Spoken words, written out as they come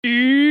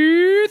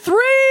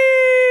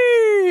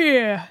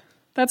E3!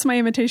 That's my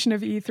imitation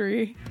of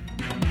E3.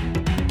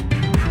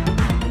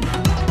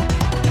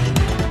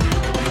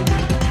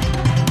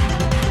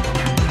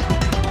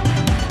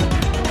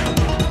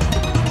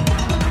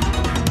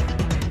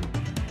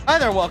 Hi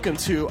there, welcome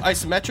to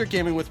Isometric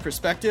Gaming with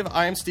Perspective.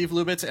 I am Steve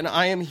Lubitz, and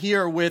I am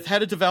here with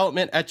Head of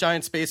Development at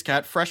Giant Space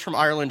Cat, fresh from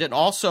Ireland, and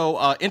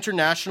also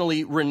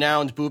internationally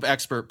renowned boob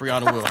expert,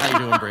 Brianna Wu. How you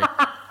doing, Bri?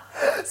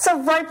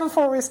 So right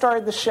before we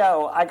started the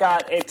show, I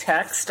got a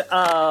text,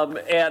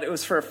 and it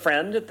was for a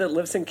friend that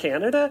lives in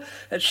Canada,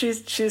 and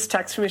she's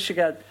texted me, she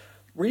got,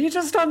 "Were you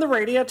just on the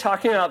radio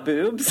talking about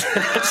boobs?"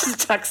 And I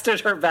just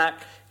texted her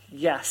back,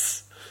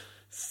 "Yes."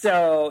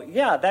 So,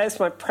 yeah, that is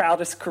my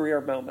proudest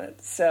career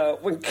moment. So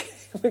when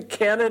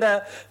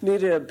Canada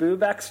needed a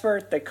boob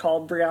expert, they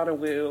called Brianna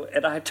Wu,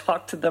 and I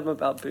talked to them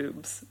about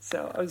boobs.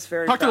 So I was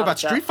very proud Talked to them about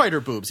Street Fighter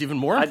boobs, even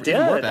more better.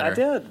 I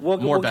did.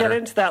 We'll get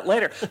into that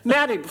later.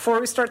 Maddie, before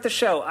we start the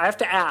show, I have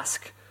to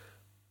ask,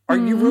 are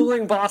you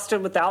ruling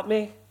Boston without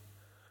me?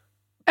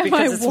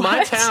 Because it's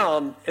my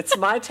town. It's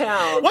my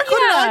town. Why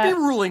couldn't I be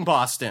ruling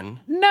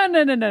Boston?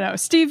 No.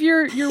 Steve,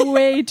 you're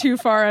way too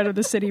far out of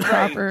the city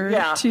proper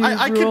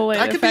to rule it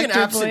I could be an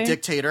effectively. absent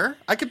dictator.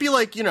 I could be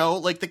like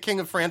the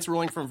King of France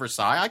ruling from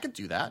Versailles. I could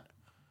do that.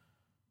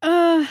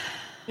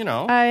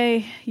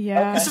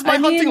 This is my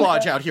hunting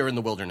lodge out here in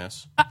the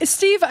wilderness.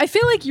 Steve, I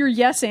feel like you're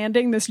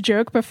yes-anding this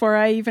joke before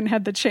I even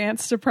had the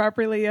chance to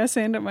properly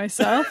yes-and it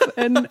myself.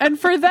 and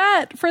for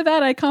that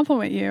I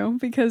compliment you,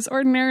 because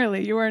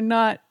ordinarily you are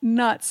not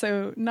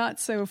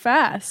so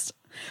fast.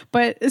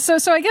 But so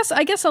I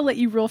guess I'll let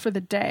you rule for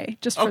the day,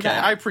 just for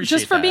that. I appreciate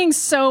just for that. being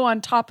so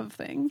on top of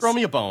things. Throw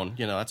me a bone,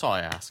 that's all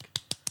I ask.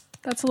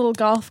 That's a little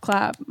golf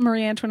clap,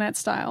 Marie Antoinette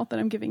style, that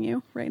I'm giving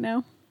you right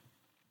now.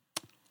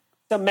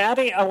 So,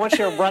 Maddie, I want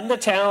you to run the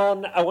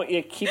town. I want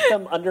you to keep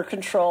them under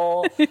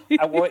control.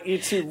 I want you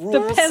to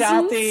rule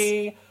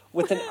Southie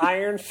with an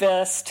iron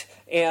fist.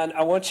 And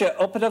I want you to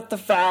open up the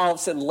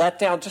valves and let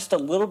down just a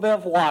little bit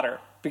of water,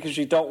 because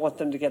you don't want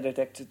them to get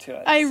addicted to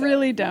it. I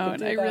really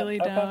don't.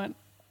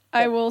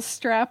 I will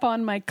strap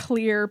on my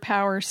clear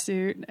power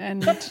suit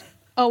and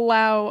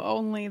allow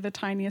only the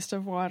tiniest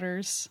of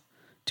waters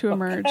to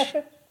emerge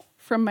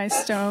from my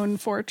stone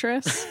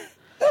fortress.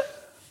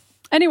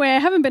 Anyway, I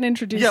haven't been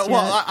introduced yet.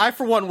 I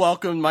for one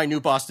welcome my new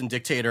Boston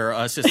dictator,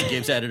 assistant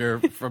games editor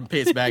from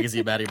Pace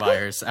Magazine, Maddie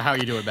Myers. How are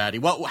you doing, Maddie?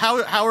 Well,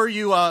 how are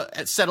you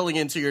settling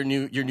into your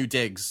new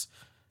digs?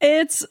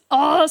 It's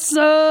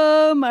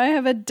awesome. I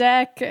have a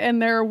deck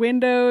and there are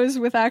windows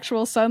with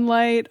actual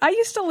sunlight. I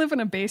used to live in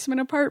a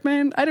basement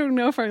apartment. I don't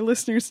know if our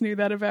listeners knew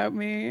that about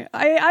me.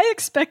 I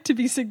expect to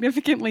be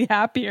significantly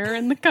happier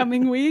in the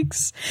coming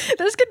weeks.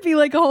 This could be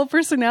like a whole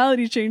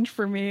personality change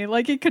for me.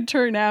 Like, it could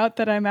turn out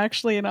that I'm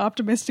actually an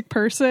optimistic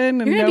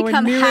person and you're no gonna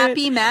one knew become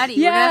happy it. Maddie.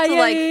 We're gonna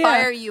have to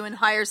fire you and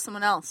hire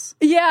someone else.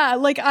 Yeah,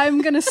 like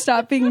I'm going to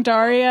stop being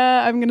Daria.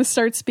 I'm going to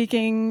start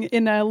speaking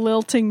in a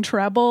lilting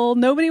treble.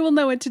 Nobody will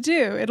know what to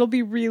do. It'll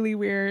be really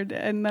weird,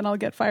 and then I'll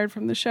get fired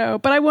from the show.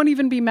 But I won't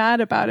even be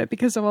mad about it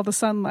because of all the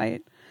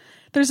sunlight.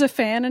 There's a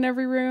fan in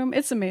every room.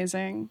 It's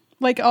amazing.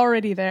 Like,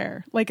 already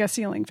there. Like a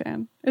ceiling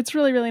fan. It's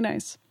really, really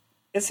nice.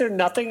 Is there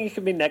nothing you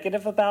can be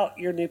negative about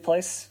your new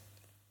place?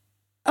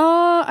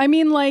 I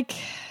mean, like...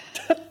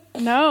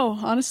 No,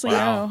 honestly,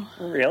 no.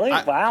 Really?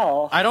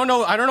 Wow. I don't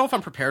know if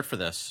I'm prepared for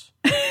this.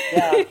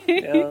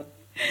 Yeah.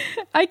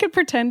 I could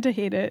pretend to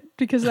hate it,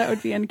 because that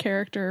would be in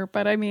character.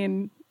 But I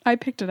mean, I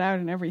picked it out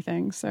and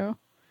everything, so...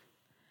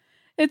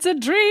 It's a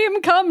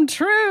dream come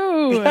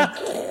true.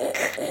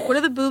 What are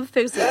the boob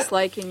physics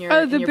like in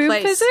your the your boob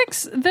place?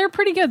 physics? They're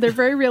pretty good. They're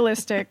very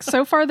realistic.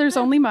 So far, there's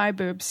only my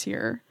boobs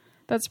here.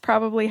 That's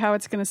probably how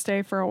it's going to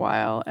stay for a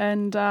while.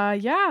 And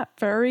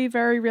very,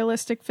 very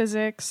realistic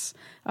physics.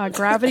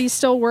 Gravity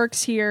still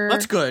works here.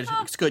 That's good.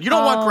 It's good. You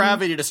don't want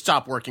gravity to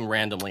stop working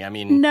randomly. I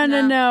mean...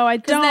 No, I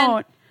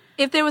don't. Then,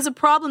 if there was a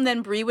problem,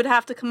 then Brie would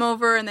have to come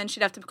over, and then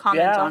she'd have to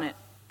comment on it.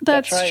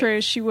 That's right.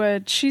 true. She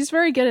would. She's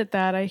very good at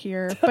that, I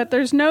hear. But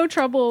there's no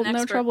trouble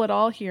at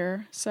all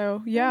here.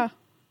 So, yeah.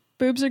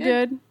 Boobs are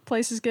good.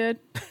 Place is good.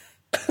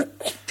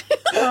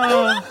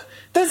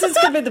 This is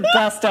going to be the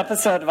best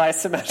episode of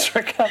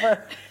Isometric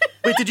ever.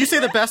 Wait, did you say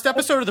the best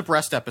episode or the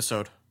breast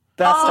episode?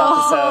 Best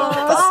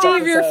episode. Best Steve,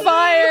 episode. you're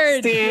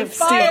fired. Steve,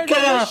 Fired get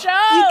from the out.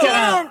 show.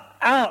 Get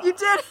out. You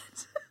did it.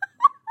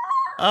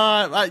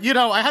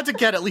 I had to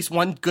get at least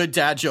one good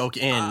dad joke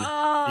in.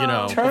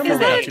 Is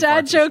that a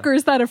dad joke or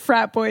is that a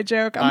frat boy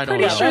joke? I'm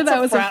pretty sure that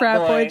was a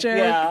frat boy joke.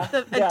 Yeah.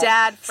 A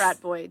dad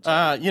frat boy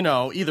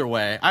joke. Either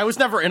way. I was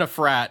never in a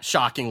frat,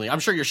 shockingly. I'm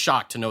sure you're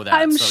shocked to know that.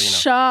 I'm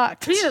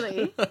shocked.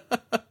 Really?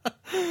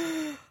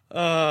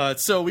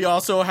 So we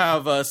also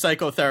have a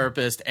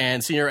psychotherapist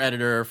and senior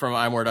editor from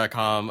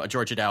imore.com,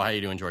 Georgia Dow. How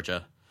you doing,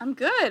 Georgia? I'm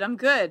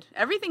good.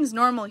 Everything's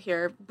normal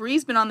here.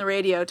 Bree's been on the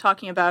radio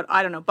talking about,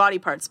 I don't know, body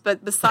parts,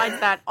 but besides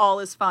that, all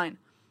is fine.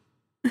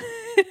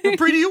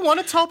 Bree, do you want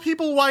to tell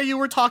people why you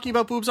were talking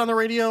about boobs on the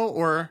radio,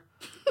 or...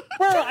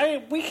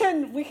 Well, we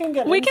can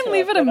get. We into can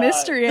leave it a but,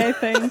 mystery, I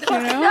think. You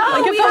know, No,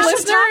 like we if the have to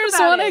listeners talk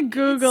about want to it.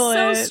 Google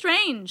It's it, so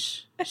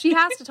strange. She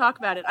has to talk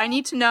about it. I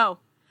need to know.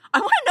 I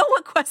want to know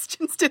what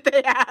questions did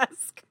they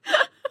ask.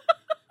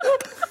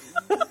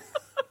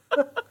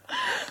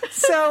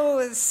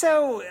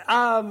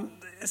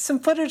 Some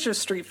footage of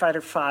Street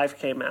Fighter V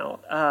came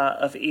out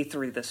of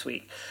E3 this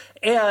week,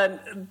 and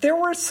there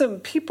were some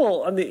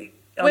people on the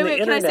Wait, can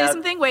I internet. say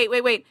something?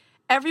 Wait.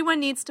 Everyone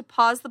needs to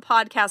pause the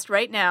podcast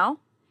right now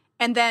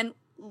and then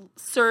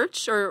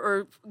search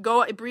or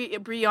go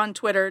Bree on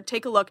Twitter,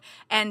 take a look,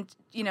 and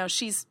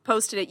she's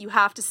posted it. You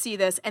have to see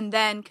this and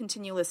then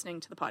continue listening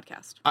to the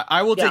podcast.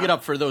 I will dig it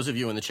up for those of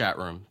you in the chat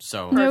room.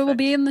 So it will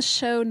be in the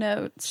show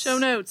notes. Show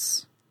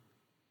notes.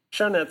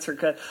 Show notes are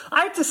good.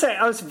 I have to say,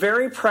 I was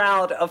very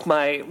proud of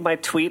my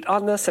tweet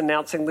on this,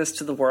 announcing this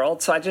to the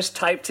world. So I just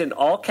typed in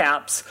all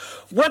caps,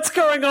 "What's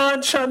going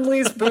on,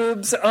 Chun-Li's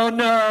boobs? Oh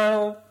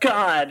no,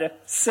 God!"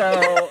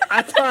 So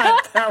I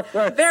thought that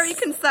was Very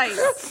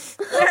concise.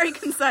 Very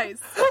concise.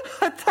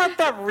 I thought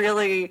that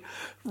really,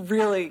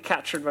 really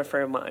captured my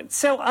frame of mind.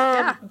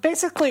 So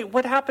basically,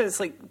 what happens?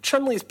 Like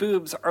Chun-Li's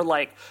boobs are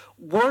like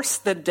worse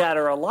than dead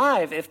or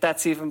alive, if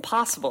that's even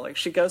possible. Like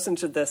she goes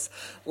into this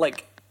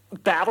like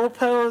battle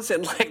pose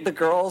and like the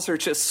girls are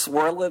just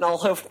swirling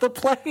all over the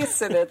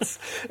place, and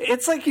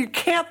it's like you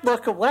can't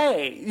look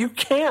away. You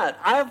can't.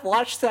 I've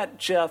watched that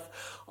GIF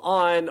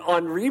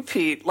on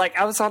repeat. Like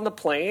I was on the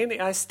plane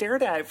and I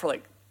stared at it for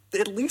like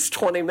at least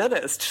 20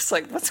 minutes, just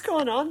like, what's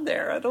going on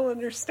there? I don't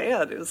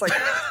understand. It was like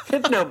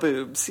hypno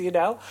boobs,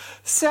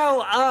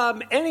 So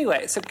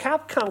anyway, so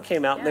Capcom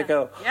came out and they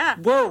go,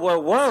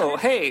 whoa,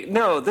 hey,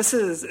 no,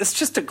 it's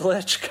just a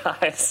glitch,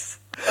 guys.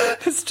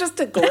 It's just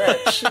a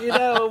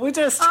glitch, we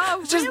just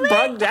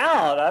bugged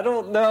out. I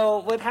don't know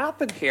what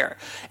happened here.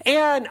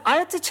 And I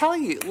have to tell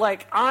you,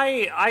 like,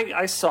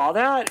 I saw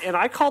that and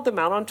I called them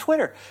out on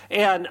Twitter.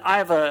 And I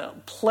have a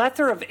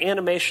plethora of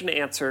animation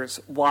answers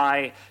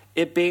why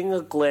it being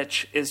a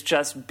glitch is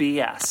just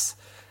BS.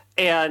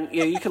 And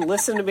you can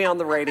listen to me on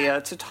the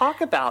radio to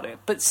talk about it.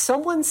 But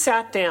someone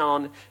sat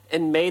down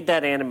and made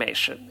that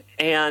animation.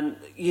 And,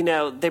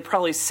 they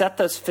probably set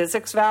those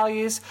physics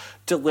values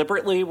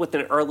deliberately with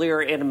an earlier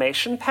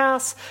animation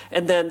pass.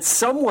 And then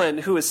someone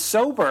who is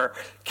sober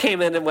came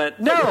in and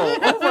went, no,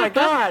 oh my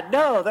God,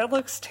 no, that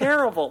looks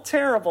terrible,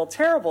 terrible,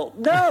 terrible,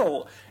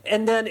 no.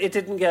 And then it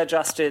didn't get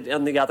adjusted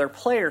on the other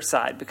player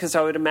side, because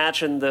I would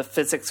imagine the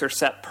physics are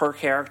set per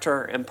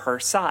character and per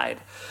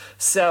side.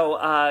 So,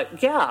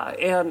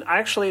 and I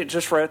actually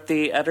just wrote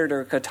the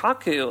editor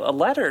Kotaku a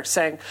letter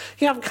saying,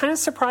 I'm kind of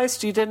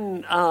surprised you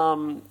didn't,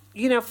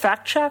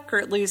 fact check or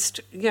at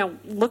least,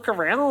 look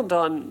around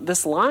on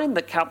this line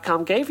that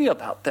Capcom gave you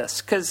about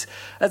this. Because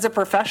as a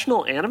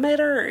professional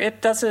animator,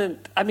 it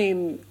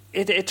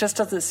just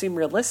doesn't seem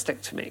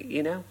realistic to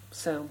me,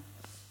 So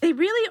they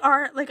really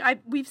are. Like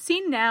we've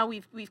seen now,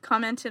 we've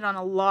commented on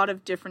a lot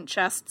of different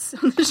chests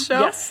on the show.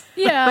 Yes.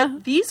 Yeah.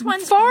 But these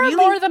ones far really...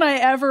 more than I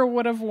ever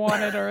would have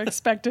wanted or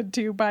expected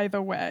to, by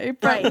the way.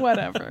 But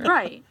whatever.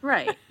 Right.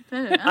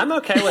 I'm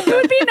okay with it.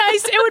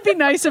 It would be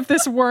nice if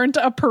this weren't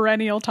a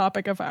perennial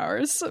topic of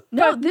ours.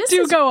 No, but this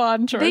do is, go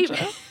on,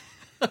 Georgia.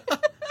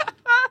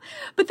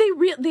 But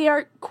they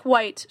are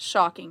quite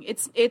shocking.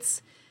 It's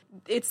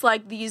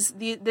like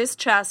this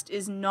chest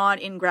is not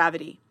in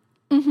gravity.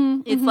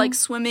 It's like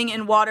swimming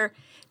in water.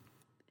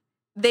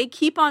 They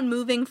keep on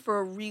moving for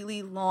a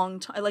really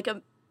long time,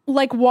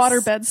 like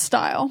waterbed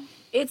style.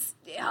 It's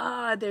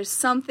there's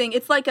something.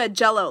 It's like a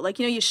Jell-O, like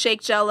you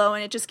shake Jell-O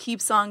and it just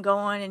keeps on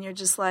going, and you're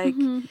just like,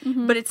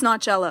 but it's not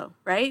Jell-O,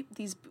 right?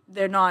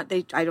 They're not.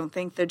 I don't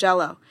think they're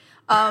Jell-O.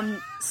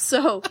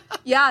 So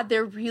yeah,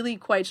 they're really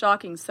quite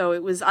shocking. So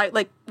it was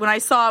when I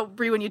saw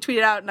Brie when you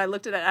tweeted out and I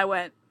looked at it, I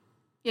went,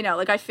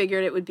 I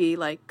figured it would be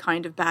like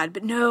kind of bad,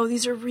 but no,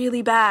 these are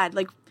really bad.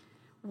 Like,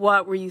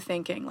 what were you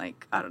thinking?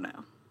 Like, I don't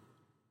know.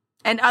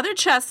 And other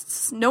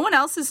chests, no one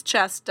else's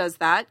chest does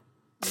that.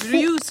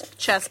 Ryu's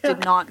chest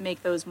did not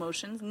make those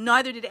motions.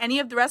 Neither did any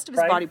of the rest of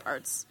his body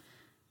parts.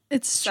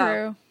 It's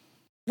true.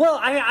 Well,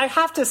 I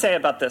have to say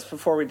about this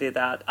before we do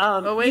that.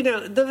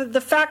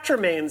 The fact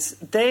remains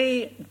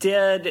they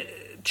did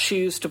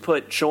choose to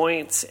put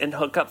joints and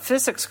hook up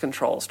physics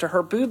controls to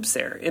her boobs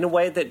there in a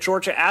way that,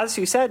 Georgia, as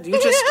you said,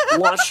 you just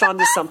launched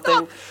onto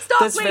something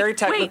very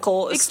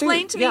technical.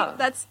 Explain to me.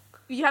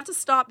 You have to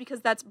stop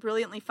because that's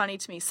brilliantly funny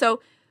to me. So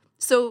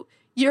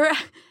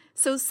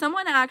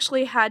someone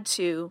actually had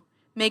to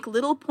make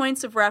little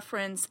points of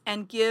reference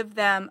and give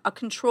them a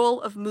control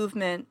of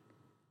movement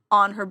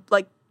on her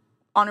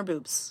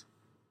boobs.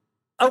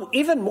 Oh,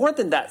 even more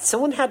than that.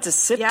 Someone had to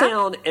sit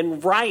down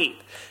and write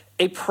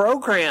a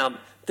program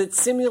that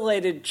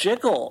simulated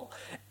jiggle.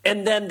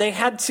 And then they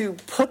had to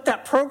put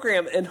that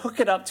program and hook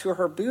it up to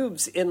her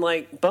boobs in,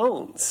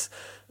 bones.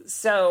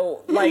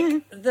 So,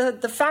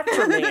 the fact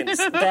remains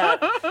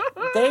that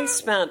they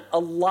spent a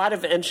lot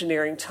of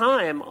engineering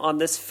time on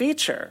this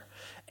feature.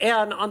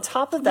 And on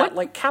top of that,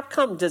 like,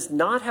 Capcom does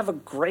not have a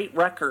great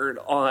record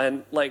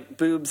on, like,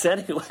 boobs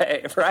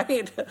anyway,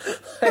 right?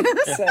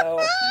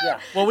 So, yeah.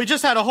 Well, we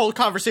just had a whole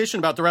conversation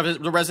about the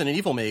Resident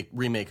Evil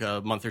remake a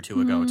month or two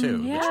ago,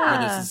 too.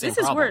 Yeah. This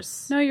is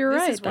worse. No, you're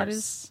This right. is That worse.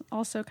 is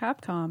also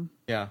Capcom.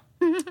 Yeah.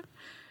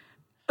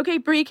 Okay,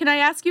 Bree, can I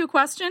ask you a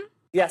question?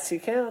 Yes, you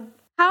can.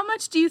 How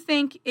much do you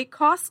think it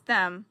cost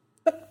them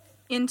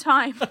in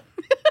time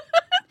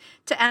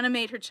to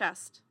animate her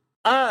chest?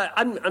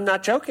 I'm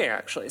not joking,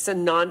 actually. It's a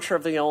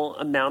non-trivial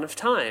amount of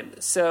time.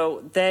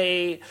 So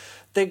they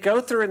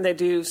go through and they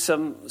do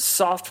some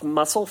soft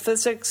muscle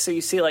physics. So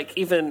you see, like,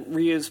 even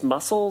Ryu's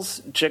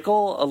muscles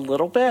jiggle a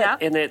little bit,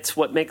 and it's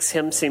what makes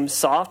him seem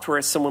soft,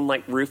 whereas someone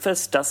like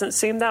Rufus doesn't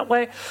seem that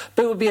way.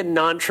 But it would be a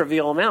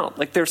non-trivial amount.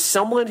 Like, there's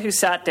someone who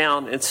sat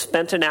down and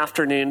spent an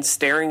afternoon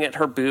staring at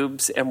her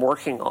boobs and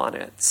working on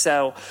it.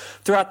 So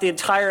throughout the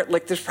entire,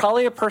 like, there's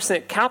probably a person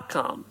at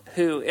Capcom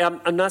who,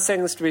 I'm not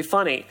saying this to be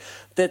funny,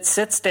 that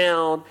sits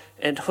down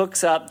and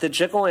hooks up the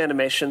jiggle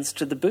animations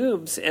to the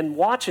boobs and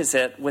watches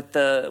it with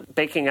the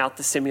baking out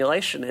the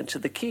simulation into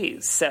the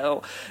keys.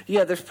 So,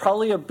 yeah, there's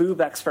probably a boob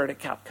expert at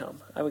Capcom,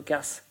 I would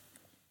guess.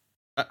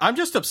 I'm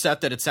just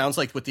upset that it sounds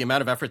like with the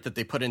amount of effort that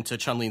they put into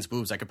Chun-Li's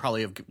boobs,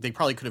 they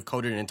probably could have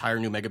coded an entire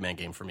new Mega Man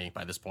game for me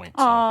by this point.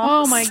 So.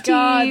 Oh my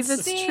God,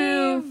 It's Steve.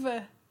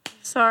 true.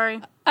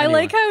 Sorry. I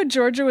like how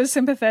Georgia was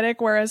sympathetic,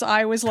 whereas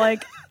I was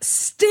like,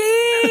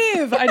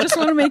 Steve! I just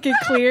want to make it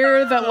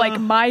clear that, like,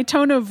 my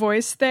tone of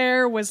voice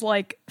there was,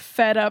 like,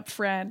 fed up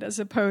friend as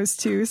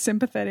opposed to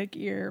sympathetic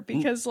ear.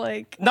 Because,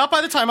 like... Not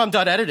by the time I'm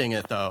done editing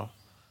it, though.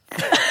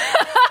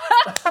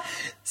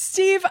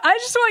 Steve, I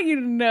just want you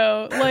to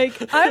know,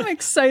 like, I'm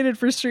excited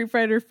for Street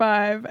Fighter V,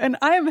 and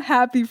I am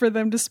happy for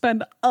them to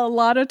spend a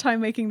lot of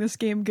time making this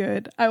game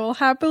good. I will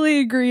happily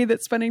agree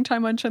that spending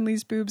time on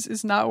Chun-Li's boobs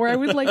is not where I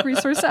would like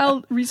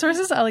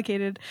resources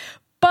allocated,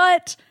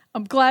 but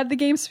I'm glad the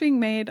game's being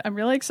made. I'm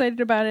really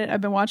excited about it.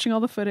 I've been watching all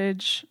the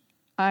footage.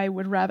 I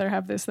would rather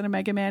have this than a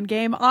Mega Man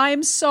game.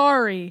 I'm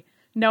sorry.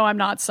 No, I'm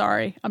not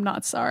sorry. I'm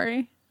not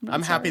sorry.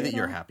 I'm happy that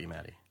you're happy,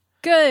 Maddie.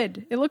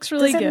 Good. It looks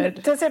really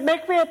good. Does it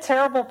make me a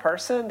terrible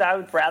person that I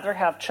would rather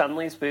have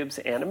Chun-Li's boobs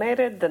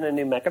animated than a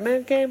new Mega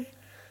Man game?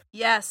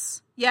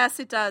 Yes. Yes,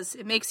 it does.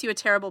 It makes you a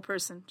terrible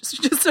person.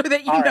 Just so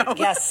that you All know. right,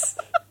 yes.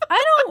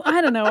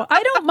 I don't know.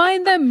 I don't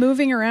mind them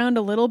moving around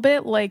a little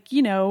bit, like,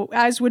 you know,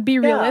 as would be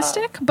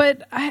realistic.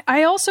 But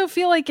I also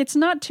feel like it's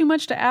not too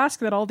much to ask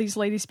that all these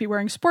ladies be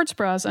wearing sports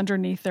bras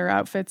underneath their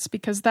outfits,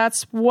 because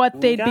that's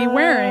what they'd be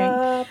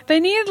wearing. They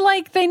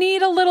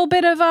need a little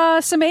bit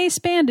of some ace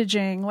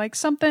bandaging, like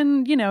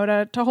something, you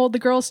know, to hold the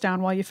girls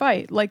down while you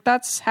fight. Like,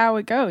 that's how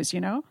it goes, you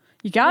know?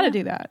 You got to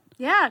do that.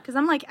 Yeah, because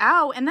I'm like,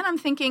 ow. And then I'm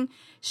thinking,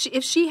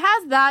 if she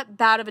has that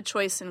bad of a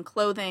choice in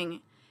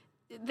clothing,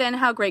 then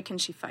how great can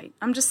she fight?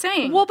 I'm just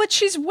saying. Well, but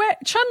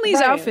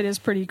Chun-Li's outfit is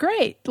pretty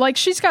great. Like,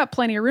 she's got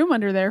plenty of room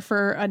under there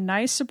for a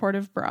nice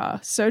supportive bra.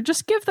 So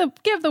just give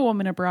the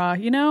woman a bra,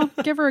 you know?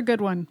 Give her a good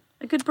one.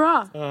 A good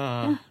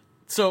bra.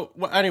 So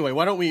anyway,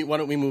 why don't we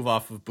move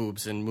off of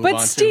boobs and move on?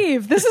 But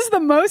Steve, this is the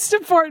most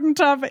important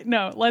topic.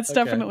 No, let's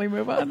definitely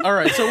move on. All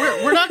right, so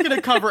we're not going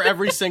to cover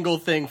every single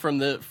thing from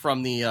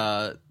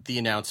the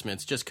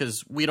announcements, just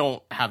because we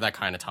don't have that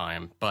kind of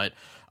time. But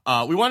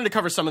we wanted to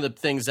cover some of the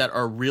things that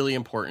are really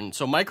important.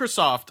 So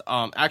Microsoft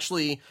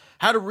actually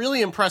had a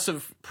really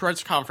impressive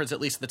press conference, at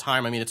least at the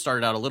time. I mean, it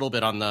started out a little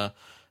bit on the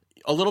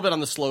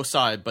slow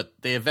side, but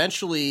they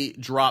eventually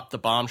dropped the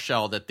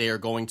bombshell that they are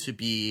going to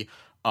be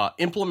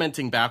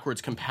implementing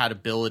backwards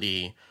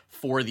compatibility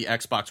for the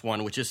Xbox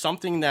One, which is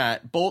something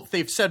that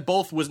they've said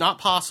was not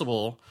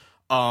possible.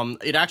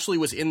 It actually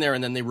was in there,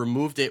 and then they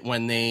removed it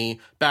when they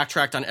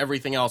backtracked on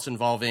everything else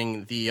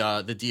involving the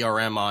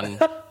DRM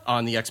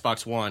on the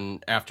Xbox One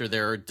after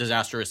their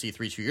disastrous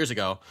E3 2 years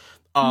ago.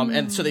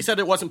 And so they said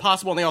it wasn't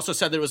possible, and they also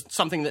said that it was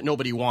something that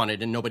nobody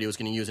wanted and nobody was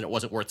going to use, and it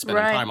wasn't worth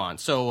spending time on.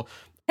 So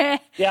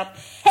Yep.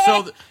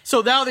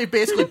 So now they've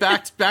basically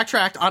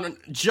backtracked on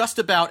just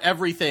about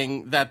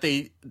everything that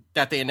they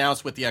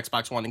announced with the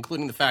Xbox One,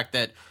 including the fact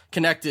that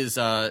Kinect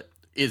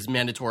is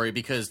mandatory,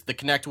 because the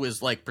Kinect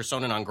was like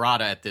persona non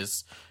grata at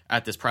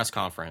this press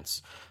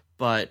conference.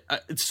 But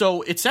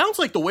so it sounds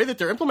like the way that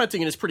they're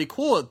implementing it is pretty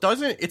cool.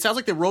 It sounds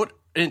like they wrote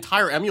an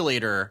entire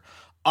emulator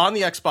on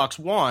the Xbox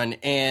One,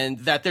 and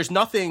that there's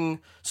nothing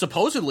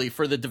supposedly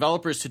for the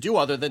developers to do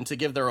other than to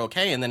give their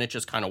okay, and then it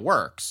just kind of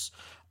works.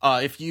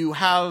 If you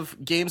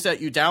have games that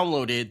you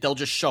downloaded, they'll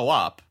just show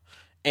up.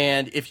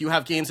 And if you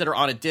have games that are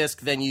on a disc,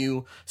 then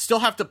you still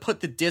have to put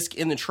the disc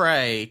in the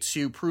tray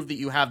to prove that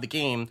you have the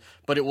game,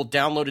 but it will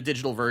download a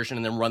digital version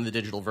and then run the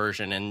digital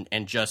version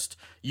and just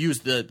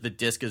use the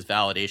disc as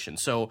validation.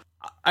 So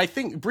I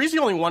think Bree's the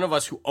only one of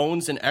us who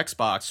owns an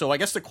Xbox. So I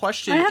guess the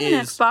question is... I have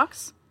an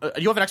Xbox.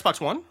 You have an Xbox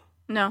One?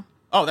 No.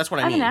 Oh, that's what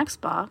I mean. I have an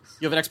Xbox.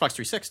 You have an Xbox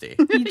 360.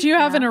 Do you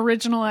have an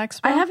original Xbox?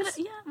 I have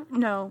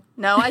no,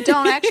 I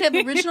don't. I actually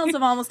have originals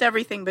of almost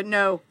everything, but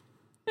no.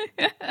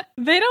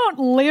 They don't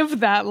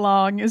live that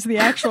long is the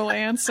actual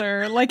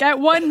answer. Like at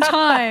one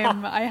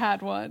time I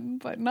had one,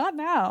 but not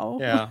now.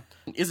 Yeah.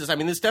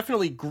 This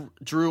definitely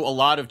drew a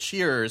lot of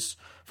cheers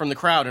from the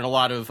crowd and a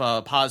lot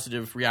of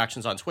positive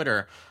reactions on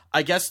Twitter.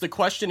 I guess the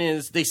question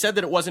is, they said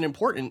that it wasn't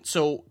important,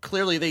 so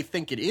clearly they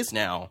think it is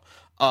now.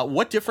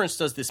 What difference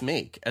does this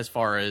make as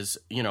far as,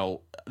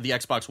 the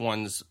Xbox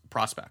One's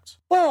prospects?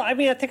 Well, I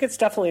think it's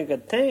definitely a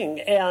good thing.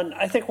 And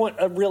I think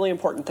a really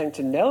important thing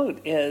to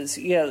note is,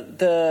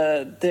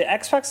 the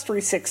Xbox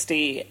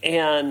 360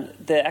 and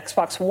the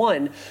Xbox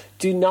One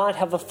do not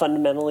have a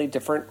fundamentally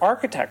different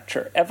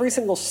architecture. Every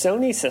single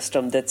Sony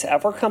system that's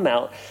ever come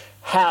out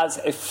has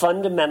a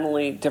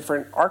fundamentally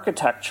different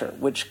architecture,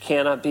 which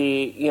cannot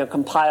be,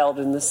 compiled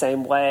in the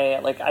same way.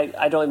 Like,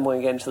 I don't even want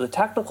to get into the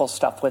technical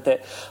stuff with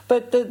it.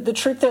 But the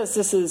truth is,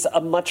 this is a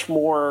much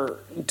more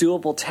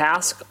doable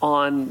task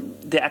on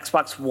the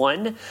Xbox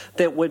One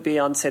that would be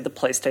on, say, the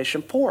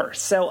PlayStation 4.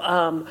 So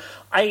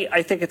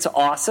I think it's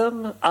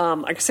awesome.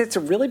 I say it's a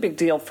really big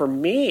deal for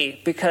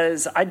me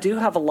because I do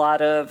have a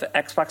lot of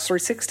Xbox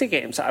 360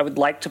 games I would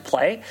like to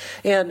play.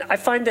 And I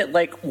find that,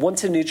 like,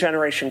 once a new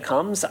generation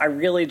comes, I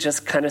really just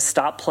kind of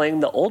stop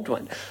playing the old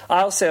one.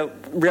 I also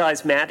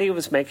realized Maddie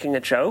was making a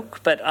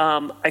joke, but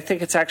I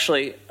think it's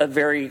actually a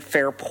very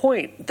fair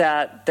point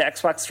that the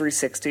Xbox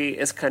 360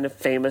 is kind of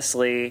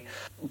famously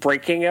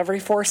breaking every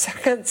 4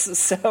 seconds.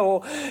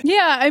 So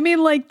yeah,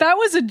 that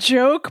was a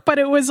joke, but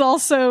it was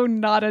also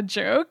not a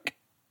joke.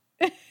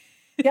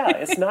 Yeah,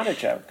 it's not a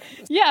joke.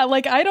 Yeah,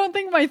 I don't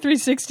think my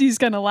 360 is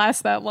going to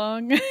last that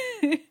long.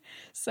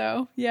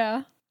 So,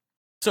 yeah.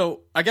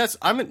 So I guess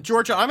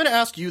Georgia, I'm going to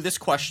ask you this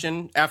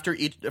question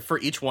for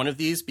each one of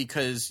these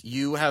because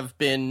you have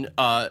been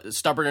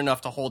stubborn enough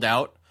to hold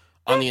out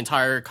on the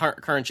entire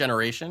current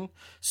generation.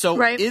 So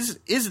right. is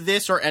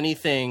this or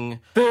anything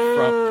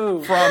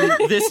from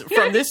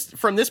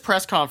this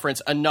press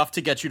conference enough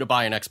to get you to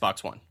buy an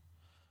Xbox One?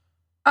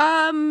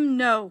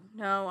 No,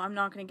 I'm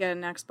not going to get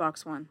an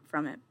Xbox One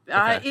from it.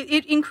 Okay.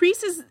 It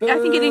increases. I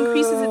think it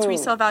increases its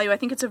resale value. I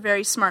think it's a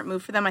very smart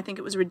move for them. I think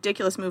it was a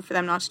ridiculous move for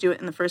them not to do it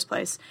in the first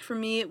place. For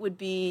me, it would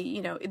be,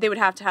 they would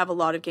have to have a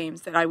lot of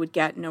games that I would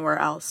get nowhere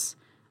else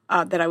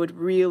that I would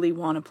really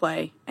want to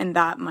play, and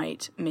that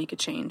might make a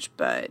change.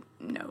 But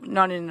no,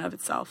 not in and of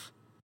itself.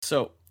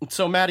 So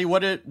Maddie,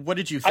 what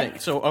did you think?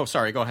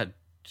 Sorry, go ahead.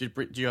 Do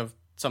you have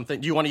something?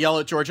 Do you want to yell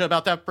at Georgia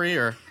about that, Brie,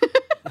 or?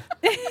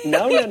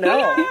 No.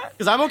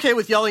 Because I'm okay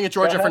with yelling at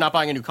Georgia for not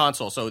buying a new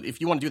console. So if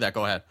you want to do that,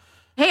 go ahead.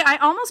 Hey, I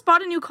almost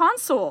bought a new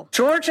console.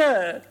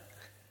 Georgia,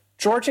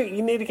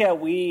 you need to get a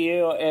Wii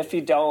U. If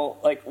you don't,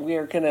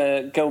 we're going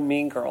to go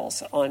Mean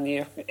Girls on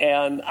you.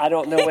 And I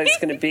don't know what it's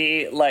going to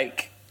be.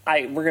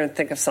 We're going to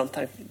think of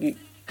something.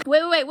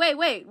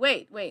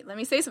 Wait. Let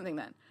me say something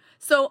then.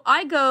 So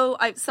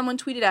someone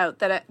tweeted out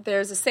that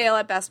there's a sale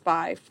at Best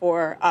Buy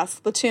for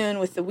Splatoon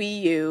with the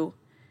Wii U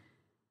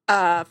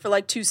for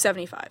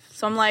 $275.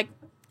 So I'm like,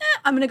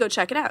 I'm going to go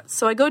check it out.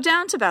 So I go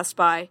down to Best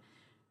Buy,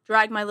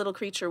 drag my little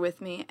creature with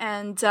me,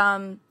 and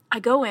I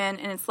go in,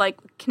 and it's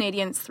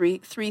Canadian, it's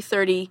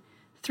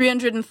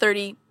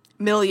 $330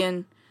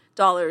 million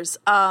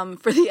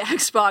for the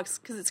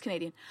Xbox, because it's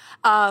Canadian,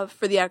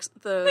 for the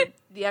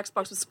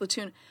Xbox with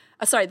Splatoon,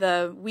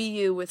 the Wii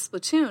U with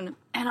Splatoon.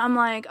 And I'm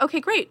like, okay,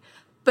 great.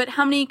 But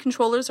how many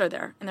controllers are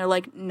there? And they're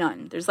like,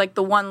 none. There's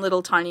the one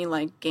little tiny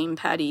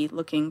gamepad-y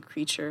looking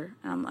creature.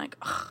 And I'm like,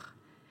 ugh.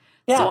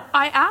 Yeah. So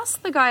I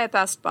asked the guy at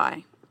Best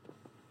Buy,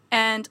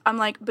 and I'm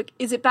like, but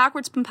is it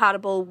backwards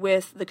compatible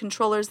with the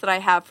controllers that I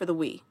have for the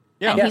Wii?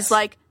 Yeah. And he's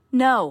like,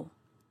 no.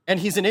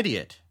 And he's an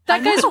idiot.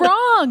 That guy's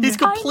wrong. He's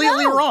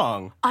completely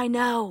wrong. I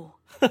know.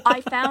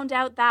 I found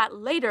out that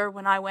later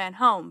when I went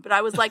home. But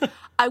I was like,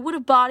 I would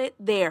have bought it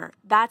there,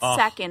 that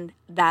second,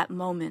 that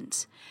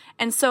moment.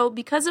 And so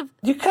because of...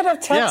 You could have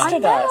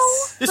texted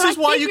us. This is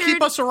why you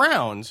keep us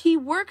around. He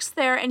works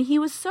there, and he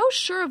was so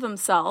sure of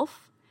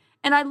himself.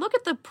 And I look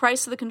at the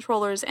price of the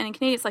controllers, and in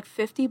Canadian, it's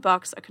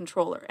 $50 a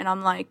controller. And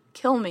I'm like,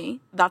 kill me.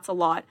 That's a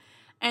lot.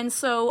 And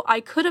so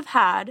I could have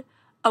had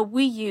a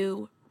Wii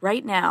U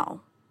right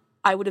now.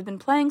 I would have been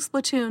playing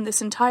Splatoon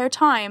this entire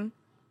time,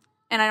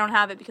 and I don't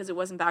have it because it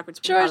wasn't backwards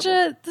compatible.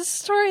 Georgia, this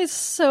story is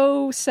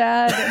so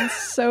sad and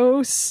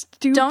so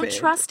stupid. Don't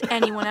trust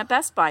anyone at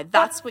Best Buy.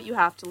 That's what you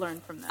have to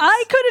learn from this.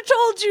 I could have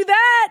told you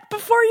that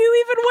before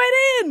you even went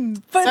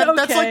in. But okay.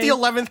 That's like the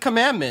 11th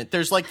commandment.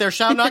 There's there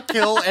shall not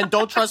kill and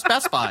don't trust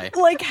Best Buy.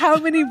 How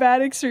many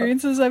bad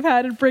experiences I've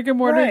had at brick and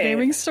mortar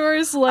gaming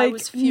stores.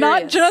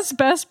 Not just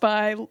Best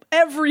Buy,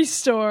 every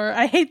store.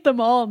 I hate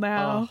them all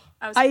now.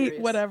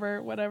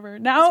 Whatever.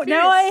 Now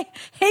I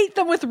hate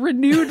them with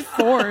renewed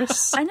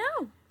force. I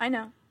know.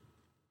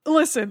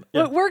 Listen,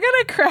 we're going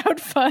to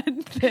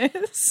crowdfund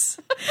this.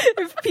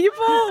 If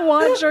people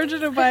want Georgia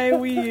to buy a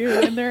Wii U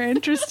and they're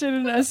interested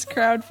in us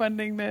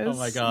crowdfunding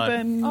this,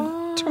 then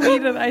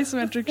tweet at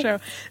Isometric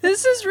Show.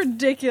 This is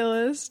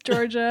ridiculous,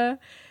 Georgia.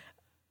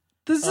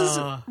 This is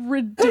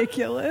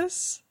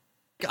ridiculous.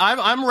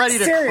 I'm ready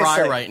to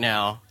cry right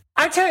now.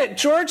 I tell you,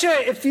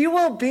 Georgia, if you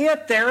will be a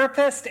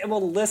therapist and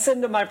will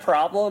listen to my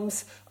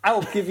problems, I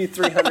will give you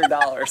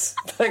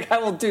 $300. Like, I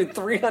will do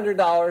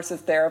 $300 of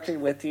therapy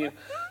with you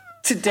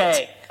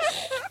today.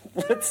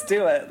 Let's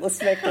do it.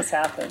 Let's make this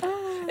happen.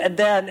 And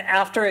then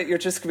after it, you're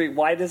just going to be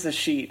white as a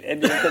sheet,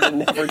 and you're going to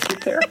never do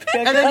therapy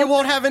again. And then you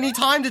won't have any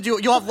time to do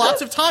it. You'll have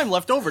lots of time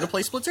left over to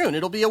play Splatoon.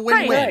 It'll be a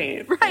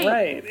win-win.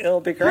 Right.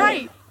 It'll be great.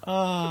 Right.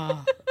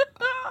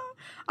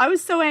 I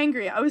was so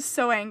angry.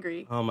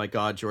 Oh my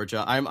God,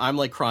 Georgia. I'm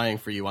like crying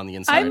for you on the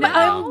inside right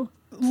now.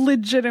 I'm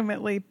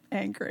legitimately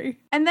angry.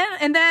 And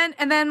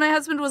then my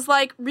husband was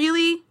like,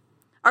 "Really?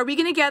 Are we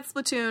going to get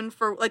Splatoon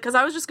for, like, because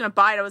I was just going to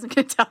buy it. I wasn't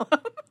going to tell him.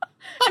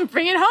 And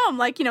bring it home,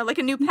 like, you know, like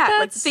a new pet,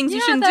 like the things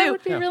you shouldn't that do."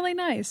 Would be really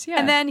nice. Yeah.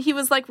 And then he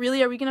was like,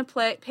 "Really, are we going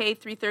to pay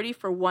 $330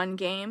 for one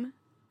game?"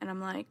 And I'm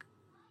like,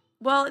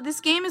 "Well, this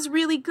game is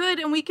really good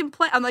and we can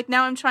play." I'm like,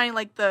 now I'm trying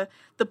like the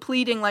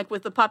pleading, like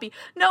with the puppy.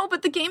 "No,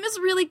 but the game is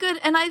really good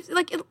and I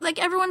like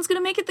everyone's going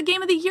to make it the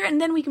game of the year and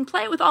then we can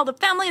play it with all the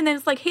family and then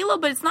it's like Halo,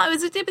 but it's not."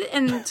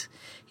 And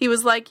he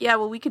was like, "Yeah,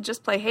 well, we could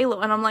just play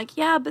Halo." And I'm like,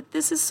 "Yeah, but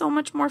this is so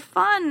much more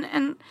fun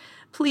and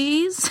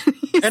please."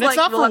 And it's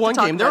not for one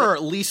game. There are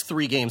at least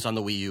 3 games on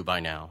the Wii U by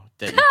now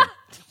that you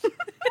can...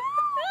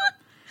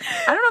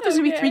 I don't know if there's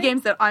going to be 3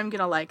 games that I'm going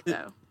to like,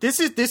 though. This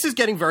is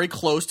getting very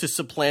close to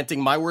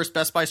supplanting my worst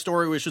Best Buy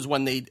story, which is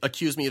when they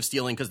accused me of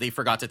stealing because they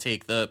forgot to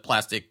take the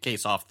plastic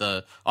case off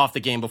the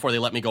game before they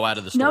let me go out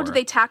of the store. No, did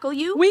they tackle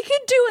you? We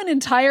could do an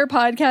entire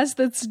podcast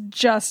that's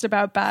just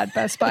about bad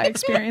Best Buy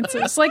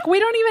experiences. Like, we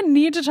don't even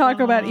need to talk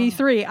about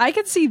E3. I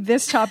could see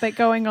this topic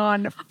going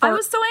on for I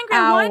was so angry.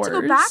 hours. I wanted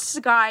to go back to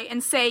the guy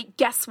and say,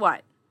 "Guess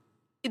what?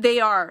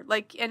 They are."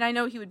 Like, and I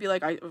know he would be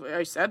like,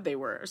 I said they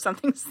were, or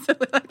something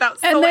silly like that.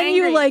 And so then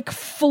angry. you like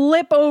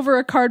flip over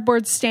a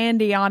cardboard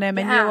standee on him,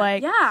 and you're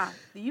like, "Yeah,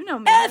 you know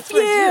me. F That's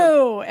what I do."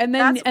 you!"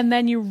 And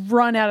then you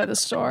run out of the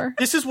store.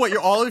 This is what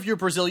all of your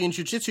Brazilian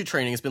jiu-jitsu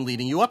training has been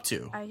leading you up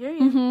to. I hear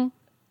you.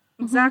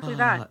 Exactly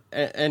that.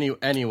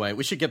 Anyway,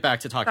 we should get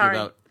back to talking Sorry.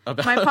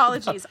 about My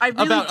apologies. I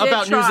really did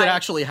about try. news that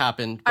actually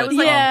happened. I But, was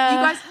like, Yeah.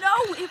 "You guys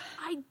know, if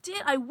I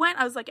did, I went."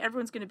 I was like,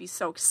 "Everyone's going to be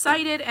so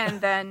excited,"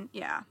 and then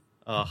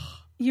I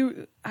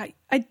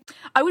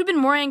I would have been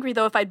more angry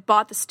though if I'd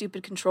bought the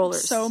stupid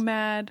controllers. so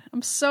mad.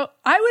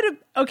 I would have.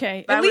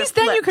 Okay, I at would least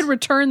have then you flipped. could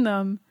return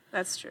them.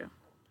 That's true.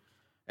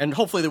 and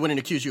hopefully they wouldn't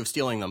accuse you of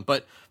stealing them.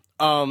 But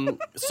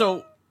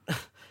so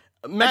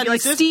Matt,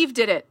 Like Steve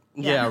did it.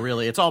 Yeah,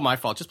 really, it's all my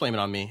fault. Just blame it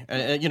on me.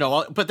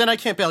 But then I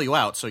can't bail you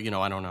out. So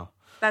I don't know.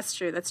 That's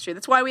true.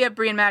 That's why we have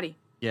Brie and Maddie.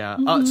 Yeah.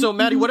 So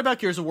Maddie, what about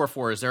Gears of War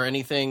 4? Is there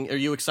anything? Are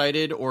you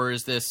excited, or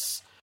is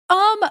this?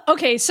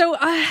 Okay, so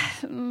I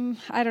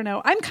don't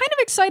know. I'm kind of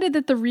excited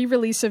that the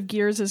re-release of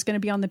Gears is going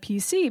to be on the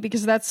PC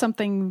because that's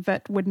something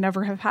that would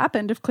never have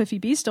happened if Cliffy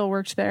B still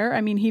worked there.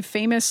 I mean, he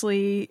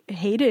famously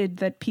hated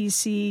that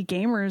PC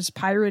gamers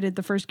pirated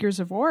the first Gears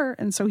of War,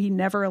 and so he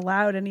never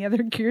allowed any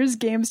other Gears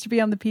games to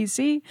be on the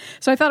PC.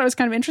 So I thought it was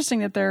kind of interesting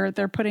that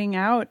they're putting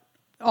out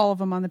all of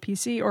them on the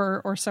PC,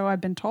 or so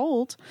I've been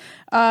told.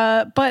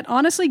 But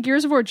honestly,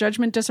 Gears of War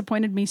Judgment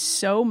disappointed me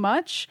so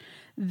much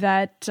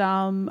that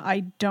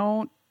I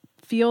don't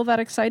feel that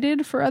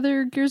excited for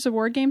other Gears of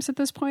War games at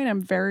this point.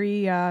 I'm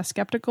very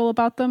skeptical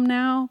about them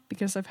now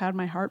because I've had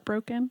my heart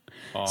broken.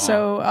 Aww.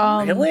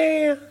 So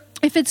really?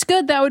 If it's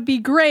good, that would be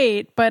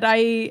great, but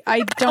I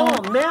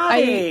don't. Oh,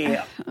 Maddie!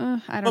 I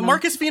don't But know.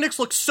 Marcus Phoenix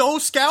looks so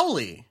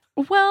scowly.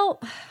 Well,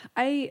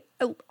 I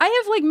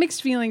have like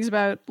mixed feelings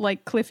about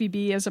like Cliffy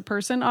B as a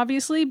person,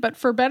 obviously, but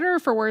for better or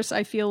for worse,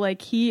 I feel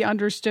like he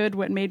understood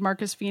what made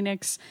Marcus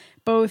Phoenix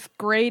both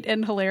great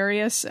and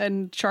hilarious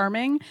and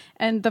charming.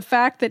 And the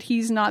fact that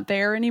he's not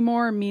there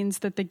anymore means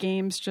that the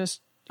games just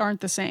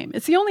aren't the same.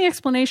 It's the only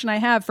explanation I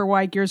have for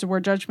why Gears of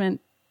War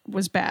Judgment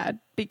was bad,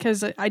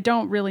 because I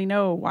don't really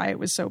know why it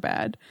was so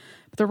bad.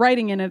 But the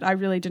writing in it, I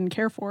really didn't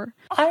care for.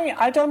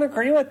 I don't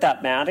agree with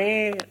that,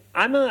 Maddie.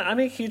 I'm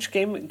a huge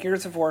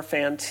Gears of War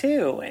fan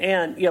too,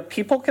 and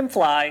People Can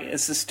Fly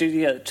is the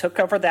studio that took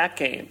over that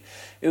game.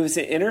 It was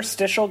an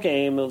interstitial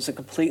game. It was a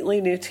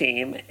completely new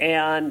team,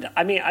 and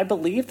I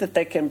believe that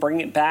they can bring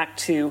it back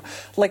to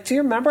do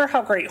you remember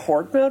how great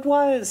Horde mode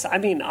was? I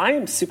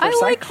am super. I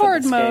psyched like for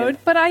Horde this mode,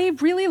 game. but I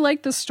really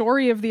like the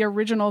story of the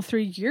original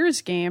 3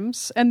 Gears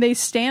games, and they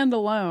stand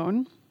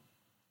alone.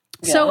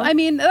 Yeah. So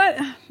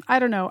I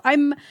don't know.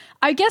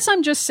 I guess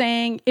I'm just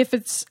saying if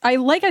it's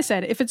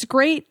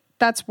great,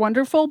 that's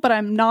wonderful, but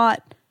I'm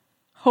not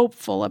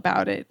hopeful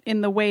about it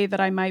in the way that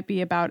I might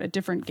be about a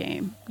different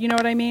game. You know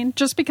what I mean?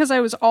 Just because I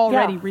was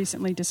already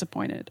recently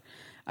disappointed.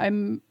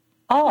 I'm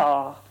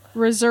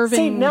reserving.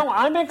 See, no,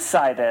 I'm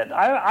excited.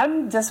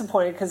 I'm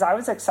disappointed because I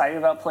was excited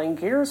about playing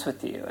Gears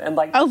with you, and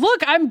oh,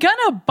 look, I'm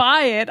gonna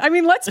buy it. I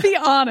mean, let's be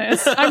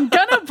honest. I'm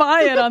gonna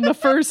buy it on the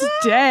first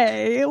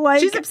day.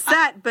 She's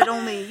upset, but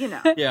only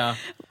Yeah.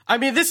 I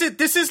mean, this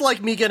is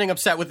like me getting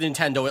upset with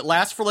Nintendo. It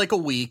lasts for like a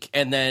week,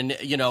 and then,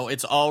 you know,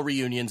 it's all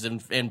reunions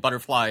and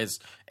butterflies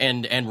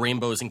and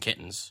rainbows and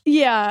kittens.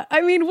 Yeah,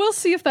 I mean, we'll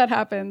see if that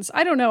happens.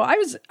 I don't know.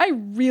 I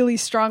really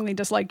strongly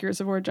dislike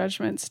Gears of War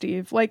Judgment,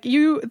 Steve. Like,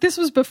 this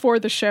was before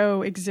the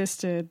show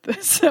existed,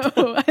 so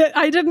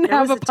I didn't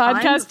have a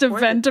podcast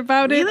event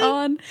about it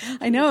on.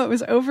 I know, it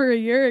was over a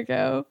year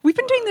ago. We've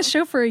been doing this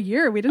show for a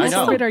year. We didn't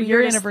celebrate our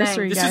year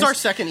anniversary, This guys. is our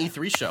second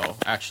E3 show,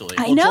 actually.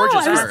 I know.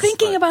 George's I was first,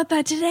 thinking about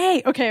that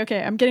today. Okay.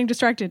 I'm getting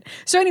distracted.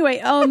 So anyway,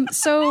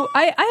 so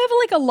I have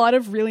like a lot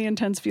of really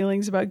intense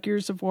feelings about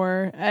Gears of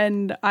War,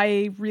 and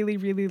I really,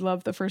 really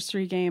love the first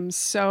 3 games.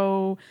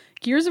 So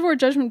Gears of War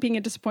Judgment being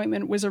a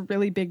disappointment was a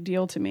really big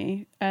deal to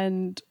me,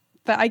 and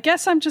I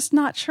guess I'm just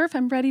not sure if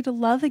I'm ready to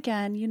love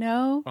again, you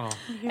know? Oh.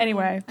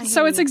 Anyway,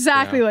 so it's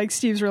exactly like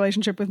Steve's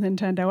relationship with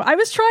Nintendo. I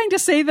was trying to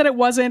say that it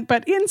wasn't,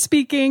 but in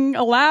speaking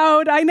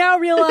aloud, I now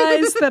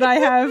realize that I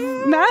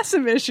have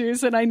massive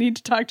issues and I need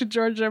to talk to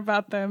Georgia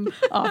about them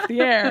off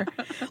the air.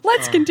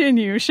 Let's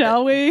continue,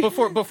 shall we?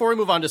 Before we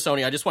move on to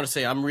Sony, I just want to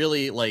say I'm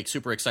really like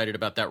super excited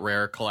about that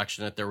Rare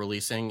collection that they're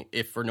releasing.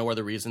 If for no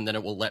other reason than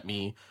it will let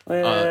me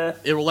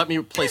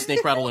play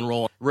Snake Rattle and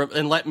Roll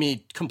and let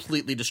me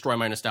completely destroy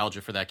my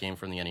nostalgia for that game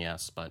from the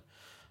NES. But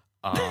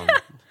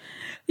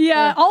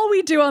yeah, all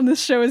we do on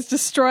this show is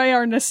destroy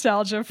our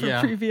nostalgia for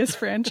previous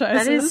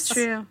franchises. That is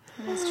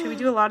true. We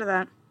do a lot of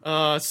that.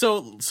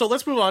 So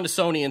let's move on to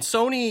Sony. And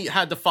Sony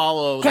had to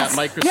follow that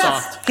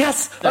Microsoft.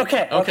 Yes.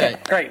 Okay.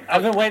 Great.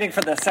 I've been waiting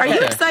for this. Are you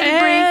excited,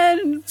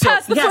 Bree? And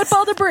pass the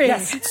football to Bree.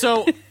 Yes.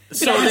 So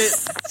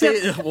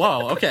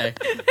whoa. Okay.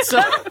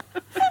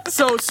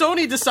 So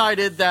Sony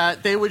decided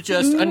that they would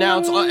just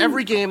announce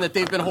every game that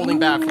they've been holding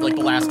back for like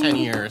the last 10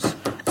 years.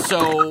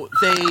 So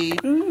they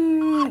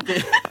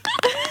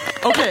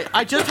okay,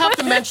 I just have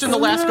to mention The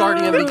Last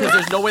Guardian because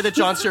there's no way that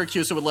John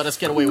Siracusa would let us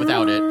get away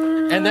without it.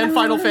 And then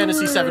Final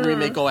Fantasy VII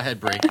Remake. Go ahead,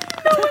 Brie.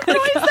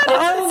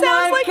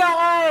 Oh my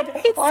god!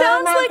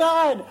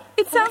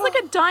 It sounds like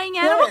a dying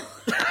animal.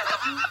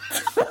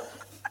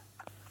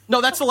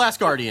 No, that's The Last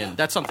Guardian.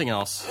 That's something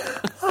else.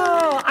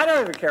 Oh, I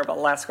don't even care about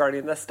Last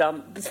Guardian. That's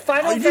dumb. It's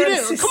Final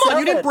Fantasy VII. Come on,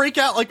 you didn't break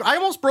out. Like, I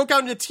almost broke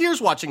out into tears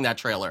watching that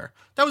trailer.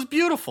 That was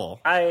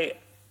beautiful.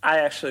 I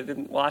actually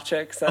didn't watch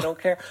it because I don't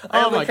care.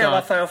 I only care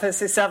about Final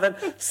Fantasy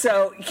VII.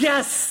 So,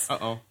 yes.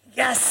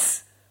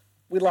 Yes.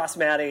 We lost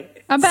Maddie.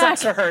 I'm back.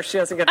 Sucks for her. She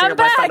doesn't get to hear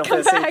my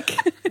Final Fantasy.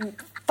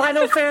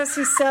 Final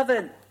Fantasy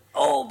VII.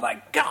 Oh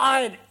my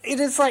god. It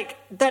is like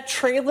that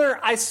trailer,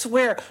 I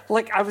swear.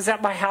 Like, I was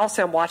at my house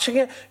and I'm watching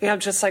it and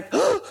I'm just like,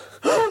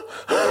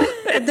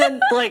 and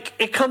then like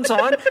it comes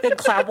on and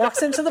Cloud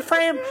walks into the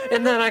frame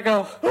and then I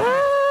go,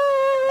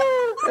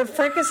 and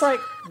Frank is like,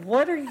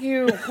 what?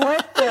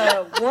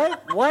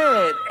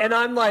 And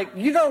I'm like,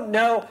 you don't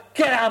know,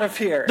 get out of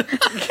here.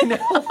 You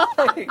know,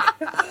 like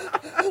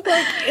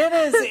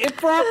it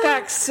brought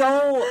back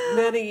so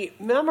many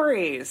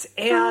memories.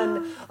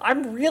 And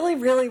I'm really,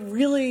 really,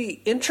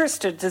 really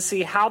interested to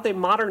see how they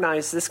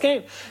modernize this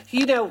game.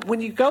 You know,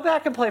 when you go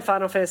back and play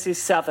Final Fantasy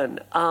VII,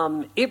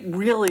 it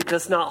really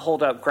does not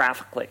hold up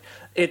graphically.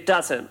 It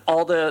doesn't.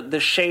 All the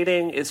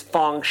shading is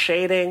Fong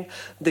shading.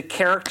 The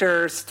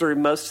characters through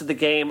most of the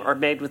game are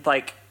made with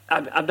like,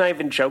 I'm not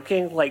even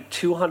joking, like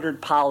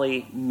 200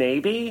 poly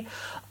maybe.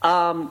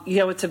 You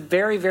know, it's a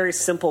very, very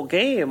simple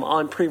game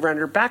on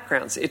pre-rendered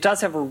backgrounds. It does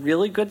have a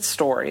really good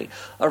story,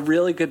 a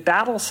really good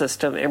battle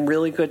system, and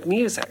really good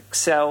music.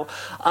 So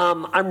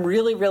I'm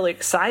really, really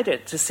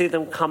excited to see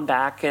them come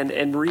back and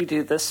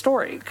redo this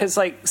story. Because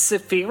like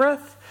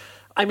Sephiroth,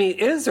 I mean, it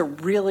is a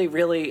really,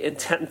 really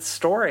intense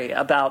story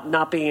about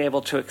not being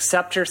able to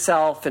accept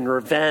yourself and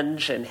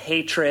revenge and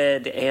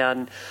hatred.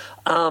 And,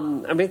 I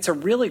mean, it's a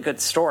really good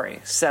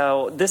story.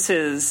 So this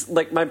is,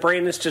 like, my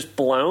brain is just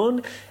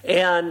blown.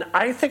 And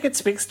I think it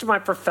speaks to my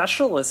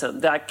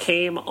professionalism that I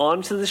came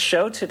onto the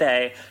show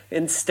today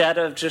instead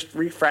of just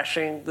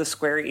refreshing the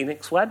Square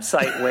Enix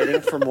website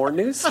waiting for more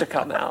news to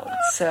come out.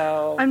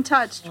 So I'm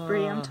touched,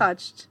 Bree. I'm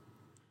touched.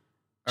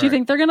 Do you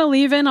think they're going to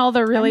leave in all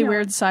the really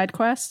weird side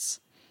quests?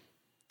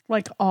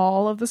 Like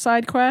all of the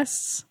side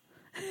quests?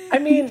 I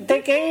mean,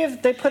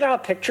 they put out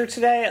a picture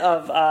today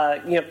of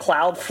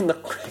Cloud from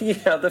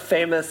the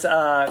famous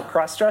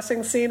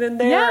cross-dressing scene in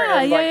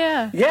there.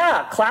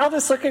 Yeah, Cloud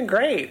is looking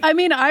great. I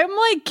mean, I'm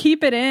like,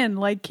 keep it in,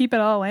 like keep it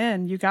all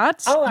in. You got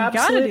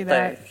to do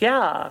that.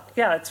 Yeah,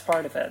 it's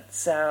part of it.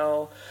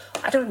 So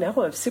I don't know.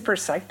 I'm super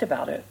psyched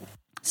about it.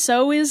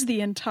 So is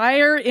the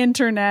entire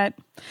internet.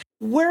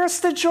 Where's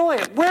the joy?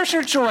 Where's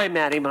your joy,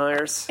 Maddie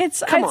Myers?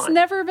 It's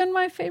never been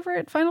my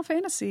favorite Final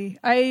Fantasy.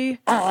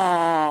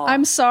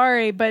 I'm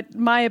sorry, but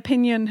my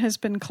opinion has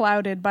been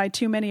clouded by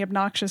too many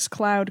obnoxious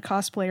Cloud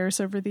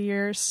cosplayers over the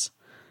years.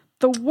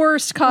 The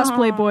worst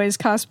cosplay boys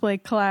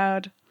cosplay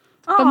Cloud.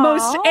 The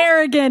most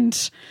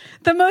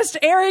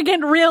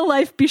arrogant real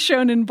life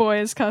Bishonen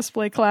boys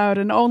cosplay Cloud,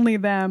 and only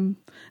them.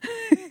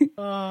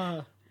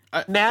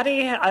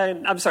 Maddie,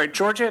 I'm sorry,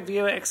 Georgia, have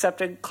you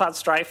accepted Cloud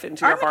Strife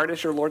into your heart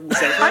as your Lord and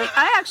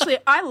Savior?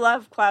 I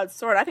love Cloud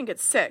Sword. I think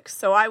it's sick.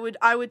 So I would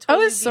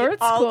totally be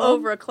all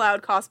over a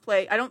Cloud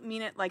cosplay. I don't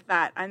mean it like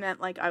that. I meant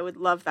like I would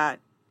love that.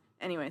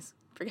 Anyways,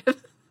 forget.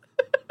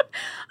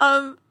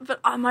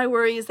 But my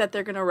worry is that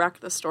they're going to wreck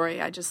the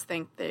story. I just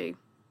think I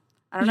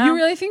don't know. You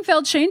really think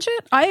they'll change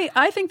it?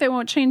 I think they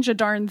won't change a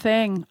darn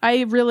thing.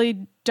 I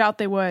really doubt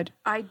they would.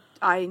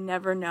 I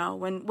never know.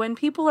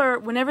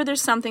 Whenever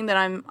there's something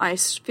that I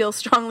feel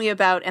strongly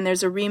about and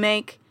there's a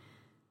remake,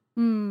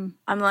 I'm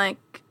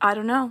like, I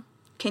don't know.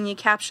 Can you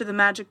capture the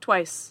magic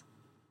twice?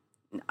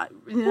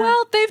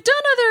 Well, they've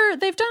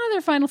done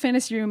other Final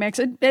Fantasy remakes,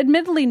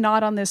 admittedly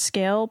not on this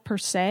scale per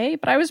se,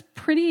 but I was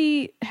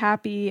pretty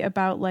happy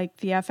about like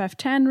the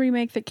FF10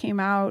 remake that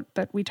came out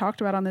that we talked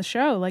about on this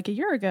show like a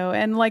year ago.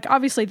 And like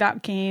obviously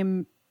that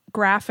game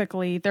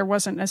graphically there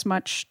wasn't as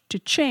much to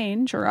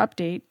change or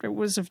update. It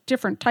was a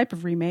different type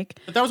of remake.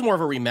 But that was more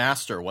of a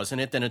remaster, wasn't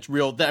it? Than it's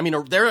real. I mean,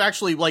 they're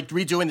actually like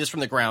redoing this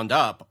from the ground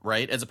up,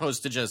 right? As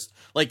opposed to just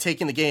like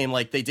taking the game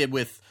like they did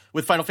with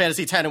Final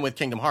Fantasy X and with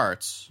Kingdom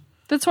Hearts.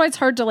 That's why it's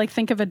hard to like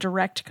think of a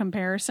direct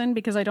comparison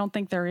because I don't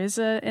think there is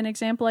an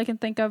example I can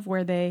think of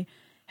where they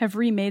have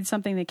remade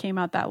something that came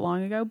out that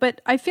long ago.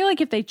 But I feel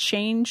like if they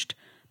changed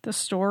the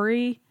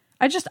story,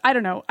 I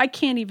don't know. I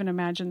can't even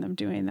imagine them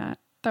doing that.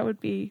 That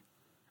would be,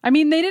 I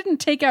mean, they didn't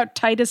take out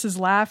Titus's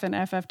laugh in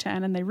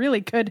FF10 and they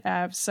really could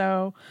have.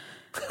 So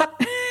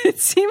it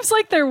seems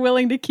like they're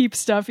willing to keep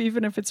stuff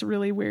even if it's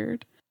really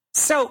weird.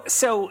 So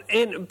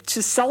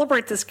to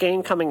celebrate this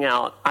game coming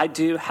out, I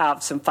do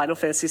have some Final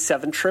Fantasy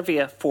VII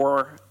trivia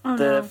for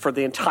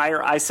the entire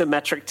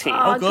isometric team.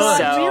 Oh, good.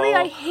 So, really?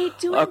 I hate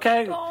doing.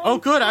 Okay. Oh,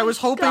 good. I was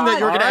hoping that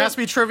you were going to ask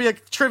me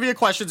trivia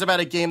questions about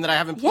a game that I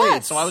haven't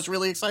played, so I was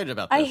really excited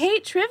about this. I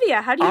hate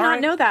trivia. How do you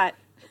not know that?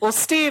 Well,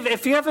 Steve,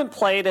 if you haven't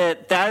played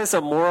it, that is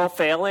a moral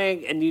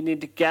failing, and you need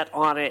to get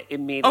on it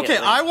immediately.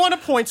 Okay, I want to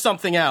point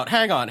something out.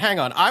 Hang on.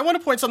 I want to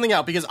point something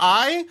out because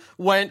I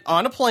went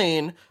on a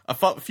plane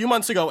a few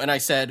months ago and I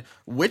said,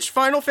 which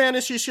Final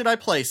Fantasy should I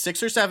play,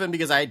 6 or 7?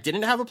 Because I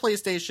didn't have a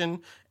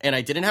PlayStation and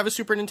I didn't have a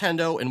Super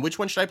Nintendo, and which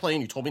one should I play?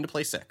 And you told me to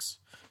play 6.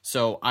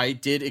 So I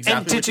did exactly.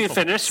 And did you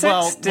finish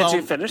 6? Did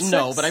you finish 6?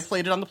 No, but I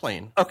played it on the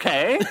plane.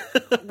 Okay.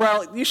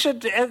 Well, you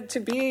should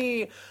to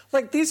be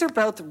like these are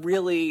both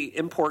really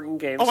important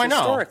games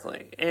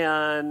historically,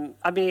 and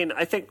I mean,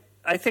 I think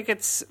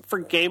it's for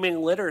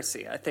gaming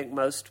literacy. I think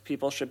most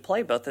people should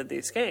play both of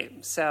these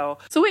games. So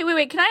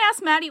wait. Can I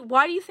ask Maddie?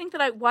 Why would you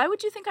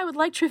think I would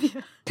like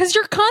trivia? Because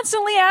you're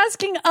constantly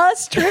asking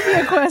us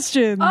trivia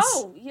questions.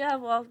 Oh yeah,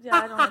 well yeah,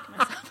 I don't like it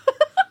myself.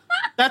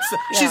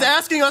 She's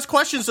asking us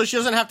questions so she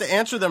doesn't have to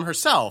answer them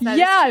herself.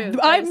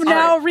 I'm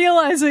now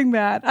realizing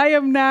that. I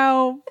am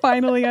now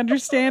finally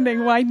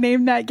understanding why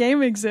Name That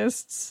Game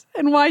exists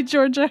and why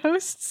Georgia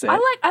hosts it.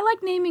 I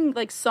like naming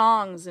like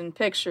songs and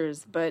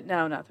pictures, but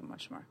no, nothing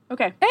much more.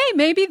 Okay. Hey,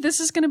 maybe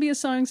this is going to be a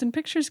songs and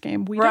pictures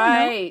game. We don't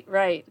know.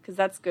 Right, because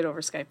that's good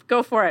over Skype.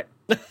 Go for it.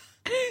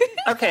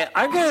 Okay,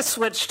 I'm going to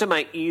switch to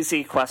my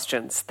easy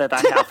questions that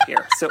I have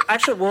here. So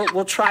actually,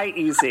 we'll try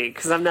easy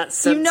because I'm not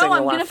sensing a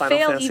lot of Final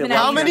Fantasy.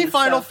 How many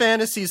Final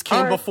Fantasies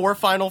came before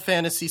Final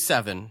Fantasy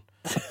VII?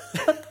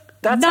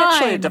 That's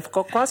actually a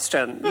difficult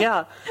question.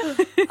 Yeah.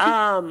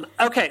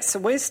 Okay, so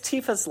what is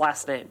Tifa's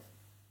last name?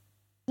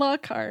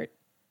 Lockhart.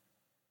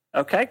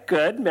 Okay,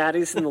 good.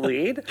 Maddie's in the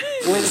lead.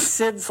 What is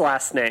Sid's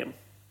last name?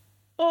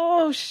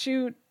 Oh,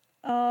 shoot.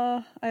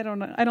 I don't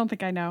know. I don't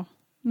think I know.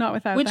 Not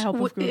without the help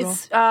of Google.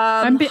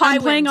 I'm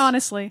playing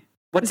honestly.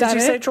 What did you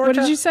say, Georgia? What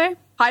did you say?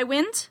 High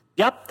Wind?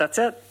 Yep, that's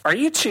it. Are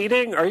you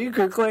cheating? Are you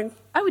Googling?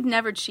 I would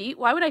never cheat.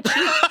 Why would I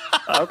cheat?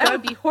 Okay. I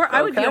would be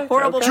a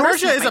horrible person.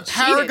 Georgia is if a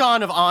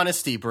paragon of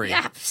honesty, Brie.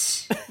 Yeah,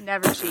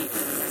 never cheat.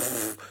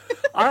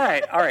 All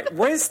right.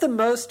 What is the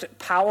most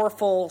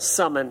powerful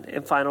summon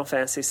in Final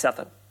Fantasy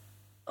VII?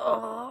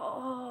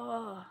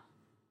 Oh.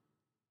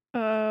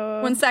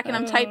 1 second,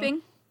 I'm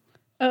typing.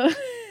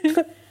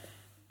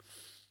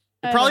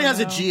 It probably has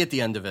a G at the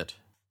end of it.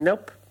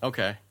 Nope.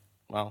 Okay.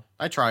 Well,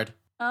 I tried.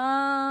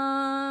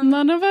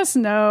 None of us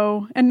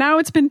know. And now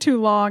it's been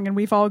too long and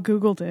we've all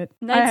Googled it.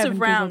 Knights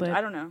of Round.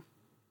 I don't know.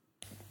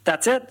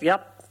 That's it.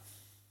 Yep.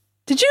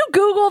 Did you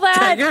Google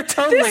that? Yeah, you're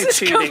totally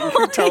cheating.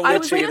 You're totally I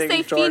was going to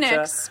say Georgia.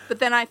 Phoenix, but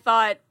then I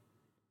thought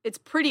it's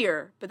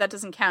prettier, but that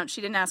doesn't count. She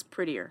didn't ask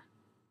prettier.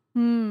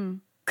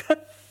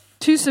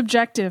 Too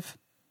subjective.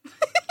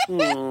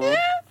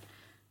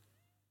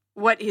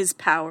 What is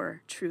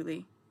power,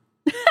 truly?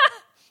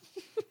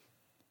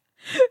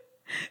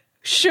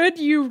 Should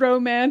you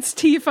romance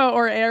Tifa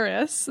or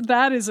Aeris?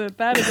 That is an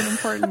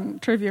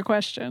important trivia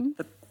question.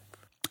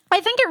 I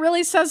think it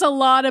really says a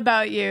lot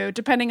about you,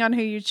 depending on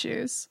who you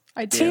choose.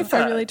 I do. Tifa,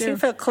 I really do.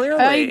 Tifa,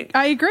 clearly.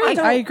 I agree.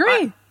 I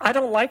agree. I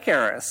don't like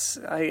Aeris.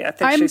 I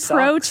think I'm she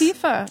pro sucks.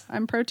 Tifa.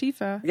 I'm pro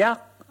Tifa. Yeah.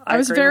 I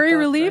was agree very with that.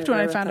 relieved when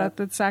I agree found with out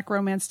that Zach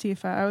romanced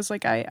Tifa. I was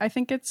like, I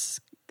think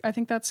that's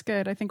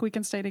good. I think we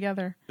can stay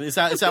together. Is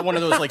that one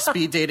of those like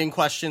speed dating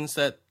questions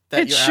that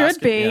that It you should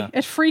ask? be. Yeah.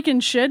 It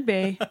freaking should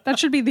be. That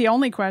should be the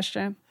only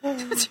question.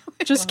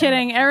 Just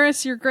kidding.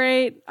 Eris, you're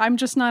great. I'm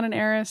just not an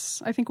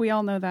Eris. I think we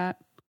all know that.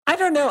 I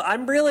don't know.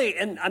 I'm really,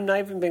 and I'm not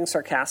even being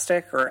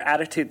sarcastic or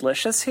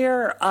attitude-licious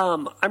here.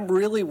 I'm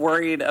really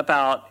worried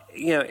about,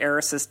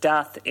 Eris's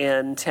death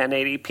in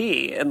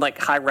 1080p and like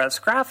high-res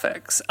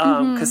graphics.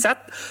 Because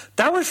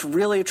that was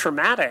really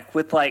traumatic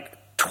with like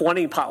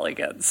 20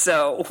 polygons.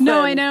 So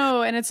No, I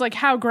know. And it's like,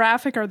 how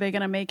graphic are they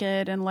going to make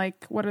it? And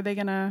like, what are they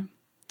going to...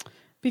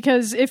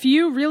 Because if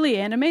you really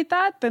animate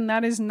that, then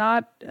that is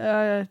not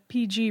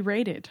PG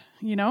rated,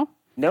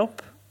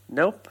 Nope.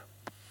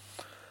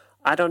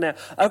 I don't know.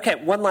 Okay,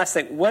 one last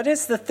thing. What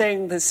is the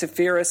thing that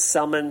Sephiroth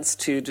summons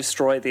to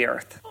destroy the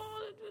Earth?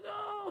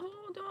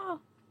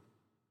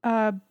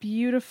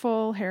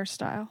 Beautiful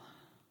hairstyle.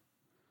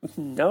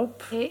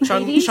 Nope.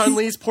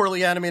 Chun-Li's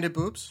poorly animated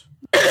boobs?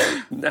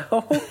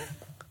 No.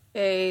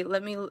 Hey,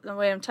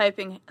 wait, I'm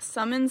typing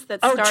summons that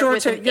Oh, start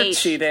Georgia, with an you're H.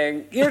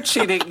 cheating. You're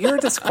cheating. You're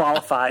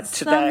disqualified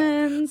today.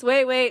 Summons.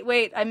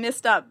 Wait. I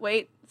missed up.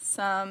 Wait.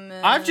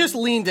 Summons. I've just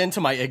leaned into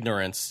my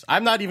ignorance.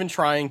 I'm not even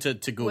trying to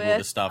Google With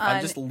this stuff.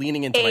 I'm just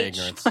leaning into my H.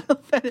 ignorance.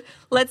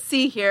 Let's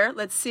see here.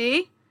 Let's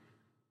see.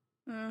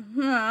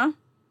 Oh,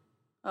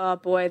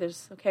 boy.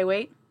 Okay,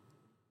 wait.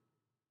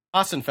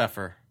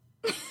 Hassenpfeffer.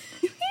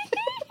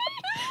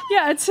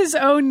 Yeah, it's his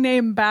own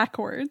name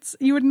backwards.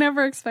 You would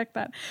never expect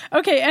that.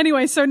 Okay,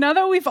 anyway, so now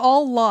that we've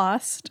all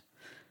lost,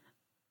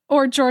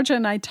 or Georgia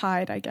and I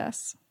tied, I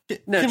guess.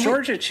 No,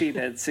 Georgia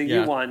cheated, so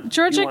you won.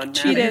 Georgia You won,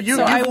 cheated. Maddie.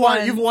 So I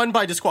won. You've won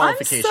by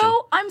disqualification.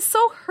 I'm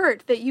so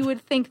hurt that you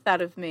would think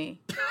that of me.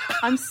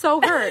 I'm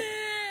so hurt.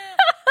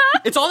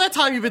 It's all that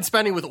time you've been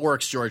spending with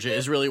orcs, Georgia,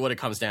 is really what it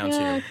comes down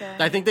to. Okay.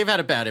 I think they've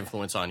had a bad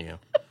influence on you.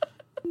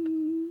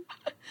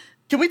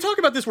 Can we talk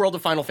about this World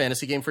of Final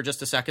Fantasy game for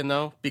just a second,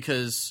 though?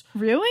 Because...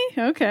 Really?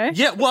 Okay.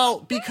 Yeah, well,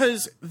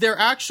 because they're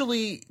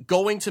actually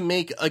going to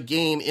make a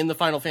game in the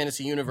Final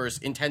Fantasy universe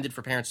intended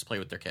for parents to play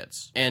with their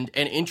kids and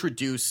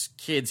introduce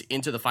kids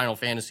into the Final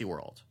Fantasy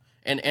world.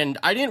 And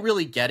I didn't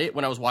really get it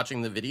when I was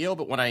watching the video,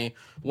 but when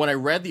I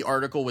read the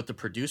article with the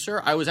producer,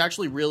 I was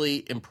actually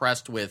really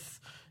impressed with,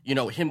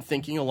 him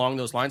thinking along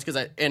those lines.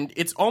 And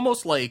it's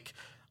almost like,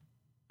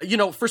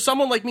 for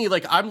someone like me,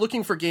 like I'm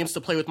looking for games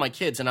to play with my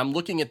kids, and I'm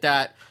looking at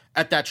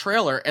that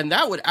trailer, and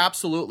that would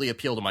absolutely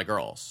appeal to my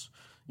girls.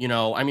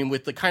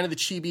 With the kind of the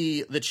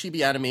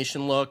chibi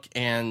animation look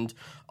and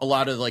a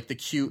lot of like the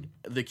cute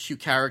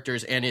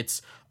characters, and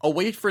it's a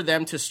way for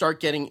them to start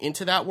getting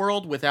into that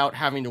world without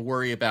having to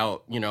worry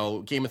about,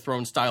 Game of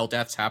Thrones style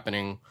deaths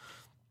happening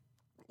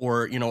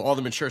or, all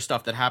the mature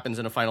stuff that happens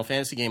in a Final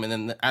Fantasy game. And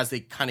then as they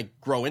kind of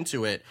grow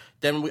into it,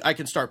 then I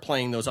can start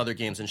playing those other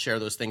games and share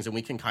those things, and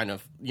we can kind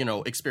of,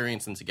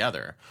 experience them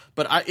together.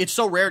 But it's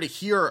so rare to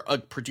hear a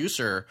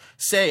producer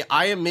say,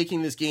 I am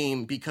making this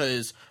game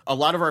because a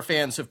lot of our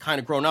fans have kind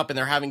of grown up and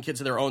they're having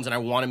kids of their own, and I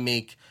want to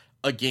make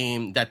a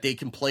game that they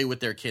can play with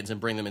their kids and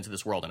bring them into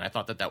this world. And I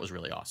thought that was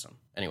really awesome.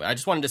 Anyway, I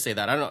just wanted to say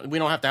that. We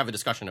don't have to have a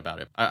discussion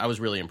about it. I was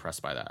really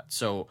impressed by that.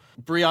 So,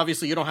 Brie,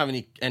 obviously you don't have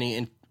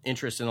any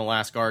interest in The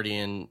Last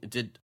Guardian.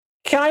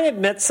 Can I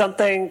admit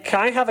something? Can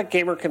I have a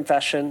gamer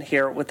confession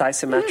here with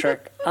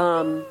Isometric?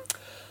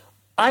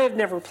 I have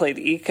never played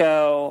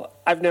Eco.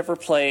 I've never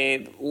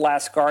played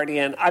Last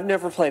Guardian. I've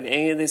never played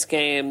any of these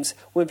games.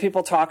 When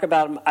people talk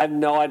about them, I have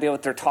no idea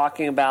what they're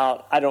talking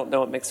about. I don't know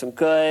what makes them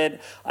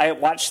good. I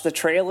watched the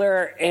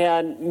trailer,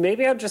 and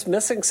maybe I'm just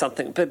missing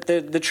something. But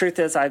the truth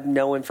is, I have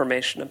no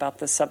information about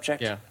this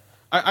subject. Yeah.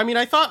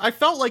 I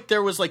felt like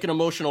there was like an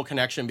emotional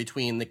connection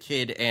between the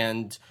kid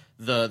and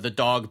the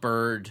dog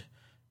bird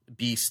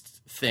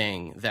beast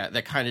thing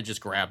that kind of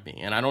just grabbed me.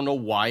 And I don't know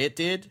why it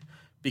did,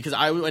 because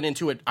I went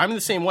into it. I'm the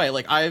same way.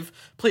 Like, I've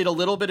played a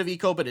little bit of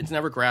Eco, but it's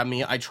never grabbed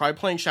me. I tried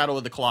playing Shadow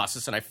of the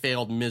Colossus, and I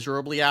failed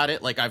miserably at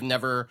it. Like, I've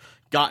never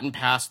gotten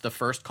past the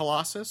first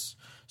Colossus.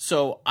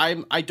 So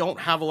I don't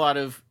have a lot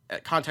of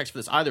context for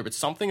this either, but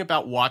something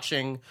about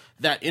watching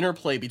that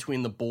interplay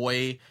between the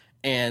boy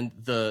and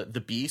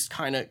the beast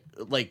kind of,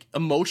 like,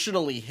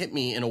 emotionally hit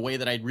me in a way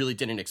that I really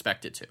didn't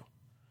expect it to.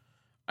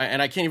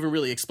 And I can't even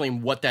really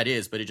explain what that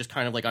is, but it just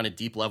kind of, like, on a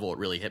deep level, it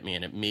really hit me,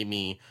 and it made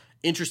me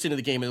interested in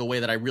the game in a way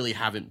that I really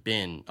haven't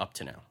been up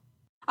to now.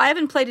 I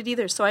haven't played it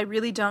either, so I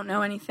really don't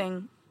know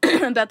anything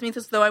about the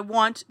Mythos, though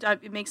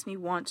it makes me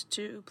want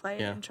to play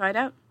it and try it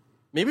out.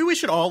 Maybe we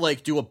should all,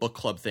 like, do a book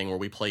club thing where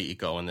we play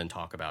Eco and then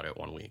talk about it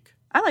one week.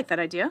 I like that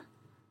idea.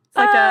 It's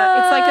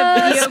like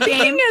a video game.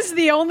 Speaking as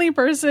the only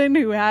person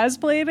who has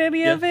played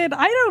any of it,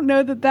 I don't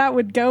know that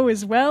would go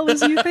as well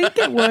as you think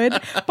it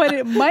would, but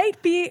it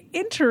might be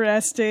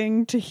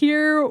interesting to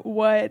hear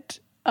what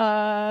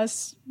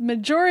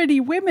Majority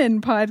Women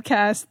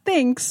podcast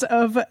thinks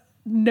of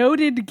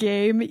noted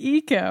game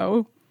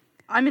Eco.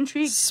 I'm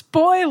intrigued.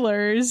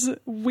 Spoilers,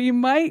 we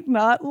might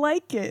not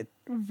like it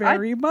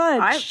very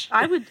much.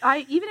 I would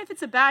even if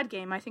it's a bad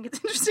game, I think it's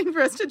interesting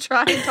for us to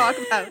try and talk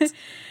about.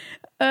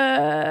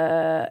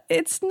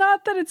 It's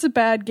not that it's a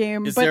bad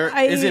game, is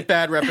it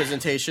bad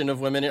representation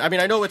of women? I mean,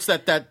 I know it's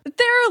that there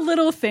are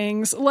little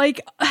things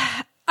like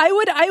I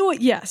I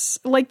would, yes.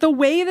 Like the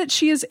way that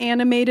she is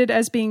animated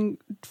as being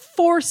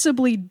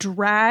forcibly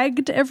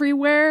dragged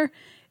everywhere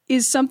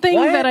is something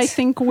that I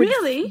think would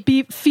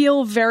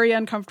feel very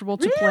uncomfortable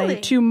to play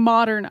to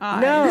modern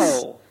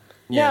eyes.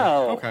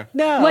 No.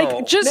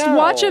 Like, just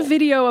watch a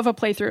video of a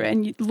playthrough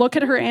and you look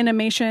at her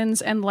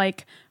animations and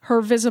like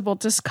her visible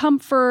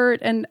discomfort,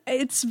 and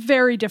it's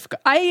very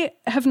difficult. I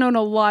have known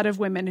a lot of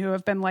women who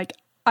have been like,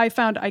 I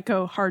found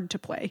Ico hard to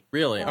play.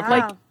 Really? Okay.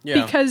 Like,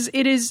 because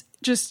it is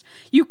just,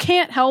 I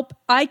can't help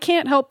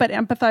but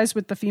empathize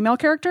with the female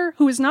character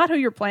who is not who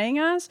you're playing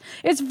as.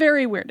 It's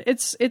very weird.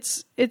 It's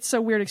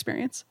a weird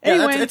experience. Yeah,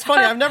 anyway, it's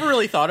funny. I've never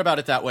really thought about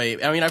it that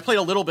way. I mean, I played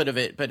a little bit of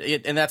it,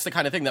 and that's the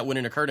kind of thing that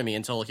wouldn't occur to me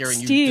until hearing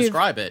you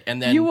describe it. And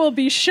then you will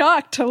be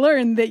shocked to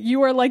learn that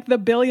you are like the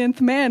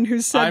billionth man who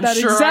said that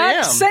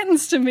exact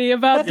sentence to me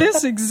about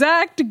this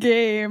exact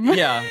game.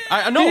 Yeah,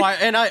 I know.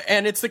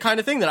 And it's the kind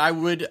of thing that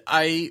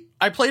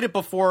I played it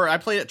before.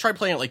 Tried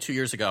playing it like 2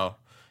 years ago.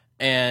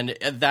 And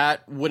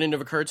that wouldn't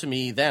have occurred to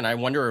me then. I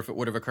wonder if it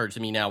would have occurred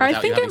to me now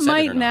without you having said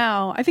it or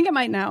not. I think it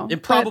might now.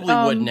 It probably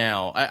would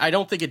now. I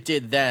don't think it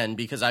did then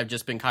because I've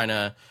just been kind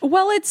of...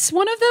 Well, it's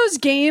one of those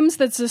games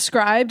that's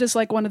described as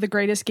like one of the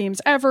greatest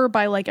games ever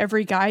by like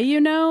every guy you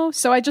know.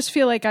 So I just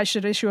feel like I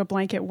should issue a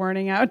blanket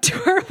warning out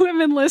to our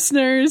women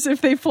listeners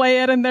if they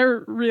play it and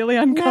they're really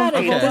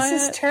uncomfortable.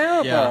 This is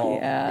terrible.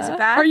 Yeah. Is it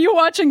bad? Are you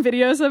watching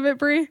videos of it,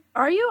 Brie?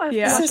 Are you?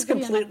 This is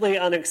completely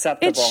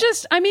unacceptable. It's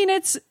just, I mean,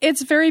 it's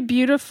very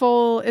beautiful.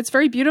 It's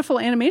very beautiful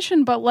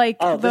animation, but like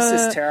this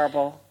is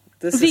terrible.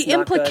 The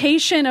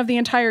implication of the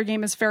entire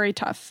game is very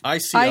tough.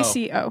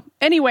 ICO.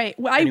 Anyway,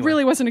 I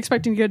really wasn't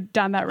expecting to go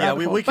down that rabbit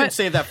hole. Yeah, we can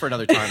save that for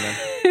another time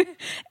then.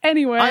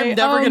 Anyway. I'm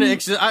never going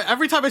to...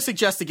 Every time I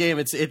suggest a game,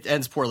 it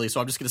ends poorly, so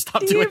I'm just going to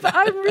stop doing that.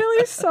 I'm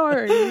really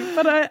sorry,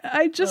 but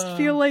I just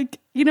feel like,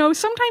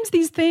 sometimes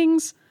these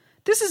things...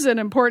 This is an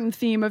important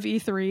theme of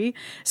E3.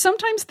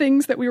 Sometimes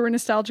things that we were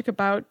nostalgic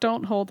about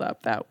don't hold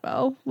up that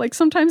well. Like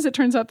sometimes it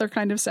turns out they're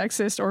kind of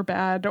sexist or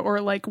bad or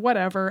like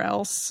whatever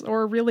else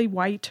or really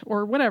white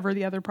or whatever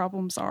the other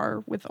problems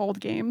are with old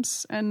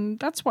games. And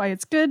that's why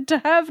it's good to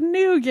have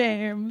new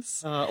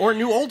games. Or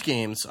new old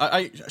games.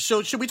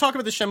 So should we talk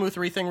about the Shenmue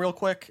 3 thing real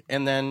quick?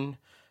 And then...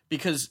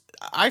 Because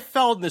I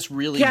found this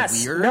really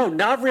weird. No,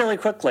 not really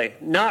quickly.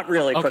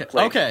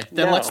 Okay,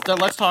 then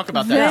let's talk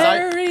about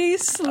that. Very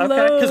slowly.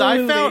 Because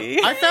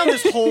I found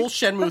this whole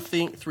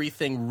Shenmue 3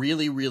 thing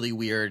really, really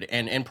weird,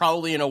 and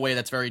probably in a way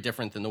that's very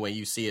different than the way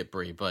you see it,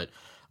 Brie. But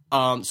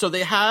so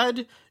they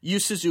had Yu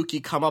Suzuki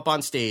come up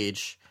on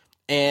stage,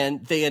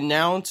 and they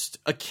announced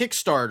a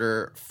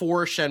Kickstarter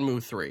for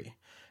Shenmue 3.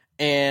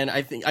 And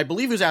I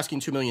believe he was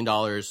asking $2 million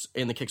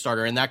in the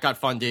Kickstarter, and that got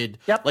funded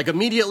like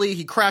immediately.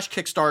 He crashed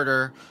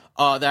Kickstarter.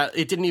 That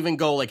it didn't even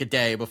go like a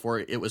day before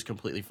it was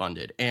completely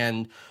funded.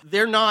 And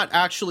they're not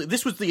actually...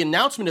 This was the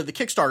announcement of the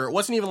Kickstarter. It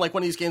wasn't even like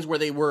one of these games where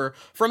they were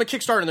from a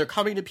Kickstarter and they're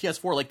coming to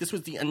PS4. Like this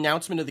was the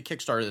announcement of the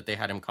Kickstarter that they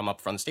had him come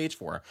up front stage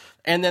for.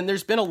 And then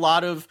there's been a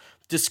lot of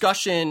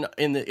discussion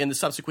in the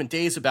subsequent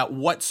days about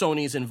what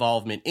Sony's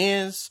involvement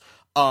is.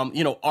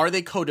 Are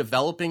they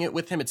co-developing it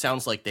with him? It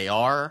sounds like they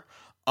are.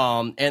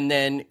 And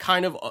then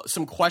kind of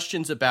some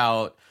questions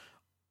about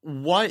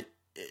what,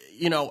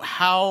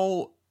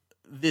 how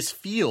this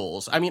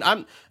feels. I mean,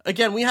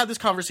 we had this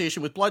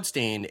conversation with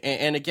Bloodstain,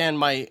 and again,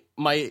 my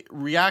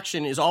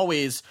reaction is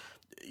always,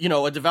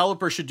 a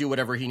developer should do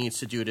whatever he needs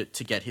to do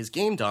to get his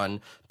game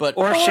done. But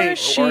or she.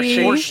 Sorry.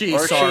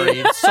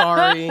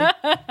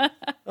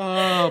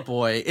 Oh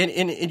boy.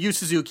 In Yu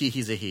Suzuki,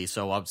 he's a he,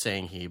 so I'm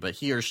saying he, but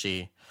he or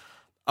she.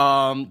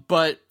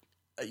 But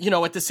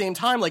at the same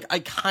time, like I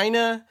kind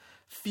of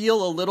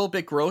feel a little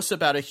bit gross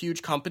about a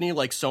huge company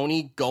like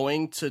Sony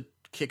going to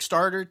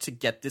Kickstarter to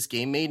get this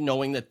game made,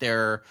 knowing that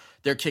they're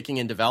kicking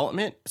in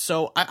development.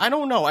 So I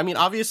don't know. I mean,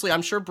 obviously,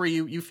 I'm sure, Brie,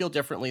 you feel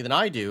differently than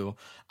I do.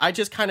 I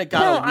just kind of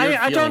got a weird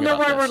I don't know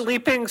why we're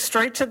leaping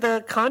straight to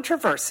the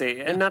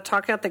controversy and not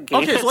talking about the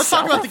game. Okay, so let's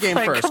talk about the game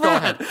first. Go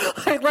ahead.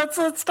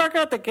 Let's talk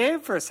about the game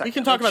for a second. We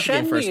can talk about the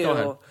game first. Go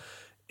ahead.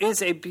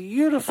 Is a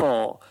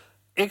beautiful,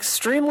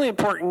 extremely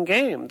important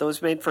game that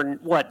was made for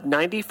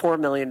 $94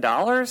 million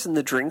in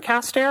the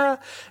Dreamcast era,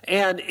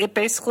 and it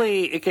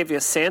gave you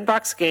a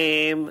sandbox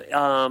game.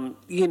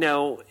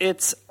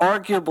 It's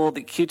arguable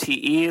that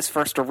QTE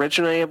first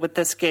originated with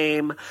this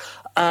game.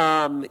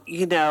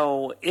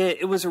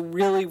 It was a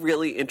really,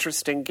 really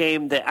interesting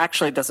game that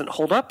actually doesn't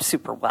hold up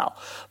super well.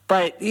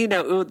 But,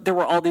 there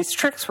were all these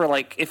tricks where,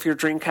 like, if your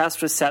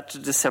Dreamcast was set to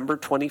December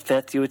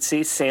 25th, you would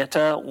see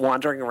Santa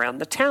wandering around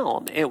the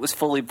town. It was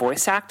fully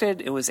voice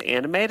acted, it was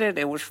animated,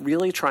 it was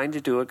really trying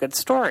to do a good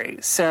story.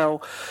 So,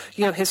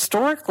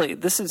 historically,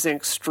 this is an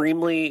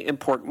extremely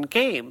important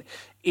game,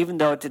 even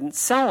though it didn't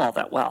sell all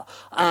that well.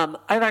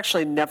 I've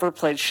actually never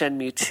played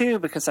Shenmue 2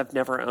 because I've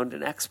never owned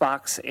an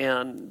Xbox,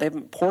 and they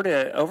haven't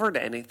ported it over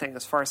to anything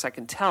as far as I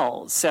can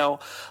tell. So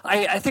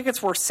I think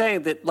it's worth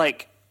saying that,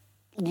 like,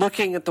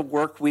 looking at the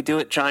work we do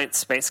at Giant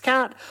Space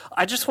Cat,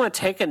 I just want to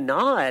take a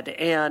nod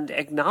and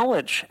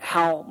acknowledge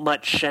how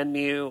much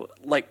Shenmue,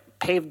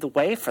 paved the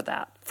way for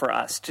for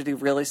us to do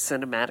really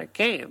cinematic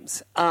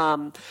games.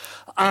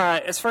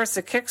 As far as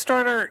the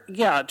Kickstarter,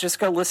 yeah, just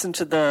go listen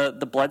to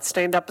the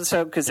Bloodstained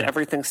episode because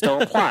everything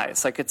still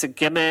applies. Like, it's a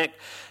gimmick.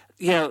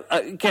 You know,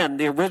 again,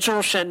 the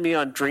original Shenmue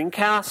on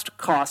Dreamcast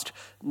cost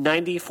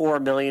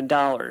 $94 million.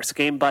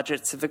 Game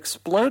budgets have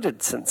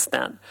exploded since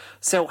then.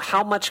 So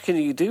how much can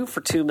you do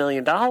for $2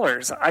 million?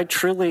 I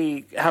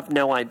truly have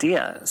no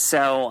idea.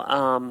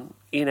 So,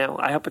 you know,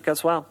 I hope it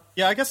goes well.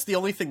 Yeah, I guess the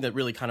only thing that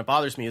really kind of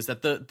bothers me is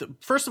that the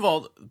first of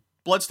all,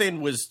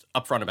 Bloodstained was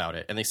upfront about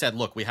it, and they said,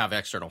 look, we have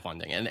external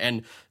funding.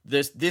 And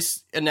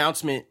this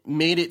announcement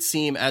made it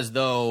seem as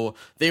though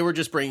they were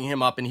just bringing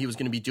him up and he was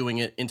going to be doing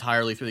it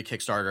entirely through the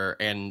Kickstarter,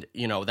 and,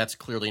 you know, that's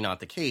clearly not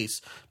the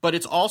case. But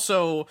it's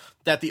also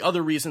that the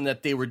other reason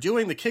that they were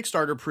doing the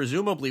Kickstarter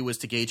presumably was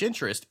to gauge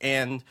interest,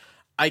 and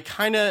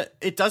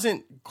it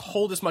doesn't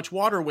hold as much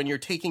water when you're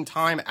taking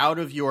time out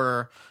of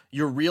your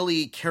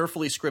really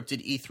carefully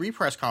scripted E3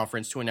 press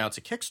conference to announce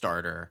a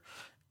Kickstarter.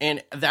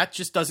 And that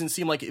just doesn't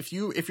seem like if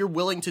you're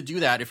willing to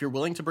do that, if you're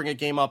willing to bring a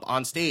game up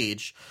on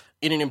stage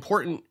in an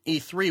important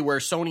E3 where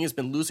Sony has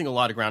been losing a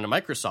lot of ground to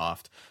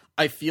Microsoft,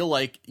 I feel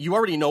like you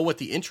already know what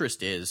the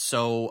interest is.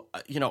 So,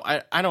 you know,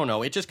 I don't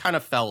know. It just kind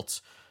of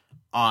felt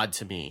odd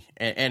to me.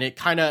 And it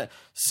kind of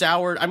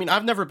soured. I mean,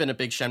 I've never been a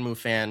big Shenmue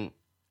fan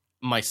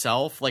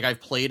myself. Like,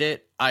 I've played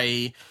it.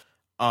 I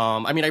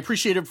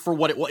appreciate it for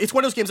what it was. It's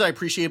one of those games that I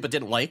appreciated but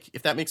didn't like,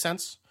 if that makes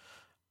sense.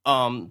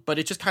 But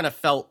it just kind of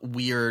felt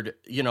weird,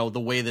 you know,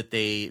 the way that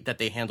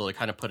they handled it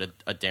kind of put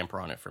a damper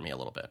on it for me a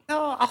little bit.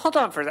 No, hold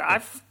on for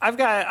that. I've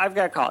got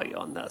to call you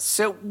on this.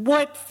 So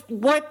what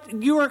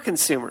you're a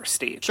consumer,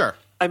 Steve? Sure.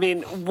 I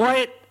mean,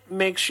 what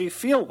makes you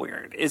feel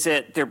weird? Is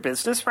it their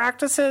business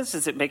practices?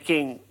 Is it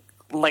making,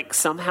 like,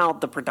 somehow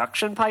the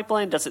production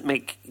pipeline doesn't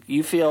make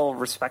you feel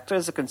respected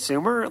as a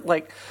consumer?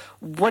 Like,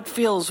 what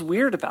feels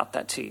weird about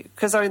that to you?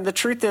 Because, I mean, the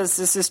truth is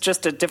this is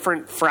just a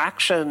different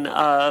fraction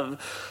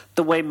of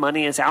the way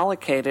money is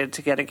allocated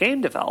to get a game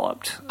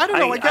developed. I don't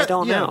know. I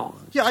don't know.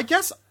 Yeah, I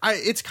guess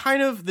it's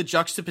kind of the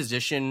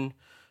juxtaposition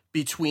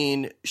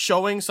between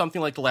showing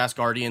something like The Last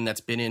Guardian that's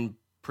been in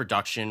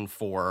production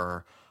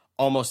for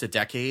almost a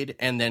decade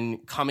and then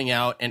coming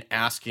out and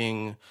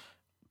asking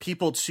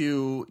people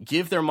to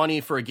give their money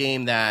for a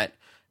game that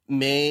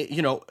may,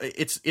 you know,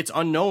 it's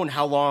unknown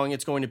how long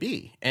it's going to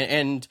be.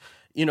 And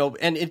you know,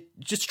 and it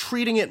just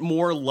treating it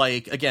more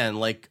like, again,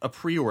 like a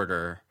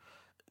pre-order,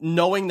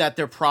 knowing that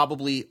they're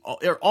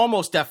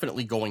almost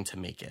definitely going to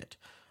make it.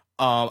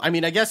 I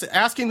mean, I guess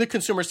asking the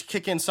consumers to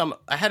kick in some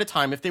ahead of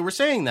time, if they were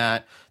saying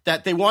that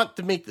they want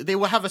to they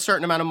will have a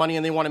certain amount of money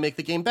and they want to make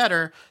the game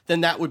better,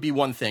 then that would be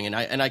one thing. And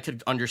I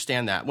could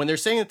understand that. When they're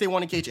saying that they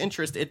want to gauge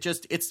interest,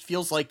 it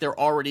feels like they're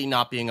already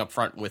not being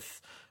upfront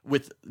with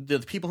the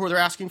people who are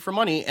asking for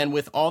money, and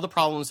with all the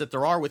problems that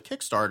there are with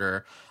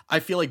Kickstarter. I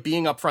feel like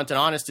being upfront and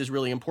honest is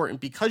really important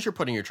because you're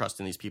putting your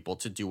trust in these people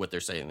to do what they're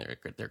saying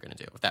they're going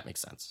to do, if that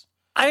makes sense.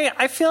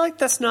 I feel like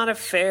that's not a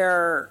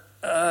fair.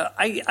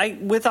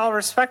 With all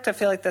respect, I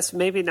feel like that's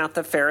maybe not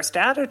the fairest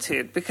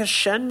attitude, because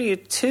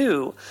Shenmue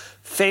 2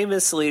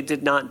 famously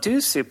did not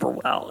do super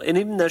well. And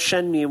even though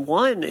Shenmue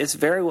 1 is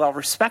very well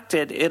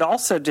respected, it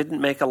also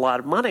didn't make a lot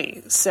of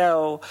money.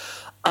 So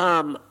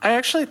I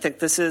actually think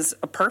this is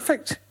a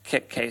perfect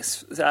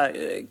case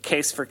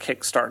for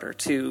Kickstarter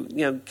to,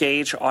 you know,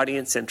 gauge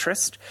audience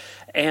interest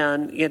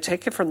and, you know,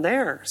 take it from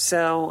there.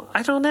 So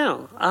I don't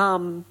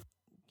know.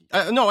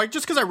 No,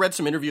 just because I read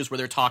some interviews where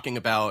they're talking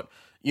about,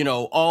 you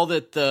know, all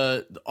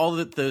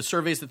the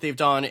surveys that they've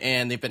done,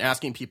 and they've been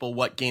asking people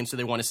what games do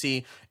they want to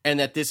see, and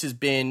that this has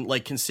been,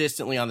 like,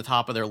 consistently on the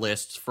top of their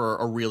lists for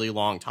a really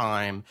long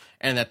time,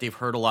 and that they've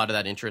heard a lot of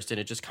that interest, and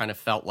it just kind of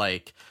felt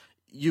like,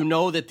 you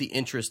know, that the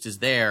interest is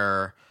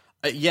there.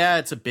 Yeah,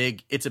 it's a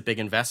big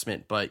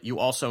investment, but you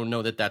also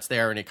know that that's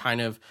there, and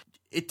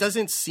it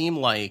doesn't seem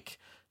like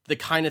the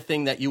kind of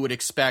thing that you would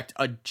expect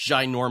a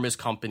ginormous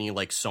company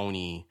like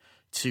Sony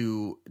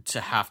to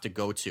have to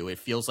go to. It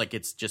feels like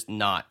it's just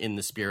not in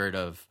the spirit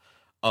of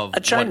a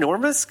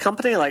ginormous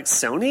company like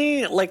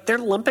Sony. Like, they're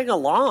limping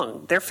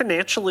along. They're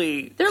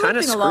financially kind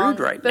of screwed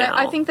right now. But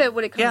I think that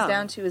what it comes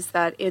down to is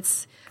that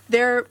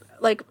they're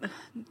like,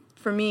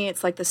 for me,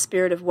 it's like the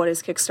spirit of what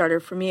is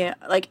Kickstarter. For me,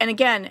 like, and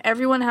again,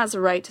 everyone has a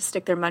right to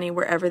stick their money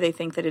wherever they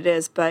think that it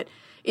is, but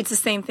it's the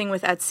same thing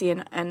with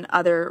Etsy and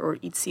other, or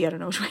Etsy, I don't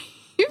know which way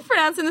you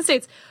pronounce it in the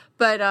States,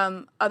 but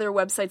other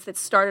websites that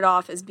started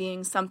off as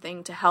being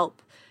something to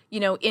help, you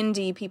know,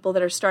 indie people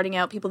that are starting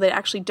out, people that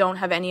actually don't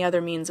have any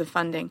other means of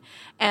funding.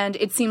 And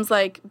it seems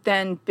like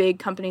then big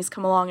companies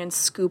come along and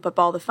scoop up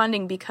all the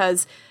funding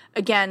because,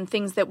 again,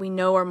 things that we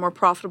know are more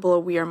profitable or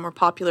we are more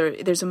popular,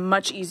 there's a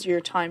much easier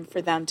time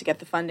for them to get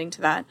the funding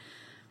to that.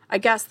 I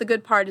guess the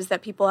good part is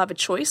that people have a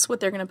choice what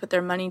they're going to put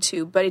their money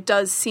to, but it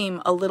does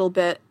seem a little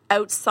bit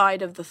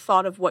outside of the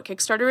thought of what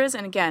Kickstarter is.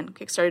 And again,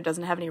 Kickstarter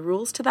doesn't have any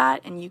rules to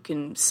that, and you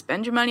can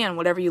spend your money on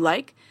whatever you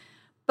like.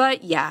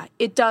 But yeah,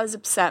 it does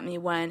upset me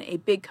when a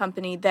big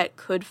company that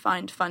could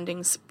find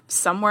funding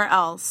somewhere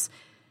else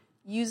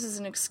uses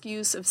an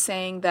excuse of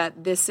saying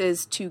that this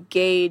is to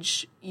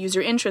gauge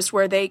user interest,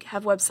 where they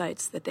have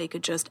websites that they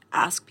could just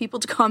ask people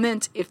to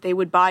comment if they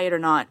would buy it or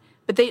not.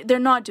 But they're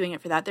not doing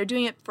it for that. They're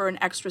doing it for an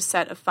extra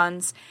set of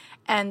funds.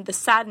 And the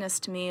sadness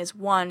to me is,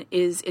 one,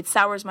 is it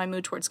sours my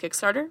mood towards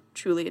Kickstarter.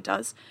 Truly it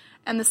does.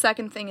 And the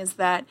second thing is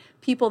that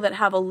people that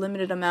have a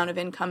limited amount of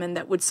income and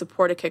that would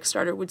support a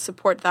Kickstarter would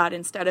support that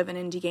instead of an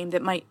indie game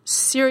that might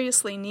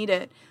seriously need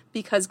it,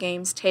 because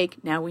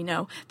now we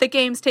know that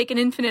games take an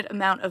infinite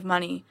amount of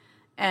money.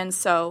 And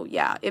so,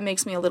 yeah, it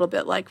makes me a little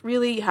bit like,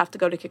 really, you have to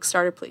go to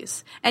Kickstarter,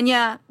 please. And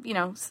yeah,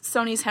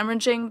 Sony's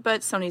hemorrhaging,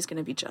 but Sony's going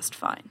to be just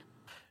fine.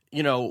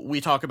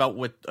 We talk about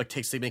what it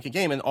takes to make a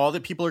game, and all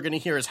that people are going to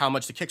hear is how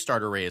much the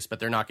Kickstarter raised, but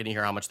they're not going to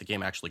hear how much the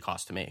game actually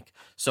costs to make.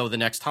 So the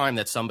next time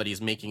that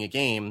somebody's making a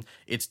game,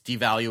 it's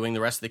devaluing the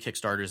rest of the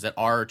Kickstarters that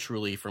are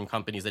truly from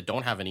companies that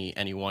don't have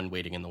anyone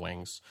waiting in the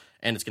wings,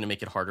 and it's going to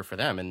make it harder for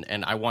them.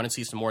 And I want to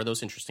see some more of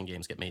those interesting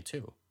games get made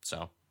too.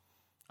 So,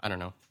 I don't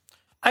know.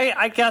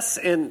 I guess,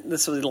 and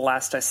this will be the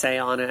last I say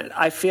on it,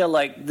 I feel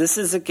like this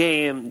is a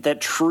game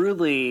that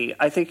truly,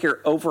 I think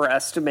you're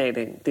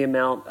overestimating the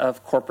amount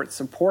of corporate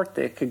support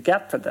they could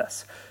get for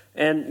this.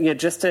 And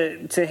just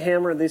to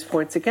hammer these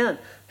points again,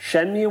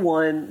 Shenmue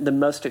 1, the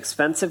most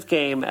expensive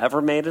game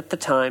ever made at the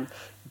time,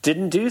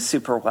 didn't do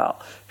super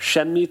well.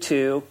 Shenmue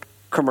 2,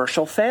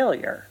 commercial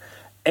failure.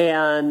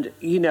 And,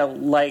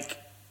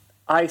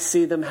 I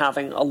see them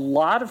having a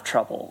lot of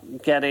trouble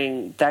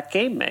getting that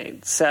game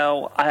made.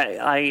 So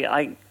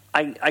I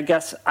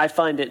guess I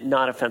find it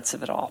not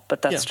offensive at all,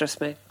 but that's just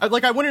me. I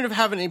wouldn't have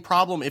had any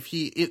problem if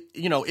he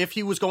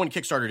was going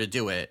to Kickstarter to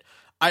do it.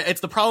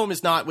 The problem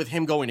is not with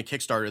him going to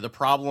Kickstarter. The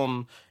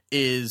problem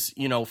is,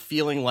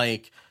 feeling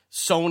like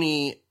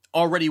Sony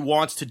already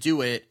wants to do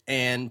it,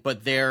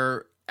 but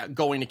they're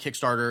going to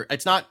Kickstarter.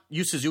 It's not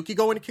Yu Suzuki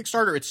going to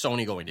Kickstarter. It's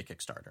Sony going to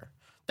Kickstarter.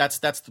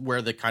 That's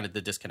where the kind of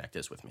the disconnect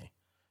is with me.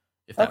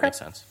 If that makes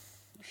sense.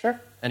 Sure.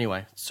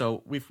 Anyway,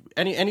 so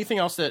anything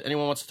else that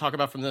anyone wants to talk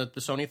about from the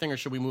Sony thing, or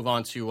should we move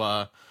on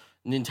to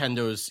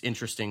Nintendo's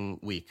interesting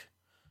week?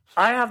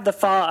 I have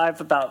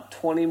about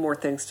 20 more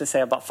things to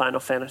say about Final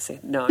Fantasy.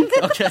 No, I'm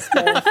kidding. Okay.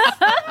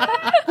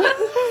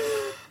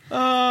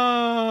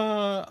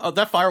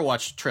 That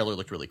Firewatch trailer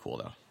looked really cool,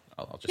 though.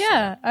 I'll just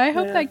say. I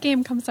hope that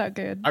game comes out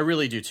good. I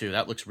really do too.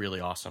 That looks really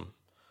awesome.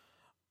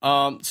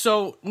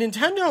 So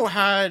Nintendo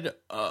had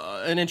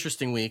an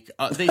interesting week.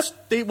 They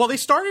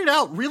started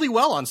out really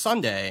well on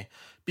Sunday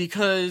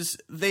because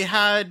they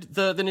had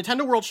the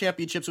Nintendo World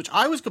Championships, which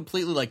I was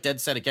completely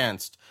dead set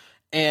against,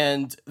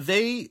 and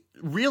they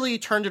really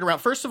turned it around.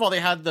 First of all, they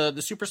had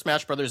the Super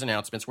Smash Brothers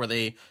announcements where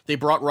they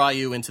brought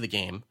Ryu into the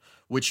game,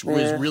 which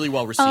was really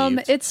well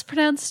received. It's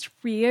pronounced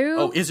Ryu.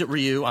 Oh, is it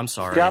Ryu? I'm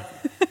sorry.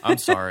 Yep. I'm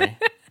sorry.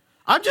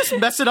 I'm just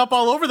messing up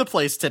all over the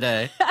place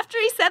today. After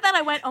he said that,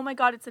 I went, oh my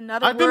God, it's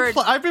another word.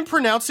 I've been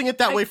pronouncing it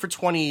that way for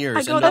 20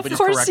 years, and nobody's Of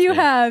course corrected you me.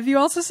 have. You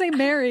also say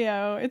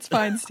Mario. It's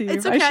fine, Steve.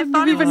 It's okay. I shouldn't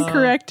have even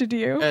corrected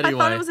you. Anyway. I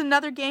thought it was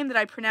another game that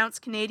I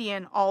pronounced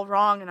Canadian all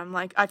wrong, and I'm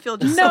like, I feel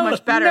just so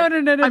much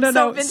better.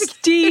 No.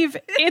 Steve,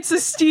 it's a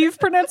Steve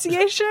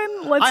pronunciation.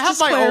 Let's I have just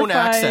my clarify. own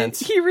accent.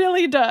 He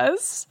really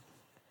does.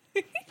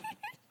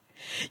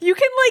 You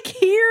can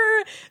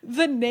hear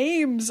the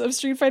names of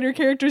Street Fighter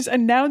characters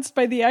announced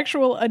by the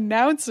actual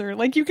announcer.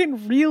 You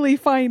can really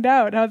find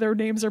out how their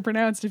names are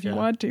pronounced if you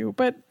want to.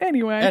 But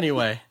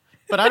anyway.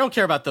 But I don't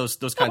care about those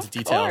kinds of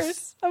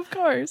details. Of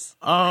course.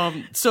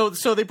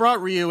 So they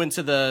brought Ryu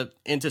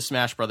into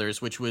Smash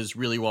Brothers, which was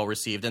really well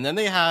received, and then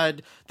they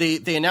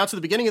announced at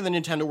the beginning of the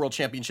Nintendo World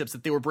Championships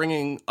that they were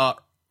bringing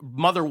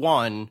Mother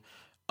 1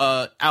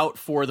 out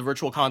for the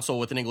Virtual Console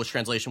with an English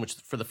translation, which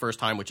for the first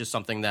time, which is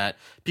something that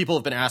people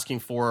have been asking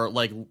for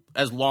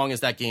as long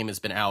as that game has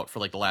been out, for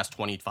the last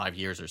 25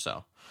 years or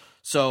so.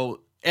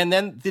 So, and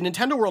then the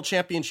Nintendo World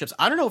Championships,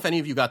 I don't know if any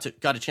of you got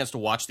a chance to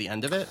watch the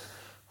end of it,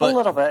 but a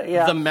little bit,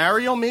 yeah. The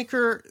Mario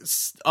Maker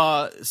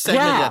segment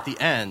at the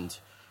end,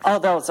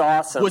 that was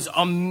awesome. Was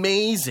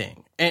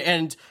amazing,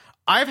 and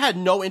I've had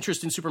no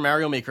interest in Super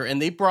Mario Maker,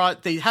 and they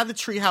had the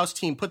Treehouse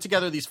team put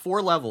together these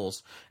 4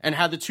 levels and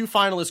had the 2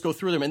 finalists go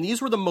through them, and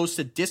these were the most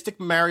sadistic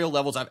Mario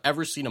levels I've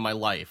ever seen in my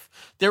life.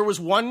 There was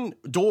one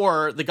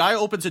door, the guy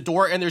opens a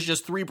door, and there's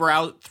just 3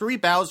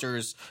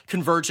 Bowsers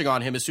converging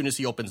on him as soon as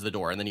he opens the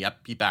door, and then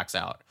he backs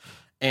out.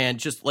 And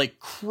just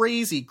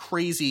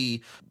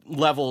crazy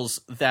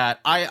levels that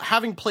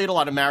having played a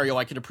lot of Mario,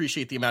 I can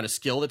appreciate the amount of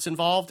skill that's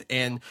involved,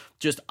 and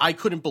just I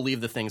couldn't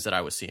believe the things that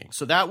I was seeing.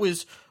 So that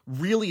was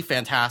really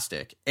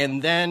fantastic.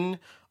 And then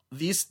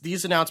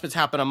these announcements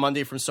happen on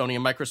Monday from Sony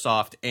and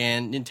Microsoft,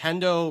 and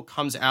Nintendo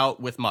comes out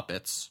with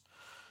Muppets.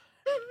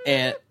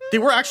 And they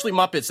were actually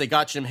Muppets. They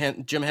got Jim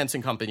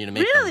Henson Company to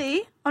make them.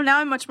 Really? Oh, now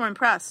I'm much more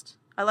impressed.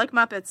 I like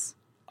Muppets.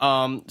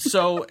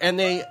 And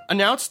they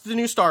announced the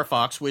new Star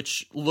Fox,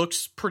 which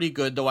looks pretty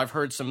good, though I've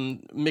heard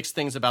some mixed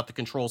things about the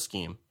control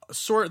scheme.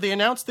 So they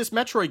announced this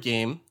Metroid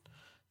game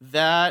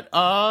that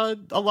a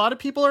lot of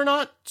people are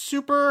not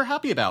super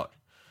happy about.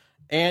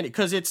 And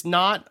because it's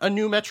not a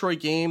new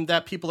Metroid game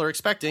that people are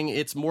expecting,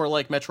 it's more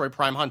like Metroid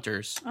Prime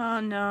Hunters. Oh,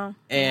 no.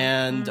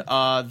 And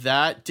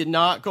that did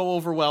not go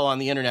over well on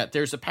the internet.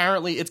 There's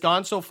apparently, it's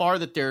gone so far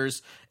that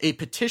there's a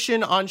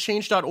petition on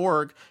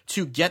change.org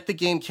to get the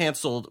game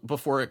canceled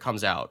before it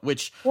comes out,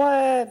 which...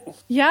 What?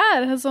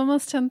 Yeah, it has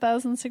almost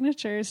 10,000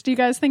 signatures. Do you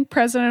guys think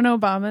President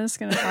Obama is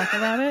going to talk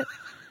about it?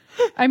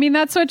 I mean,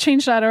 that's what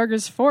change.org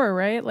is for,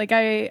 right? Like,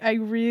 I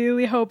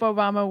really hope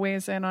Obama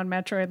weighs in on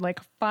Metroid. Like,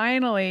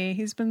 finally,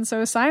 he's been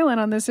so silent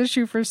on this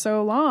issue for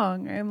so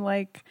long. And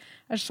like,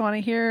 I just want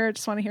to hear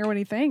what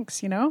he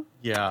thinks, you know?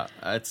 Yeah,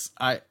 it's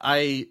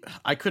I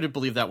couldn't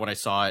believe that when I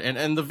saw it.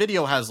 And the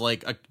video has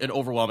like an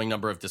overwhelming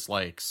number of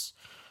dislikes.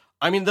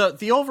 I mean,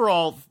 the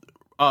overall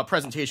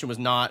presentation was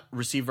not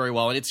received very